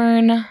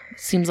worn.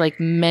 Seems like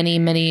many,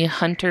 many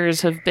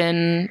hunters have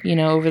been,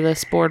 over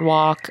this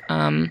boardwalk.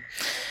 Have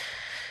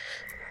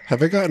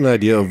I got an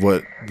idea of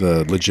what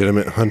the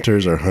legitimate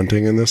hunters are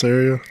hunting in this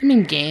area? I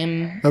mean,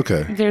 game.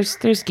 Okay.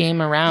 There's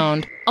game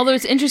around. Although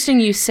it's interesting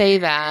you say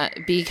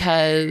that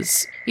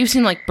because you've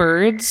seen like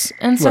birds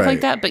and stuff like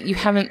Right. that, but you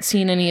haven't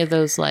seen any of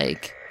those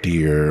like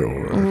Deer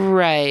or...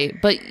 right.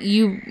 But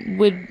you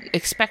would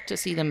expect to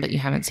see them, but you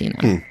haven't seen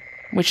them,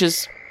 which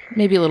is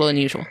maybe a little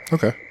unusual.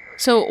 Okay.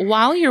 So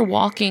while you're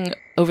walking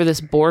over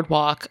this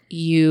boardwalk,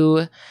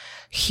 you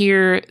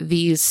hear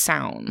these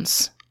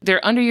sounds.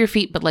 They're under your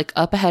feet, but like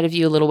up ahead of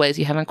you a little ways.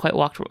 You haven't quite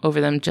walked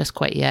over them just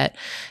quite yet.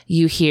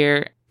 You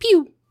hear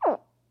pew,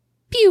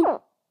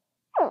 pew,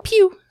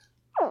 pew,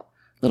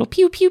 little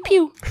pew, pew,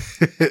 pew.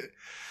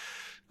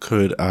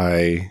 Could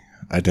I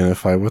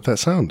identify what that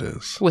sound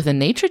is? With a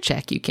nature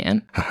check, you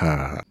can.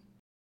 Haha.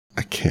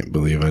 I can't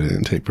believe I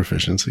didn't take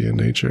proficiency in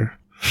nature.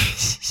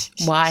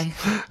 Why?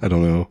 I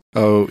don't know.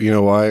 Oh, you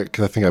know why?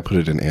 Because I think I put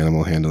it in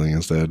animal handling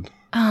instead.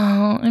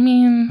 Oh, I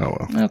mean, Oh,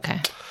 well. okay.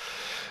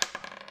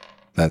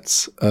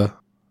 That's a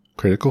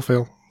critical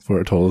fail for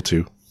a total of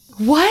 2.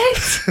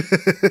 What?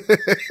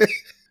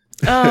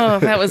 Oh,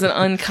 that was an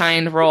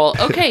unkind roll.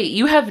 Okay,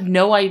 you have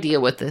no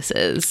idea what this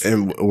is.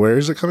 And where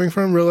is it coming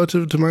from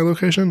relative to my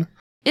location?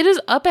 It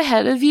is up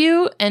ahead of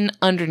you and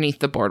underneath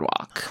the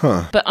boardwalk.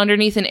 Huh. But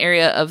underneath an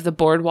area of the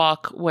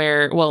boardwalk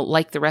where, well,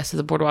 like the rest of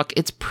the boardwalk,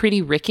 it's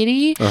pretty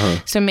rickety.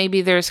 So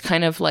maybe there's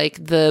kind of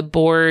like the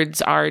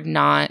boards are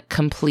not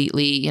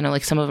completely,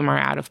 like some of them are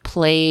out of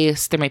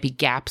place. There might be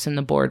gaps in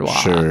the boardwalk.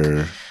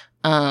 Sure.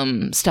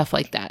 Stuff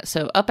like that.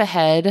 So up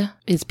ahead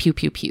is pew,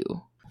 pew, pew.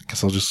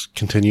 Guess I'll just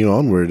continue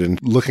onward and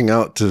looking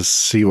out to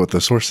see what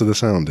the source of the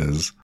sound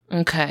is.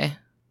 Okay.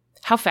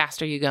 How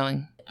fast are you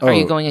going? Are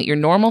you going at your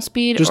normal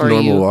speed? Just or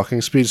normal are you...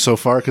 walking speed so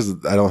far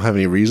because I don't have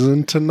any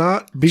reason to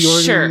not be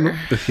going. Sure.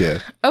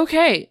 Yeah.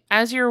 Okay.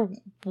 As you're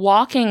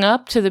walking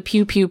up to the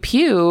pew, pew,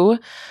 pew,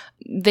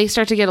 they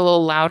start to get a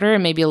little louder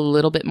and maybe a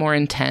little bit more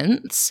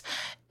intense.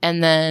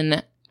 And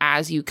then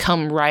as you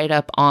come right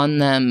up on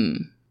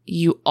them,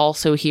 you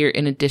also hear,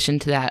 in addition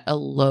to that, a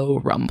low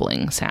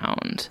rumbling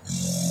sound,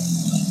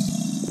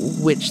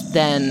 which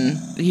then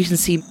you can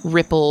see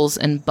ripples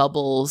and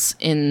bubbles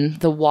in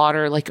the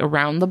water, like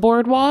around the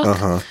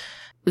boardwalk.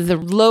 The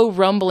low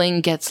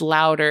rumbling gets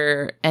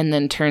louder and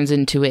then turns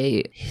into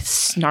a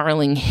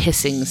snarling,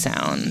 hissing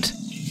sound.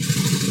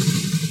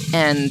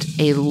 And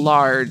a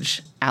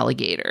large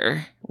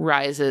alligator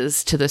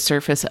rises to the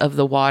surface of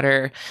the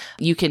water.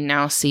 You can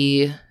now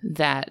see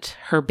that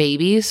her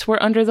babies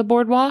were under the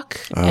boardwalk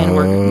and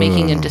were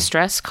making a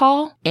distress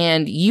call.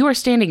 And you are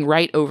standing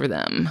right over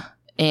them.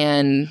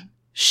 And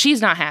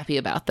she's not happy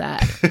about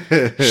that.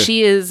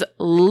 She is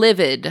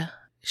livid.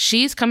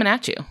 She's coming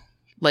at you.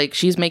 Like,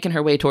 she's making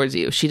her way towards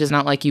you. She does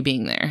not like you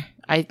being there.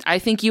 I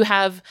think you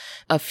have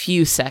a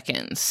few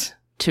seconds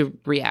to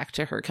react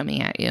to her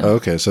coming at you.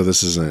 Okay, so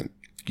this isn't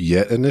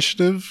yet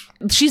initiative?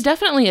 She's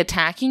definitely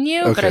attacking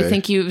you, but I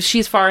Okay. think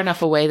she's far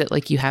enough away that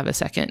like you have a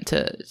second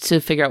to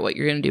figure out what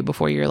you're going to do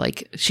before you're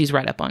like, she's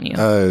right up on you.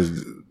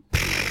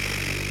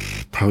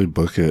 Probably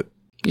book it.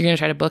 You're going to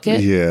try to book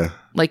it? Yeah.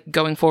 Like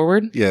going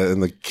forward? Yeah, in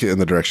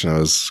the direction I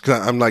was,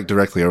 because I'm like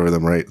directly over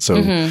them, right?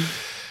 So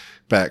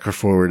back or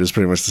forward is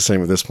pretty much the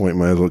same at this point.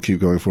 Might as well keep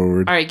going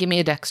forward. All right, give me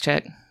a dex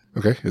check.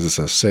 Okay, is this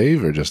a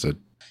save or just a?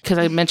 Because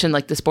I mentioned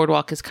like this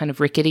boardwalk is kind of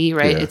rickety,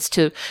 right? Yeah. It's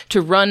to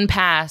run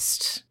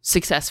past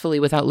successfully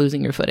without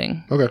losing your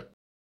footing. Okay.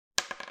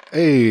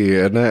 Hey,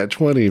 a nat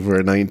 20 for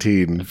a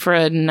 19. For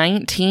a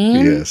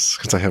 19? Yes,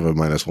 because I have a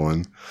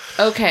 -1.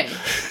 Okay.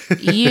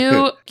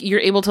 You're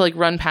able to like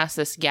run past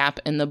this gap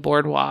in the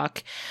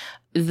boardwalk.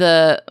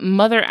 The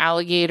mother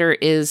alligator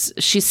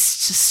she's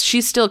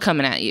still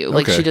coming at you.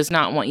 Like Okay. she does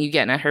not want you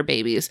getting at her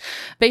babies.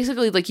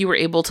 Basically, like you were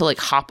able to like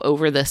hop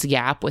over this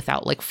gap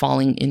without like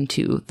falling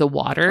into the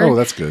water. Oh,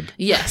 that's good.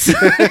 Yes.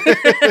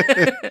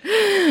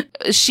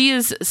 She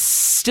is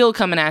still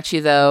coming at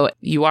you though.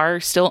 You are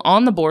still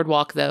on the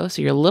boardwalk though,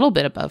 so you're a little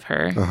bit above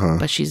her,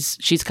 but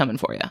she's coming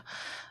for you.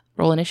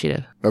 Roll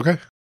initiative. Okay.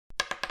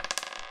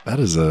 That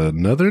is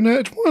another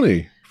nat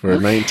 20 for a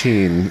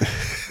 19.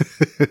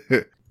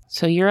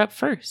 So you're up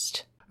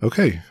first.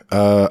 Okay.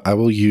 I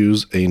will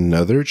use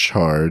another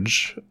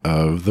charge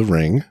of the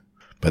ring,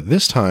 but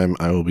this time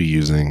I will be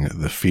using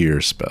the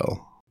fear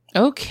spell.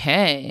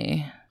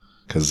 Okay.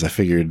 Because I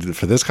figured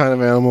for this kind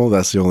of animal,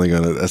 that's the only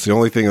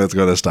thing that's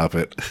gonna stop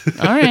it.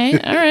 All right.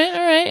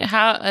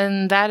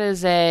 And that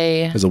is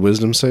It's a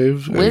wisdom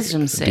save.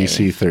 Wisdom save.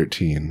 DC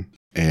 13.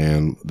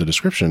 And the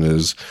description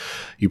is,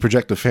 you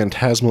project a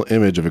phantasmal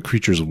image of a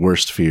creature's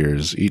worst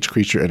fears. Each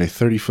creature in a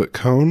 30-foot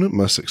cone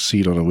must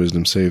succeed on a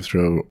wisdom save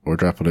throw or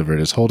drop whatever it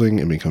is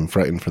holding and become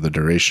frightened for the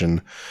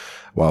duration.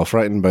 While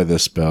frightened by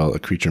this spell, a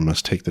creature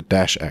must take the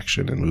dash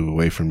action and move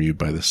away from you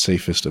by the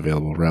safest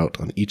available route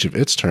on each of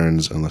its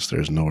turns unless there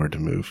is nowhere to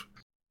move.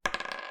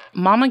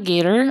 Mama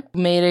Gator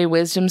made a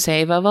wisdom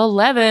save of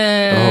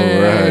 11.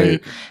 All right.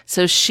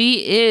 So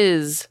she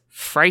is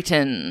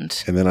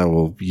frightened. And then I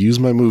will use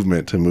my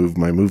movement to move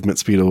my movement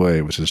speed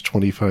away, which is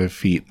 25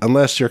 feet,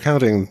 unless you're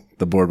counting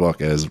the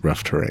boardwalk as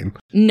rough terrain.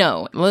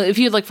 No. Well, if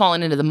you'd like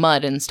fallen into the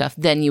mud and stuff,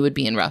 then you would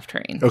be in rough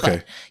terrain. Okay.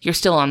 But you're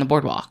still on the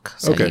boardwalk,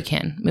 so Okay. you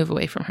can move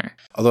away from her.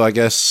 Although I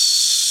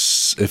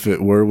guess if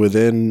it were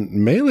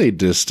within melee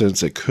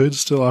distance, it could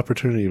still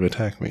opportunity to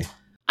attack me.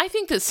 I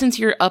think that since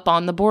you're up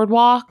on the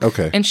boardwalk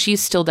Okay. and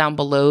she's still down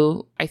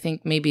below, I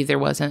think maybe there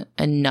wasn't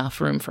enough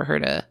room for her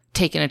to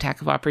take an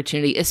attack of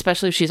opportunity,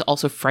 especially if she's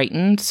also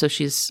frightened. So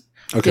she's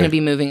going to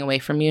be moving away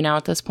from you now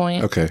at this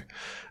point. Okay.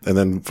 And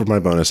then for my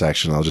bonus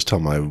action, I'll just tell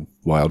my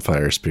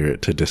wildfire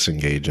spirit to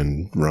disengage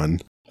and run.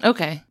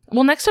 Okay.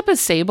 Well, next up is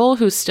Sable,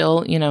 who's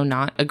still,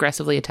 not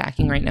aggressively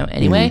attacking right now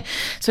anyway.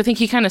 So I think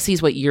he kind of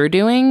sees what you're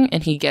doing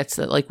and he gets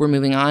that, like, we're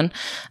moving on.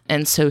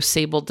 And so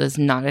Sable does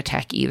not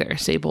attack either.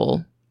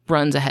 Sable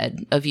runs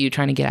ahead of you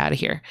trying to get out of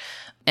here.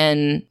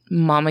 And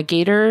Mama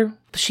Gator,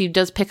 she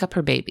does pick up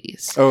her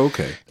babies. Oh,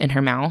 okay. In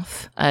her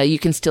mouth. You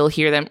can still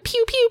hear them.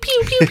 Pew, pew,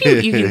 pew,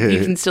 pew, pew.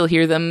 You can still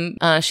hear them.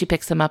 She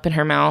picks them up in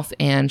her mouth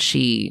and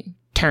she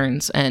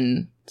turns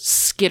and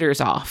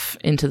skitters off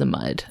into the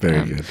mud.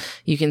 Very good.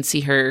 You can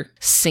see her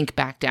sink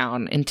back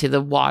down into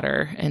the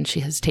water and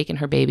she has taken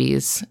her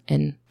babies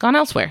and gone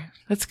elsewhere.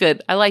 That's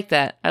good. I like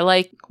that. I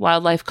like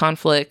wildlife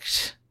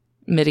conflict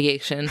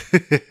mitigation.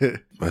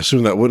 I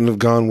assume that wouldn't have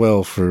gone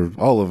well for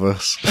all of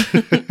us.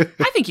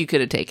 I think you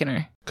could have taken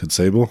her. Could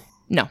Sable?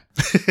 No.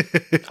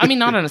 I mean,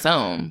 not on his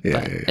own,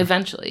 but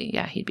eventually,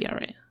 he'd be all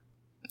right.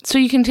 So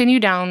you continue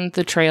down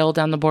the trail,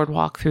 down the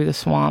boardwalk through the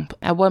swamp.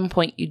 At one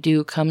point, you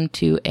do come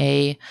to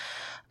a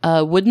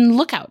wooden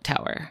lookout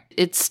tower.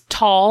 It's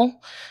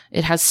tall.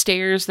 It has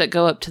stairs that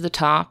go up to the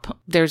top.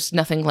 There's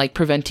nothing like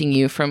preventing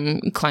you from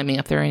climbing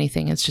up there or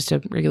anything. It's just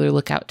a regular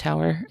lookout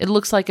tower. It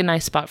looks like a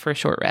nice spot for a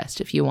short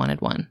rest if you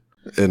wanted one.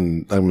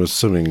 And I'm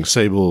assuming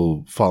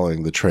Sable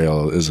following the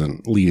trail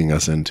isn't leading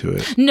us into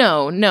it.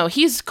 No,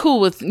 he's cool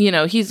with,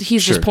 he's Sure.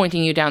 just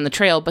pointing you down the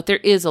trail, but there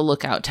is a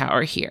lookout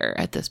tower here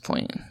at this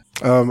point.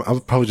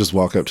 I'll probably just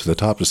walk up to the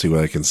top to see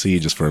what I can see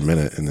just for a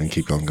minute and then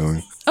keep on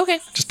going. Okay.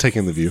 Just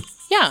taking the view.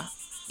 Yeah.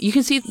 You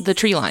can see the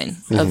tree line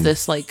of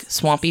this like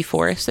swampy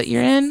forest that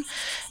you're in.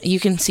 You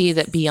can see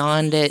that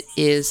beyond it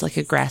is like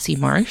a grassy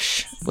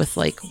marsh with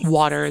like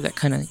water that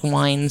kind of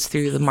winds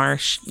through the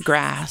marsh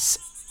grass.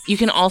 You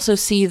can also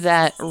see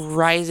that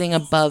rising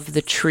above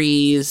the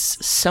trees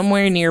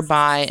somewhere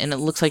nearby, and it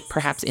looks like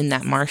perhaps in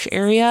that marsh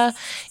area,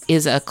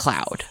 is a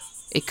cloud.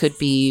 It could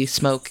be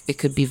smoke, it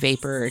could be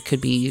vapor, it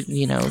could be,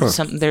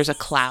 there's a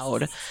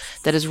cloud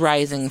that is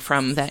rising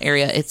from that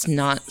area. It's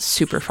not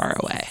super far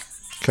away.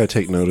 Can I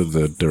take note of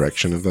the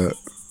direction of that?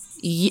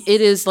 It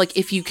is like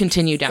if you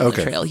continue down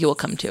the trail, you will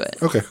come to it.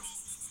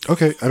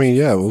 Okay. I mean,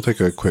 yeah, we'll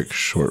take a quick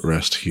short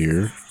rest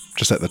here,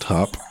 just at the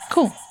top.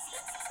 Cool.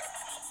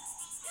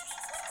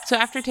 So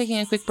after taking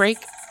a quick break,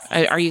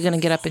 are you going to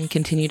get up and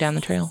continue down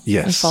the trail?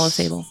 Yes. And follow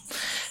Sable.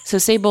 So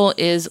Sable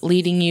is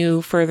leading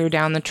you further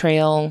down the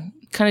trail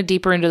kind of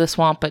deeper into the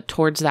swamp, but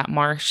towards that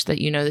marsh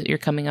that you know that you're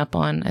coming up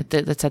on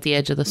that's at the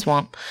edge of the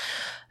swamp.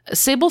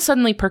 Sable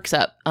suddenly perks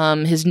up.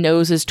 His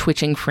nose is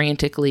twitching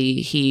frantically.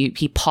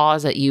 He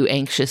paws at you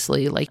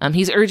anxiously, like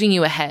he's urging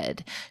you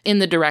ahead in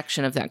the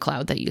direction of that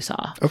cloud that you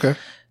saw. Okay.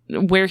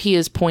 Where he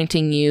is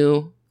pointing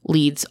you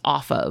leads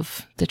off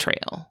of the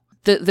trail.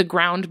 The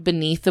ground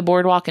beneath the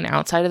boardwalk and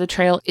outside of the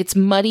trail, it's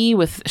muddy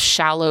with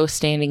shallow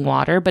standing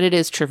water, but it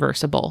is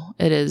traversable.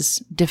 It is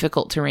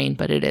difficult terrain,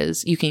 but it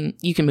is you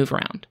can move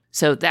around.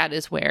 So that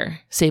is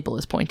where Sable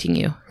is pointing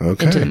you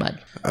into the mud.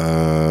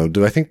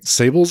 Do I think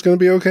Sable's going to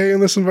be okay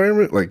in this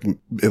environment? Like,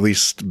 at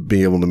least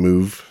be able to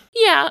move?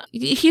 Yeah,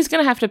 he's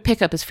going to have to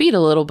pick up his feet a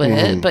little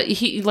bit, but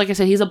he, like I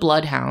said, he's a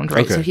bloodhound,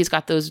 right? Okay. So he's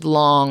got those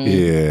long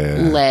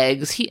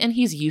legs.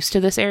 He's used to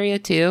this area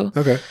too.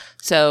 Okay.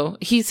 So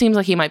he seems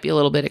like he might be a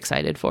little bit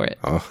excited for it.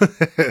 Oh.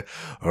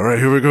 All right,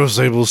 here we go,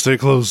 Sable. Stay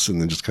close.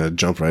 And then just kind of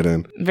jump right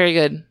in. Very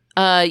good.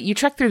 You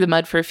trek through the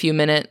mud for a few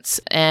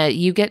minutes.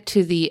 You get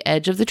to the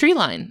edge of the tree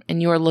line,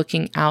 and you are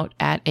looking out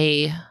at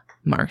a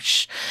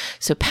marsh.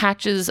 So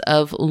patches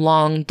of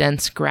long,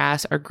 dense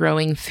grass are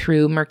growing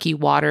through murky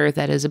water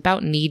that is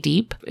about knee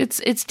deep.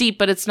 It's deep,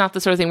 but it's not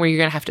the sort of thing where you're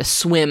going to have to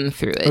swim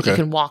through it. Okay. You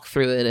can walk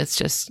through it. It's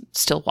just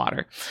still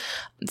water.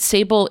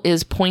 Sable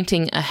is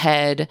pointing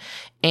ahead,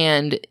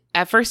 and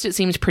at first it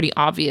seems pretty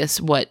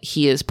obvious what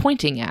he is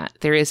pointing at.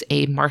 There is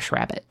a marsh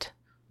rabbit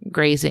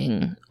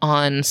grazing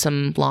on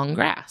some long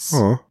grass.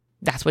 Oh.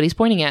 That's what he's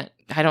pointing at.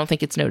 I don't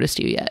think it's noticed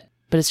you yet,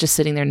 but it's just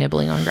sitting there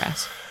nibbling on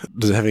grass.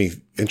 Does it have any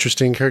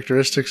interesting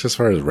characteristics as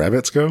far as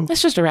rabbits go?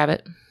 It's just a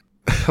rabbit.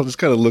 I'll just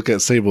kind of look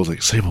at Sable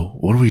like, Sable,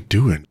 what are we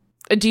doing?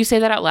 Do you say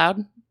that out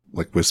loud?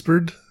 Like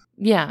whispered?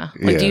 Yeah.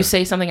 Like, Yeah. do you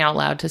say something out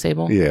loud to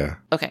Sable? Yeah.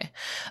 Okay.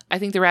 I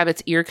think the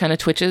rabbit's ear kind of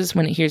twitches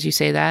when it hears you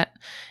say that,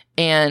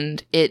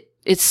 and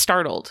it's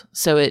startled,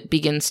 so it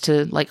begins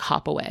to like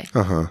hop away.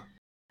 Uh-huh.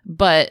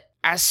 But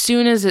as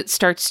soon as it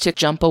starts to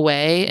jump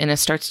away and it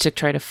starts to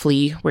try to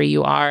flee where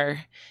you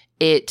are,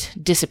 it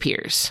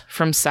disappears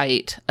from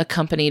sight,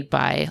 accompanied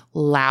by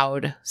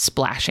loud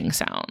splashing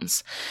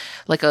sounds.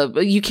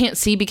 You can't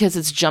see because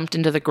it's jumped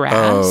into the grass.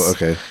 Oh,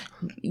 okay.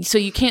 So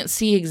you can't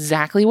see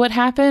exactly what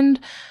happened,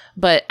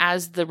 but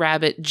as the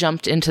rabbit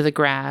jumped into the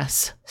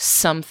grass,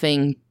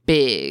 something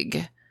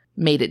big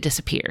made it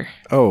disappear.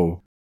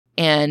 Oh.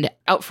 And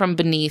out from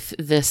beneath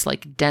this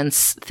like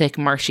dense, thick,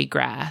 marshy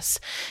grass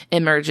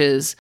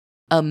emerges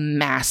a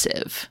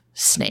massive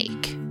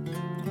snake.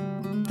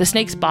 The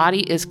snake's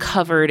body is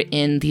covered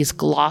in these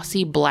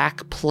glossy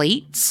black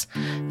plates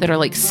that are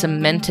like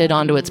cemented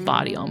onto its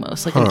body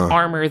almost, like an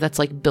armor that's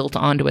like built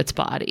onto its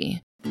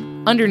body.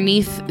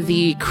 Underneath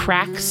the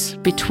cracks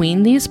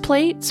between these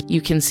plates,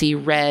 you can see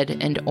red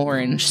and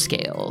orange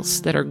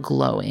scales that are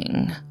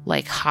glowing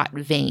like hot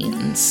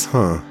veins.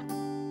 Huh.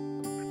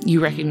 You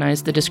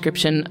recognize the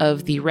description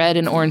of the red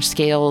and orange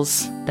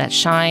scales that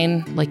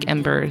shine like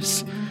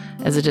embers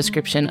as a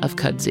description of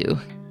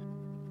kudzu.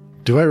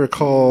 Do I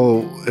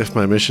recall if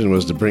my mission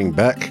was to bring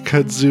back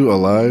kudzu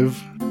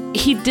alive?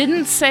 He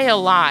didn't say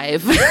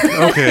alive.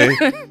 Okay.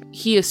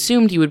 He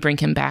assumed you would bring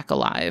him back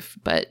alive,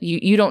 but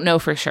you don't know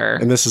for sure.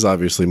 And this is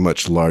obviously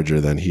much larger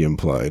than he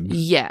implied.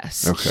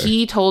 Yes. Okay.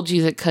 He told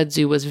you that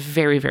kudzu was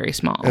very, very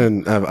small.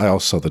 And I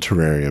also saw the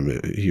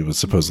terrarium he was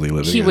supposedly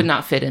living in. He would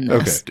not fit in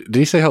this. Okay. Did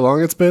he say how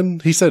long it's been?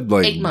 He said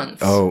like 8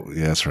 months. Oh,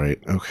 yeah, that's right.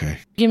 Okay.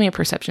 Give me a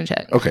perception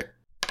check. Okay.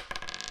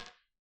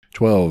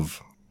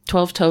 12.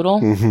 12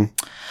 total? Mm-hmm.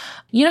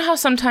 You know how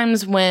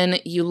sometimes when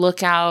you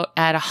look out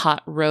at a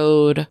hot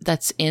road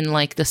that's in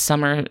like the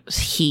summer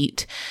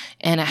heat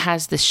and it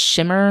has this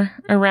shimmer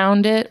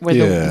around it where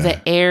the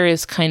air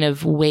is kind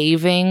of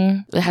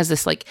waving? It has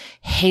this like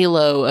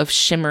halo of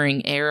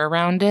shimmering air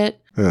around it.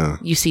 Yeah.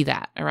 You see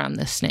that around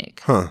this snake.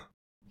 Huh.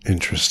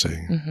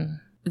 Interesting. Mm-hmm.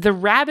 The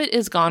rabbit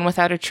is gone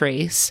without a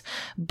trace,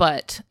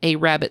 but a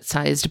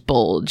rabbit-sized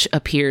bulge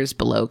appears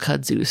below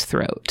Kudzu's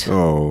throat.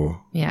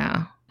 Oh.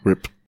 Yeah.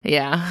 Rip.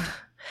 Yeah.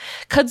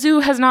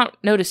 Kudzu has not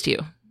noticed you.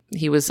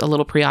 He was a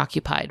little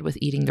preoccupied with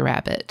eating the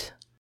rabbit.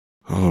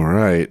 All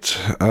right.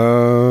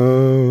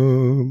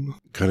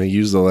 Gonna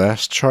use the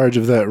last charge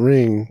of that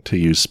ring to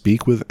use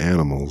Speak with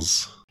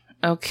Animals.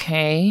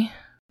 Okay.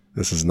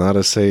 This is not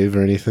a save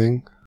or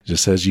anything. It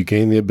just says you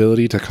gain the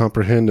ability to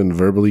comprehend and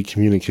verbally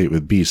communicate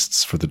with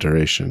beasts for the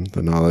duration.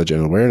 The knowledge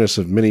and awareness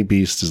of many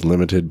beasts is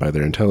limited by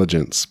their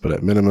intelligence, but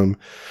at minimum,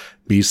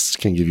 beasts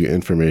can give you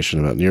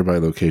information about nearby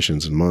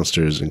locations and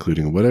monsters,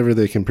 including whatever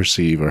they can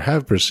perceive or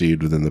have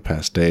perceived within the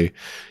past day.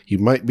 You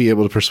might be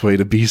able to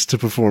persuade a beast to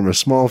perform a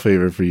small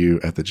favor for you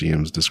at the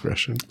GM's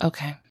discretion.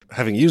 Okay.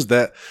 Having used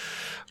that,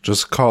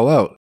 just call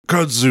out,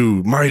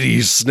 Kudzu,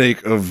 mighty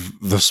snake of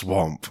the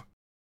swamp.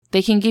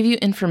 They can give you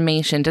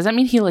information. Does that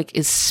mean he like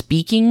is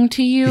speaking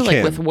to you He like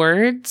can. with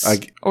words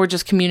or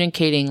just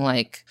communicating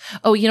like,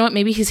 oh, you know what?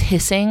 Maybe he's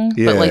hissing,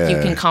 but like you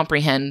can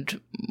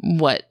comprehend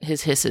what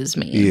his hisses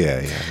mean.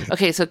 Yeah.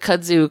 Okay. So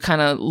Kudzu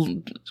kind of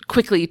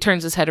quickly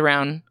turns his head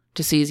around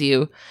to seize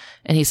you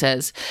and he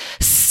says,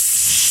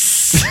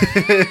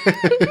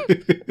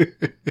 Yes.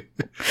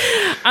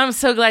 I'm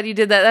so glad you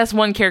did that. That's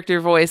one character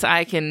voice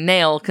I can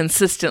nail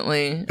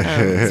consistently.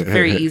 It's a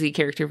very easy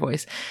character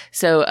voice.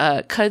 So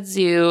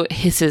Kudzu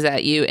hisses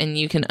at you, and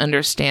you can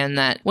understand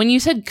that. When you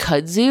said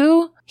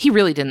Kudzu, he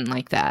really didn't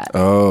like that.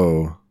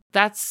 Oh.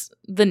 That's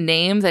the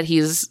name that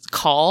he's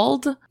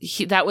called.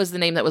 That was the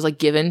name that was like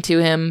given to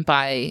him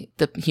by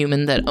the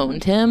human that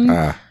owned him.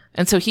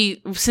 And so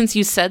since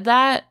you said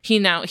that,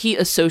 he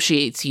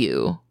associates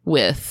you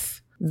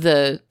with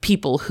the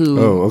people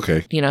who,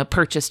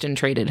 purchased and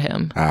traded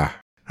him.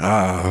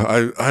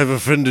 I've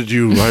offended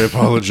you. I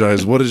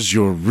apologize. What is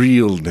your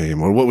real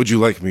name, or what would you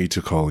like me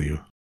to call you?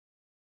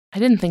 I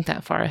didn't think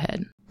that far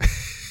ahead.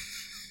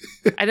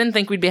 I didn't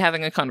think we'd be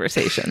having a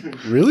conversation.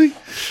 Really?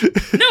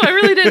 No, I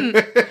really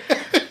didn't.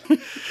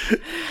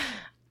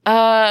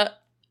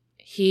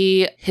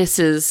 He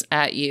hisses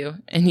at you,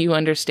 and you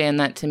understand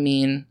that to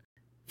mean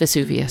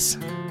Vesuvius.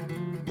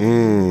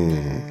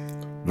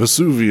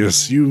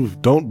 Vesuvius, you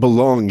don't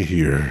belong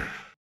here.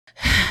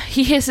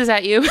 He hisses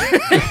at you.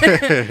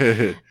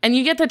 And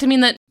you get that to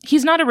mean that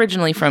he's not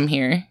originally from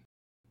here,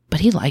 but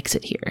he likes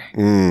it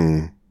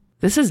here.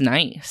 This is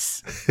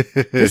nice.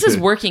 This is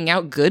working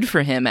out good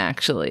for him,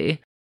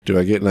 actually. Do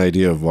I get an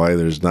idea of why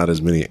there's not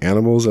as many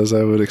animals as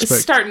I would expect?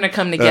 It's starting to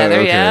come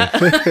together,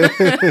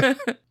 yeah.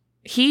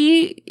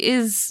 He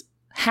is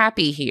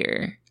happy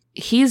here.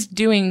 He's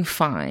doing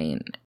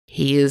fine.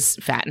 He is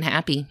fat and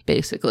happy,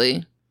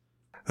 basically.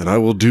 And I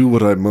will do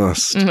what I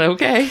must.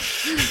 Okay.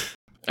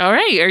 All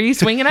right. Are you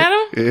swinging at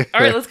him? Yeah.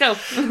 All right, let's go.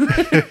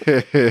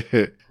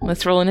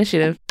 Let's roll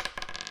initiative.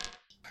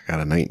 I got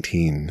a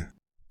 19.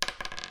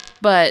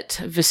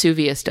 But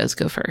Vesuvius does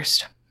go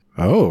first.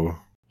 Oh.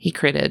 He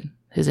critted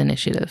his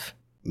initiative.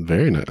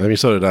 Very nice. I mean,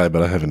 so did I,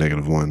 but I have a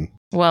 -1.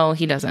 Well,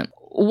 he doesn't.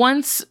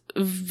 Once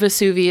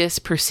Vesuvius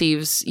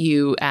perceives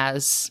you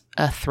as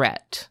a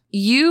threat,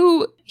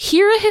 you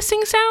hear a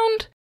hissing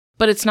sound,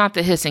 but it's not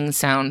the hissing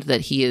sound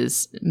that he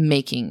is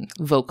making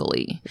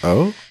vocally.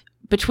 Oh?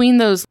 Between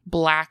those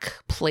black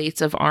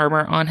plates of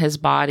armor on his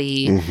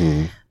body,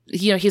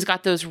 he's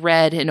got those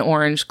red and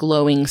orange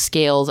glowing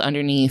scales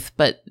underneath,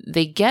 but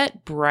they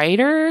get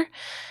brighter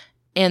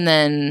and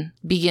then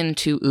begin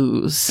to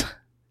ooze,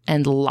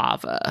 and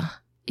lava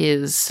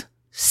is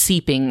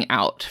seeping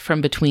out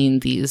from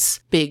between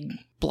these big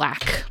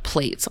black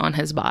plates on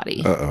his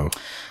body. Uh-oh.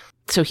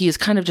 So he is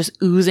kind of just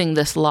oozing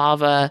this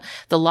lava.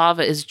 The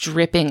lava is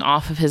dripping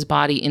off of his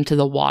body into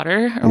the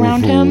water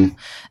around him.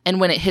 And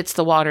when it hits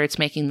the water, it's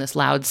making this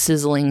loud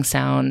sizzling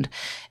sound.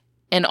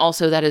 And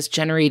also that is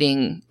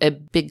generating a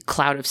big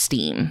cloud of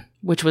steam,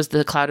 which was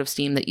the cloud of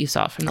steam that you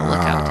saw from the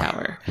lookout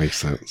tower. Makes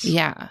sense.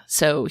 Yeah.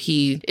 So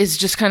he is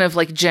just kind of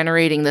like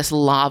generating this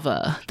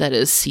lava that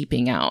is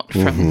seeping out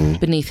from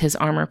beneath his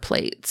armor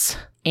plates.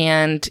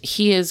 And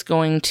he is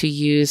going to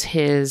use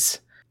his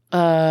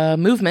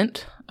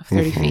movement of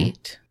 30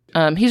 feet.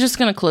 He's just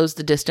going to close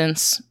the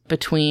distance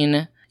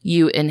between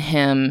you and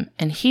him.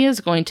 And he is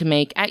going to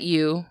make at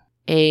you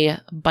a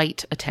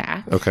bite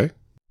attack. Okay.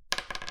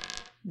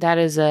 That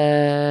is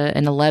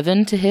an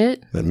 11 to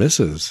hit. That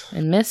misses.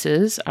 It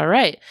misses. All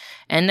right.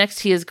 And next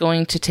he is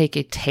going to take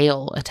a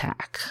tail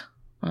attack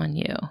on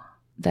you.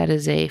 That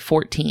is a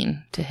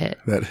 14 to hit.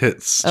 That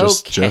hits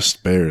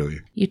just barely.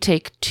 You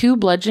take 2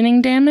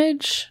 bludgeoning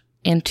damage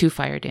and 2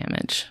 fire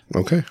damage.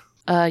 Okay.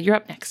 You're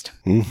up next.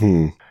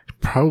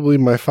 Probably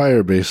my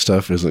fire-based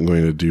stuff isn't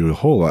going to do a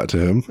whole lot to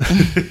him.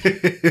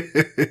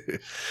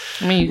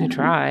 I mean, you could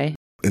try.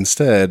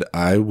 Instead,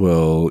 I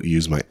will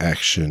use my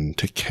action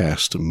to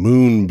cast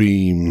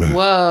Moonbeam.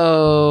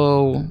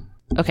 Whoa.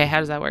 Okay, how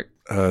does that work?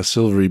 A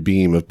silvery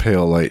beam of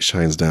pale light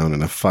shines down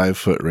in a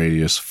 5-foot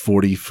radius,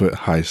 40-foot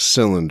high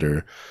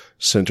cylinder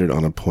centered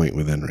on a point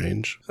within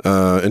range.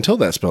 Until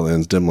that spell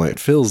ends, dim light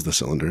fills the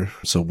cylinder.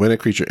 So when a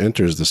creature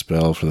enters the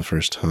spell for the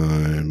first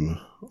time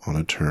on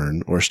a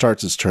turn, or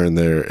starts its turn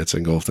there, it's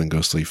engulfed in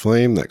ghostly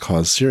flame that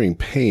causes searing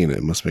pain.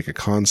 It must make a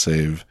con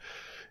save.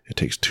 It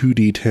takes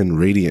 2d10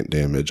 radiant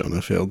damage on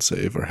a failed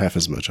save, or half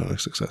as much on a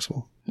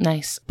successful.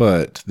 Nice.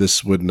 But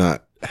this would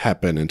not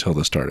happen until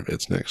the start of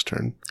its next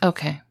turn.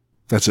 Okay.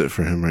 That's it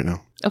for him right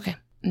now. Okay.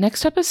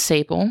 Next up is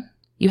Sable.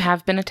 You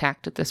have been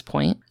attacked at this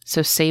point.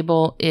 So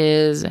Sable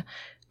is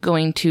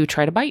going to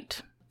try to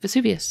bite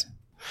Vesuvius.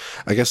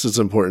 I guess it's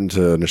important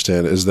to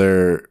understand, is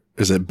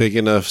it big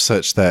enough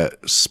such that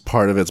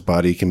part of its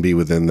body can be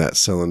within that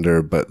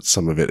cylinder, but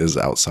some of it is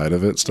outside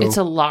of it still? It's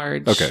a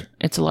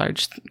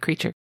large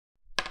creature.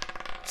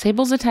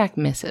 Sable's attack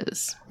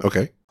misses.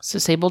 Okay. So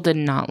Sable did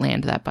not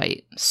land that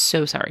bite.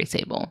 So sorry,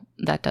 Sable.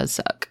 That does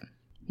suck.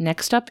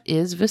 Next up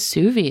is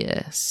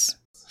Vesuvius.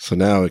 So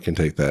now it can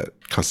take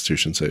that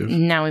Constitution save.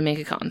 Now we make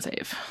a con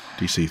save.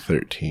 DC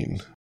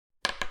 13.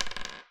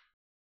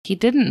 He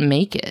didn't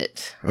make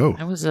it. Oh.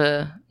 That was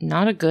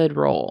not a good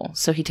roll.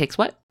 So he takes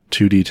what?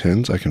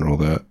 2d10s. I can roll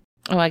that.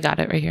 Oh, I got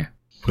it right here.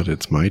 But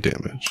it's my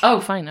damage. Oh,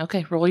 fine.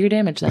 Okay, roll your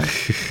damage then.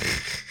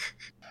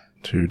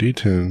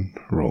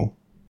 2d10 roll.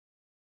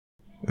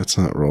 It's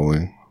not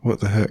rolling. What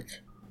the heck?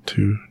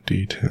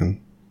 2d10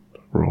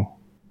 roll.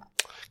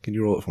 Can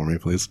you roll it for me,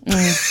 please?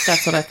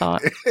 That's what I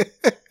thought.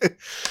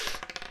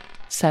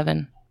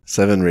 7.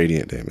 7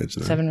 radiant damage.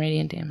 Then. 7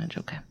 radiant damage.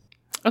 Okay.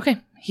 Okay.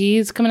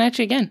 He's coming at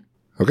you again.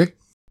 Okay.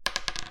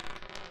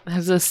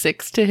 Has a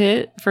 6 to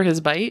hit for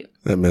his bite.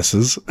 That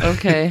misses.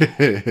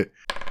 Okay.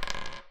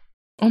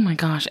 Oh my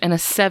gosh. And a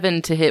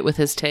 7 to hit with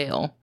his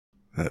tail.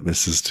 That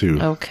misses too.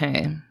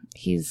 Okay.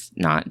 He's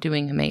not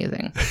doing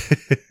amazing.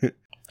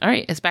 All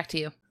right. It's back to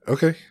you.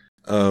 Okay.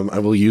 I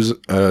will use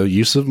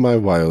use of my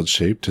wild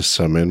shape to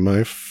summon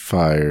my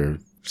fire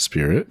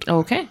spirit.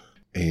 Okay.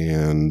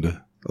 And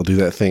I'll do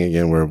that thing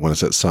again where when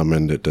it's at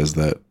summoned, it does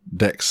that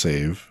dex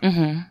save.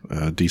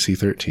 DC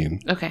 13.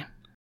 Okay.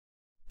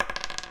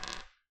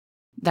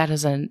 That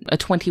is a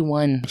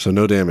 21. So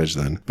no damage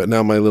then. But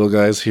now my little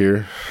guy's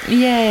here.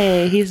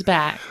 Yay, he's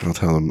back. I'll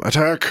tell him,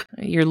 attack!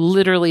 You're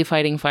literally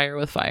fighting fire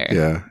with fire.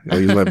 Yeah. I'll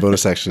use my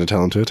bonus action to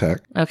tell him to attack.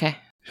 Okay.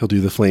 He'll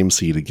do the flame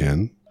seed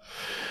again.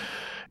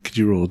 Could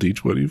you roll a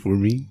d20 for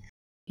me?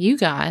 You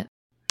got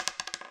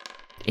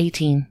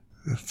 18.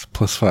 That's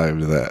 +5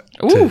 to that.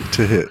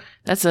 To hit.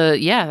 That's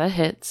that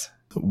hits.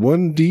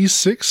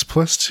 1d6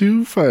 plus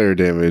 2 fire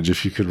damage,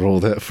 if you could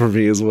roll that for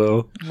me as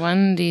well.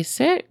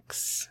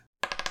 1d6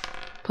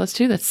 plus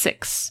 2, that's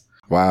 6.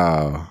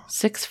 Wow.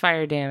 6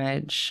 fire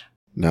damage.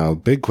 Now,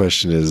 big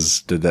question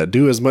is, did that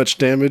do as much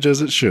damage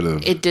as it should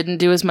have? It didn't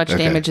do as much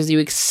damage as you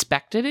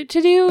expected it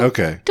to do.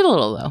 Okay. Did a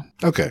little,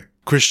 though. Okay.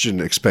 Christian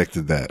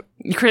expected that.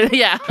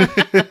 Yeah.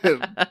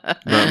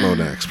 Not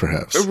Monax,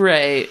 perhaps.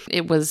 Right.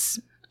 It was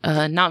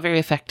not very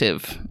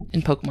effective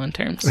in Pokemon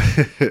terms.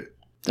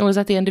 So was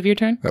that the end of your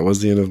turn? That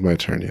was the end of my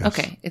turn, yes.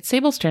 Okay. It's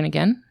Sable's turn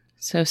again.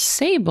 So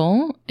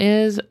Sable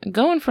is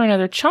going for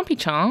another Chompy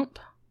Chomp.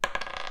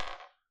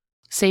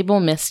 Sable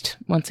missed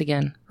once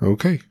again.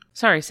 Okay.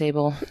 Sorry,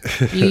 Sable.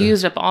 You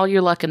used up all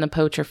your luck in the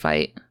poacher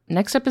fight.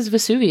 Next up is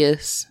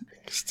Vesuvius.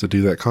 Just to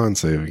do that con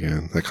save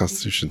again, that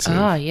constitution save.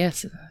 Ah,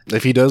 yes.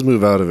 If he does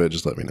move out of it,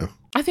 just let me know.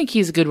 I think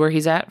he's good where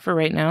he's at for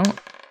right now.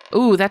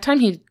 Ooh, that time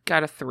he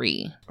got a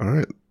 3. All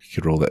right. You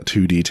could roll that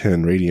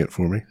 2d10 radiant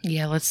for me.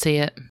 Yeah, let's see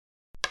it.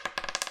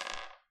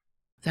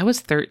 That was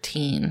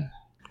 13.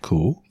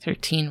 Cool.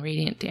 13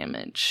 radiant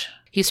damage.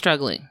 He's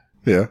struggling.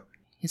 Yeah.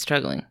 He's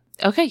struggling.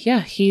 Okay,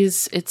 yeah,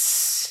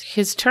 it's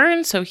his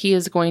turn, so he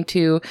is going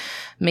to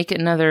make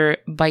another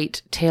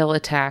bite tail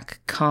attack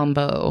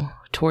combo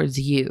towards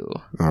you.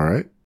 All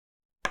right.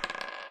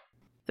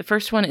 The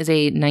first one is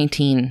a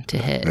 19 to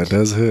hit. That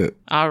does hit.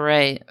 All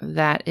right,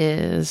 that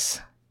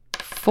is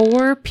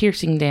 4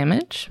 piercing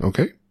damage.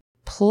 Okay.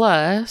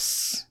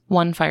 Plus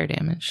 1 fire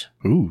damage.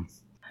 Ooh.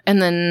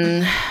 And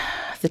then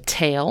the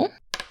tail.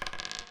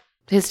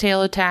 His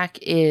tail attack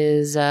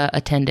is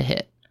a 10 to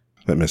hit.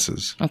 That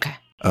misses. Okay.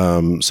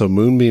 So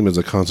Moonbeam is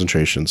a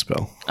concentration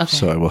spell. Okay.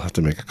 So I will have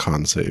to make a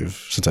con save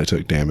since I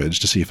took damage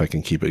to see if I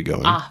can keep it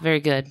going. Ah, very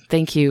good.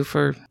 Thank you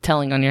for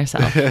telling on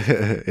yourself.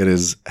 It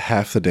is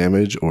half the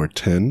damage or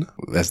 10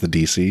 as the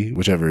DC,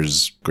 whichever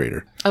is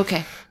greater.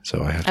 Okay.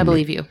 So I have to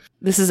believe you.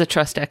 This is a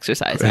trust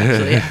exercise,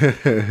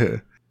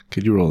 actually.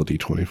 Could you roll a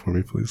d20 for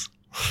me, please?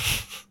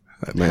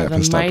 My app The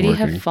has stopped mighty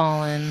working. have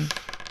fallen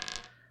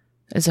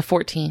is a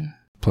 14.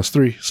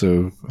 +3,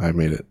 so I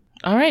made it.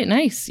 All right,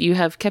 nice. You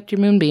have kept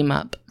your moonbeam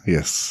up.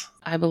 Yes.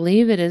 I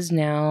believe it is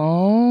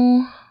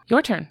now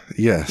your turn.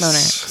 Yes.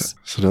 Monax.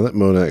 So now that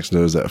Monax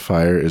knows that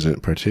fire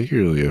isn't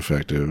particularly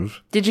effective.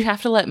 Did you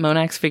have to let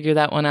Monax figure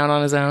that one out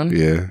on his own?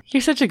 Yeah.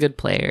 You're such a good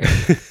player.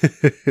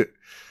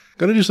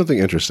 Gonna do something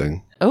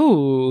interesting.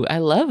 Oh, I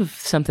love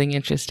something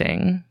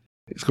interesting.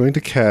 It's going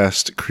to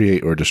cast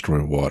Create or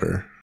Destroy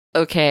Water.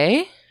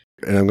 Okay.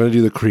 And I'm going to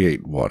do the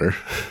Create Water.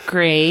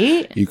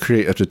 Great. You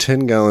create up to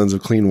 10 gallons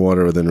of clean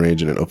water within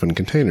range in an open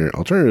container.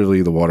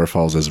 Alternatively, the water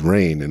falls as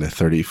rain in a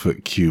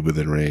 30-foot cube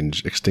within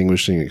range,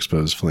 extinguishing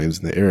exposed flames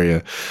in the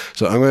area.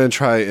 So I'm going to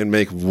try and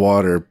make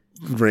water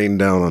rain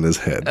down on his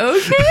head.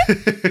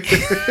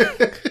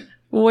 Okay.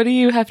 What do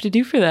you have to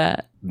do for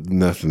that?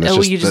 Nothing.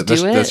 You just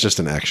do it? That's just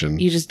an action.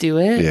 You just do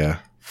it? Yeah.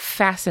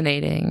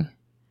 Fascinating.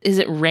 Is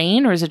it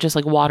rain or is it just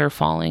like water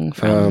falling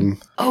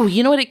from? Oh,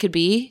 you know what it could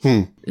be?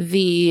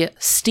 The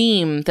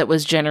steam that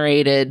was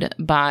generated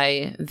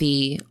by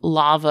the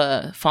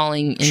lava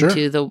falling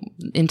into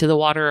the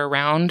water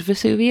around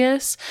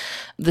Vesuvius.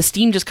 The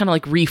steam just kind of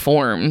like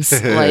reforms.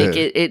 Like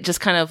it just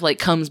kind of like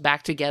comes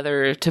back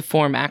together to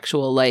form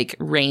actual like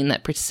rain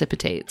that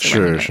precipitates.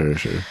 Sure.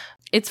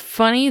 It's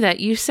funny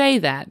that you say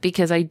that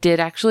because I did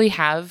actually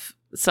have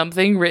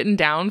something written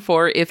down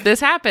for if this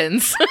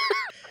happens.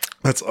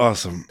 That's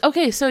awesome.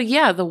 Okay, so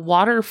yeah, the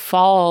water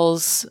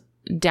falls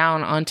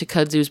down onto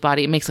Kudzu's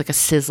body. It makes like a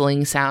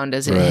sizzling sound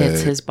as it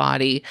hits his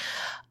body.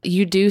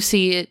 You do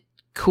see it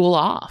cool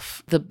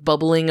off. The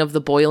bubbling of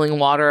the boiling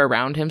water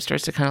around him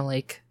starts to kind of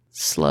like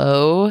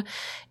slow,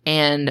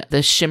 and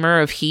the shimmer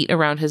of heat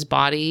around his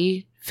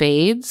body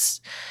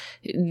fades.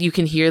 You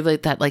can hear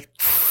like that like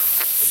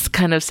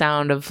kind of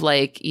sound of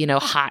like, you know,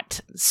 hot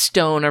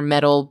stone or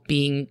metal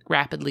being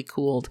rapidly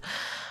cooled.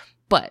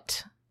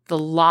 But the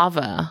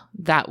lava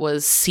that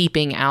was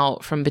seeping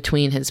out from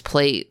between his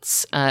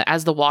plates,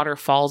 as the water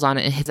falls on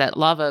it and hits, that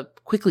lava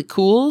quickly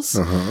cools,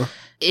 Uh-huh.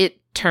 it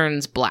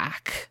turns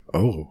black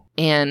Oh.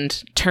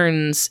 and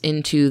turns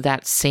into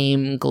that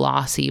same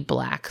glossy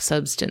black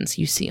substance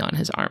you see on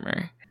his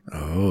armor.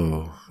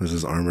 Oh. Is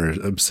his armor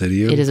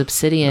obsidian? It is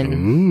obsidian.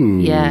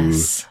 Ooh.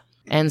 Yes.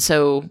 And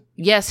so,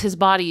 yes, his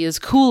body is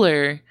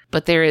cooler,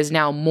 but there is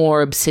now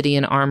more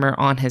obsidian armor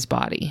on his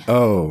body.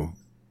 Oh.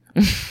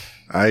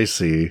 I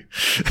see.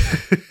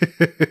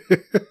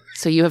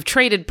 So you have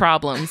traded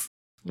problems.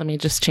 Let me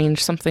just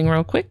change something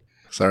real quick.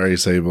 Sorry,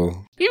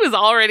 Sable. He was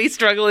already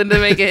struggling to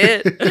make a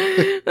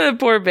hit. That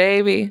poor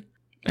baby.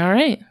 All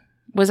right.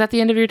 Was that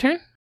the end of your turn?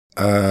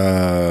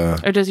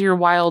 Or does your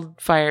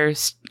wildfire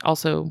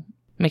also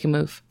make a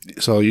move?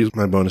 So I'll use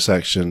my bonus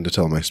action to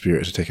tell my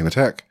spirit to take an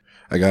attack.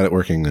 I got it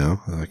working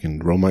now. I can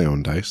roll my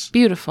own dice.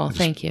 Beautiful.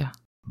 Thank you.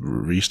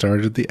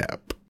 Restarted the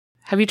app.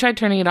 Have you tried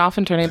turning it off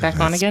and turning it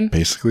back on again?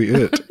 Basically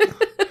it.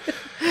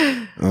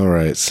 All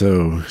right.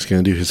 So he's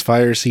going to do his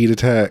fire seed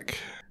attack.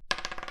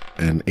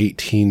 And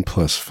 18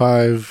 plus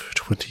 5,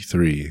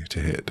 23 to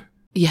hit.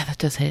 Yeah, that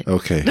does hit.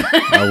 Okay.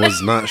 I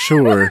was not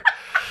sure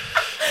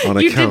on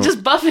account. You did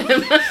just buff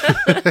him.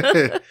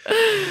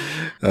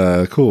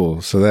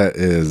 Cool. So that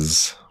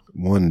is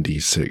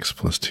 1d6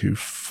 plus 2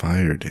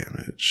 fire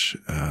damage.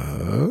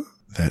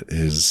 That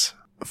is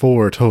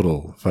 4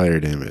 total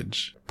fire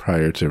damage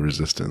prior to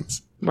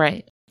resistance.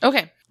 Right.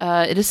 Okay.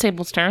 It is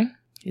Sable's turn.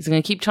 He's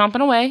going to keep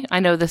chomping away.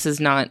 I know this is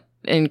not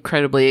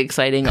incredibly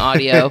exciting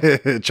audio.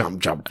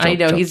 Chomp. I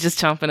know, chomp. he's just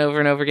chomping over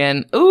and over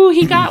again. Ooh,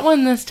 he got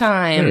one this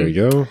time. There we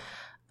go.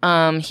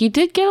 He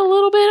did get a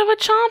little bit of a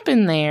chomp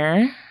in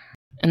there.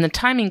 And the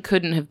timing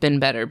couldn't have been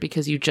better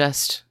because you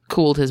just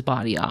cooled his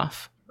body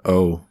off.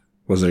 Oh,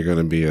 was there going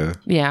to be a...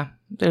 Yeah,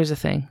 there's a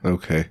thing.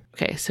 Okay.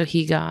 Okay, so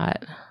he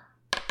got...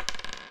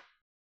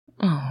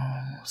 Oh,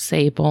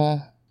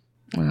 Sable.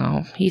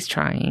 Oh, he's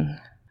trying.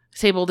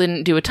 Sable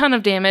didn't do a ton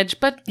of damage,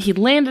 but he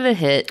landed a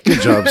hit.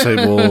 Good job,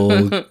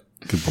 Sable.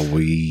 Good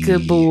boy.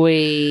 Good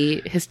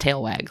boy. His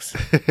tail wags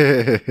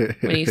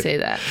when you say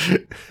that.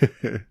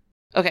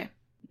 Okay,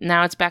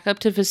 now it's back up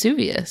to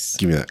Vesuvius.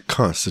 Give me that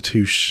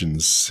Constitution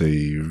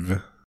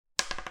save.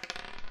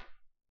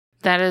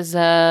 That is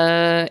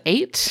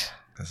 8.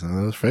 That's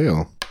another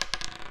fail.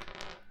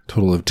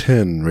 Total of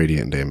 10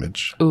 radiant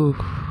damage. Ooh.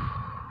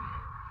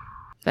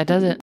 That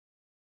does it.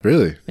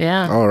 Really?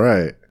 Yeah. All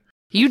right.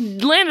 You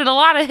landed a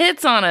lot of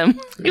hits on him.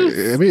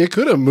 I mean, it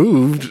could have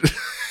moved.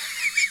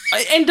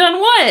 And done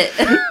what?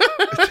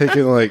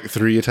 Taking like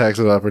 3 attacks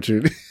of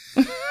opportunity.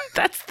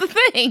 That's the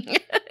thing,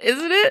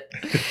 isn't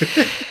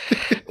it?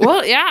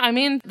 Well, yeah, I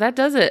mean, that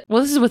does it.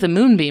 Well, this is with a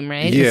moonbeam,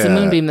 right? Yeah. It's the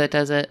moonbeam that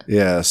does it.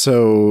 Yeah,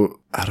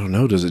 so I don't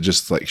know. Does it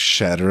just like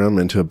shatter them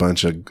into a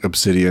bunch of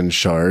obsidian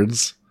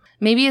shards?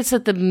 Maybe it's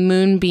that the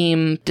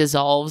moonbeam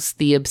dissolves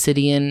the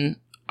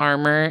obsidian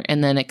armor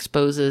and then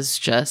exposes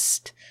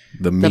just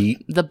The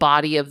meat? the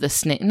body of the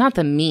snake. Not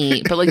the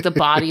meat, but like the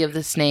body of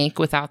the snake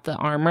without the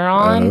armor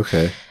on.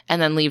 Okay.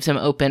 And then leaves him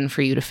open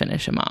for you to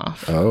finish him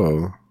off.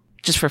 Oh.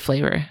 Just for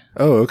flavor.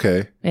 Oh,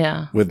 okay.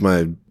 Yeah. With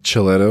my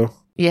Chiletto?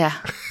 Yeah.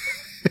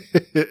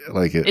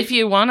 Like it. If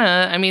you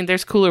wanna, I mean,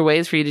 there's cooler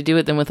ways for you to do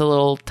it than with a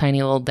little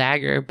tiny little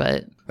dagger,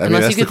 but I mean,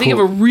 unless you that's could think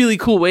the of a really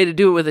cool way to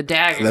do it with a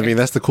dagger. I mean,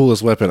 that's the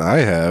coolest weapon I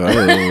have.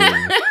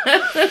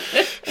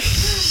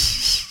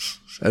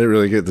 I didn't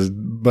really get to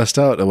bust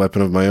out a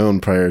weapon of my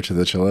own prior to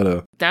the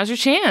Chiletto. Now's your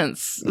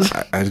chance.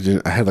 I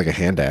didn't. I had like a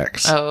hand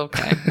axe. Oh,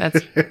 okay. That's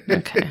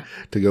okay.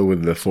 To go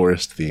with the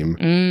forest theme.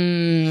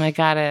 I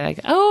got it.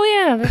 Oh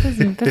yeah,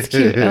 that's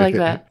cute. I like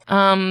that.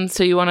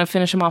 So you want to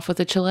finish him off with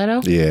a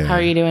Chiletto? Yeah. How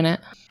are you doing it?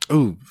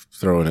 Ooh,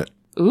 throwing it.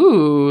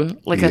 Ooh,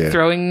 like a Yeah.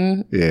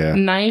 throwing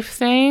knife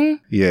thing?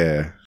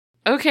 Yeah.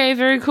 Okay,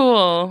 very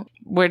cool.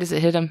 Where does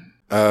it hit him?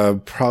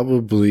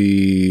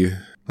 Probably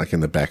like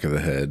in the back of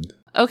the head.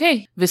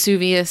 Okay.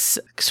 Vesuvius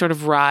sort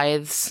of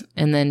writhes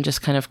and then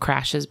just kind of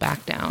crashes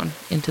back down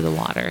into the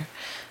water.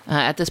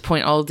 At this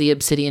point, all of the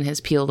obsidian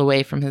has peeled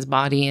away from his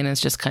body and is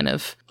just kind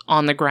of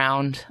on the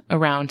ground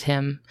around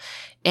him.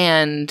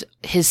 And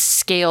his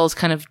scales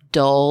kind of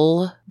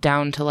dull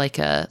down to like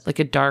a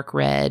dark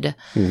red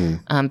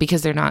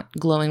because they're not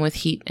glowing with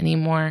heat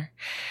anymore.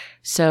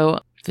 So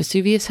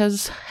Vesuvius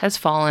has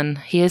fallen.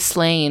 He is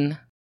slain.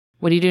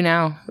 What do you do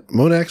now?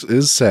 Monax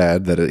is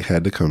sad that it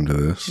had to come to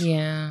this.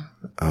 Yeah.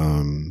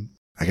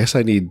 I guess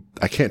I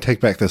can't take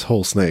back this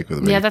whole snake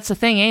with me. Yeah, that's the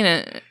thing, ain't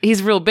it?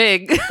 He's real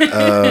big.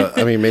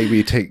 I mean,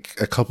 maybe take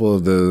a couple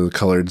of the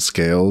colored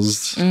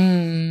scales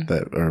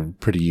that are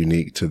pretty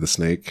unique to the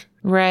snake.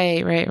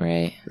 Right.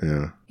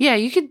 Yeah. Yeah,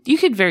 you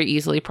could very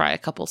easily pry a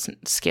couple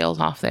scales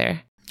off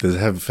there. Does it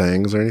have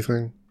fangs or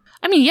anything?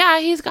 I mean, yeah,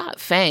 he's got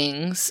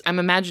fangs. I'm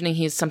imagining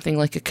he's something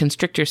like a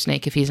constrictor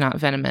snake if he's not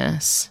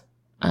venomous.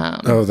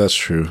 Oh, that's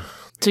true.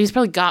 So he's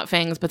probably got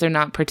fangs, but they're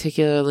not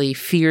particularly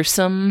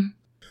fearsome.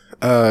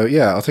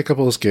 Yeah, I'll take a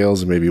couple of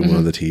scales and maybe one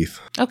of the teeth.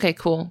 Okay,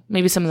 cool.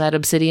 Maybe some of that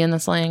obsidian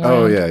that's laying around.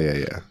 Oh,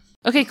 yeah.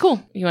 Okay,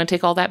 cool. You want to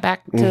take all that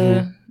back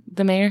to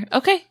the mayor?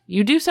 Okay,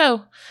 you do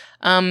so.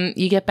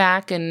 You get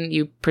back and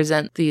you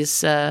present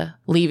these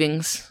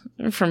leavings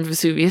from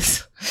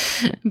Vesuvius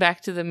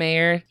back to the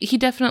mayor. He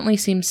definitely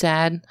seems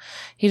sad.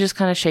 He just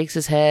kind of shakes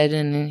his head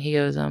and he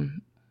goes,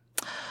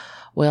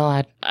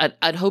 well,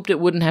 I'd hoped it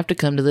wouldn't have to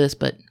come to this,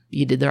 but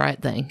you did the right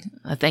thing.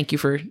 I thank you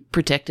for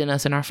protecting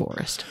us in our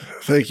forest.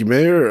 Thank you,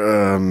 Mayor.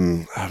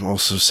 I'm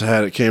also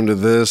sad it came to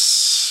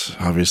this.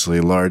 Obviously,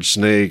 a large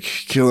snake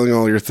killing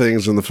all your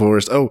things in the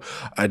forest. Oh,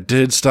 I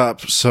did stop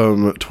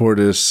some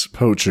tortoise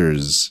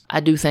poachers. I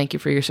do thank you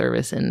for your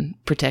service in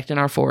protecting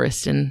our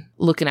forest and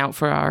looking out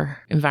for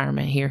our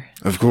environment here.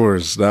 Of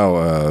course.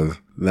 Now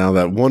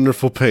that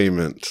wonderful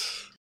payment.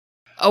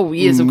 Oh,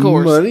 yes, of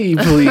course. Money,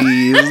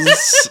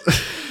 please.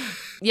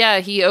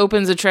 Yeah, he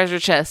opens a treasure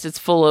chest. It's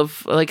full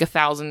of like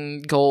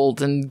 1,000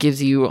 gold and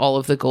gives you all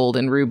of the gold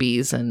and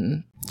rubies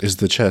and Is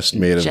the chest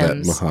made of that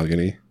gems.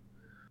 mahogany?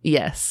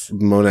 Yes.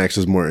 Monax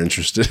is more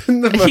interested in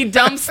the He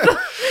dumps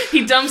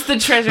the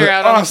treasure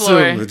out on the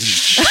floor.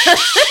 Just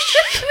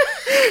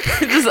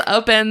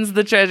upends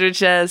the treasure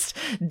chest,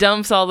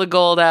 dumps all the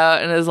gold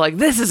out, and is like,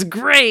 "This is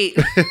great."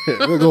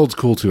 The gold's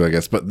cool too, I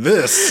guess, but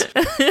this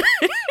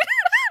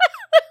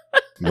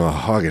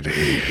mahogany.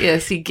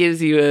 Yes, he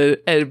gives you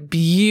a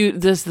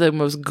this is the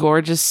most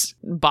gorgeous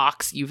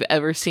box you've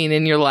ever seen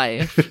in your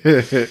life.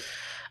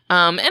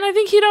 And I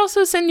think he'd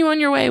also send you on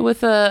your way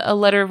with a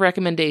letter of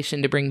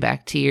recommendation to bring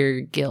back to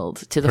your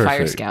guild, to the Fire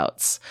Perfect.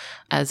 Scouts,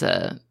 as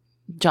a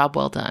job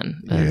well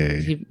done.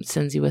 Yay. He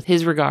sends you with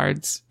his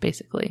regards,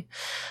 basically.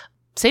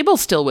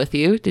 Sable's still with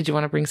you. Did you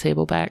want to bring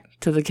Sable back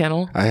to the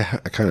kennel? I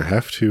kind of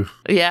have to.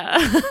 Yeah.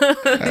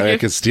 I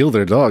could steal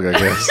their dog, I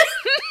guess.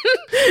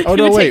 Oh,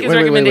 Gonna no, take his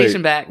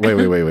recommendation back.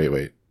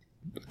 Wait.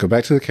 Go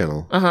back to the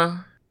kennel. Uh-huh.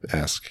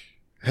 Ask,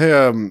 hey,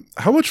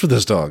 how much for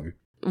this dog?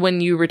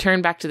 When you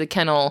return back to the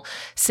kennel,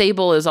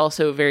 Sable is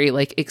also very,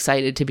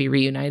 excited to be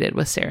reunited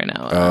with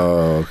Serenoa.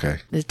 Oh, okay.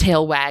 The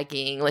tail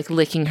wagging,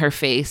 licking her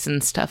face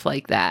and stuff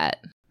like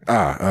that.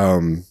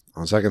 On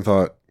second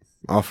thought,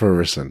 offer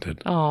rescinded.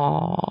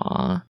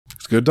 Aww.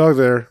 It's a good dog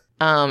there.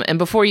 And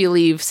before you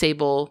leave,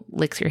 Sable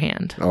licks your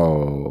hand.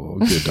 Oh,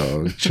 good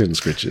dog. Chin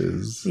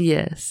scritches.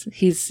 Yes,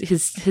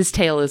 his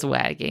tail is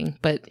wagging,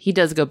 but he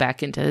does go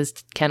back into his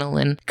kennel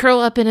and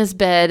curl up in his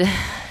bed.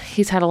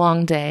 He's had a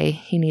long day.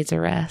 He needs a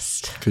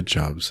rest. Good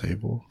job,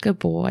 Sable. Good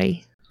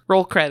boy.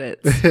 Roll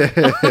credits.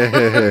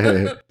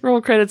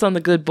 Roll credits on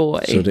the good boy.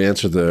 So to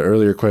answer the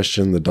earlier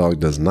question, the dog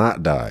does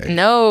not die.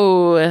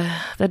 No,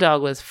 the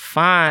dog was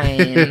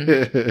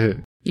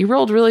fine. You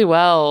rolled really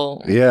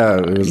well. Yeah,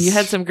 it was, You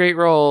had some great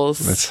rolls.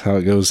 That's how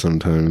it goes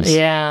sometimes.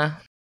 Yeah.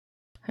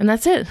 And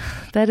that's it.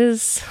 That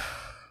is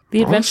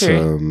the adventure.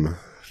 Awesome.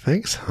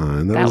 Thanks,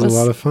 hon. That was a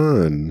lot of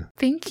fun.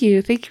 Thank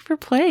you. Thank you for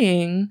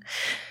playing.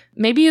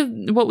 Maybe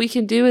what we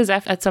could do is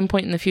at some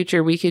point in the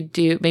future, we could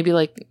do, maybe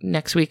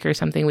next week or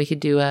something, we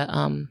could do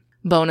a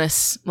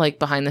bonus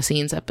behind the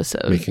scenes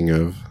episode. Making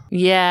of.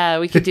 Yeah,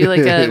 we could do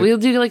we'll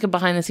do a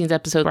behind the scenes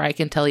episode where I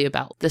can tell you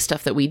about the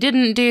stuff that we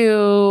didn't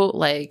do,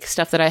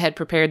 stuff that I had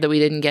prepared that we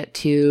didn't get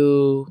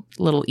to,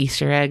 little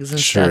Easter eggs and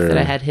stuff that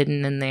I had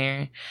hidden in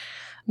there.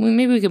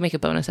 Maybe we could make a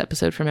bonus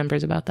episode for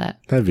members about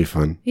that. That'd be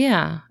fun.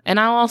 Yeah. And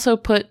I'll also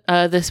put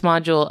this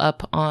module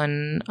up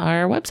on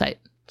our website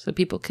so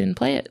people can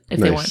play it if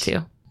they want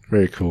to.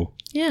 Very cool.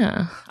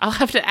 Yeah. I'll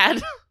have to add,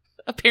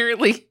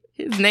 apparently,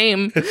 his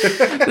name,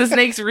 the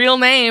snake's real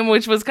name,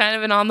 which was kind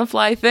of an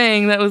on-the-fly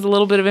thing. That was a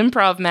little bit of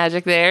improv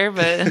magic there,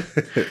 but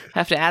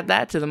have to add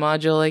that to the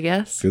module, I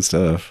guess. Good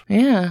stuff.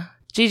 Yeah.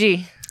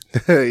 GG.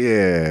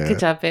 Yeah. Good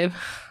job, babe.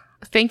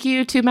 Thank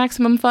you to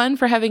Maximum Fun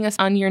for having us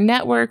on your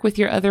network with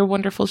your other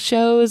wonderful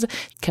shows.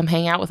 Come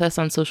hang out with us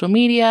on social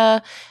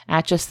media,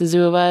 at Just the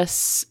Zoo of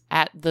Us,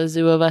 at The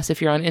Zoo of Us if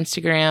you're on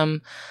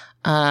Instagram.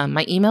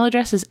 My email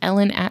address is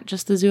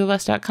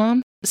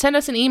ellen@justthezooofus.com. Send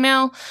us an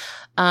email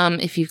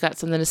if you've got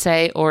something to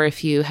say or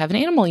if you have an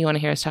animal you want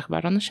to hear us talk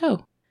about on the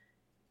show.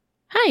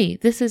 Hi,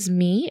 this is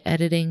me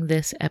editing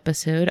this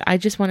episode. I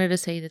just wanted to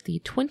say that the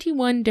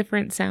 21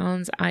 different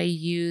sounds I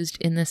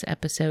used in this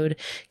episode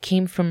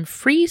came from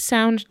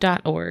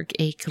freesound.org,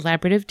 a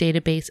collaborative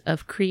database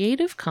of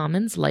Creative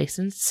Commons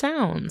licensed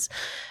sounds.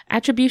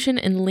 Attribution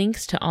and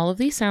links to all of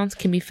these sounds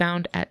can be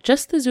found at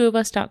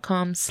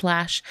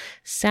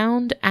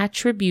justthezooofus.com/sound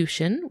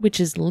attribution, which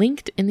is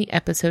linked in the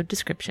episode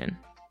description.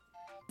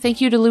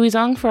 Thank you to Louis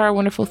Zong for our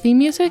wonderful theme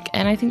music,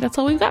 and I think that's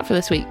all we've got for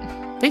this week.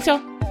 Thanks,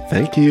 y'all.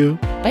 Thank you.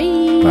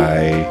 Bye.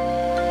 Bye.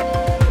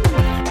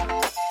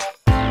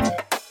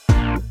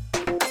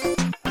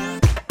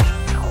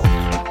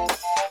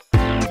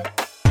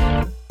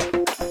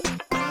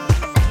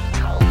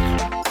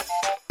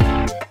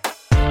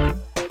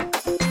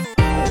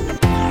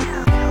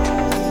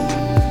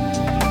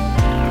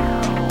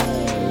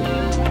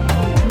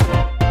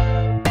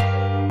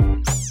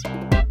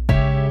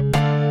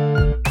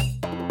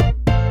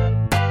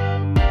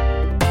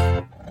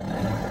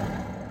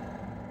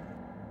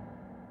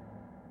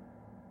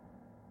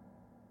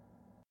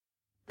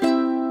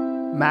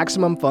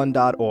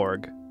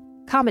 MaximumFun.org.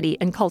 Comedy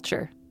and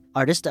culture.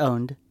 Artist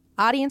owned.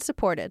 Audience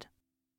supported.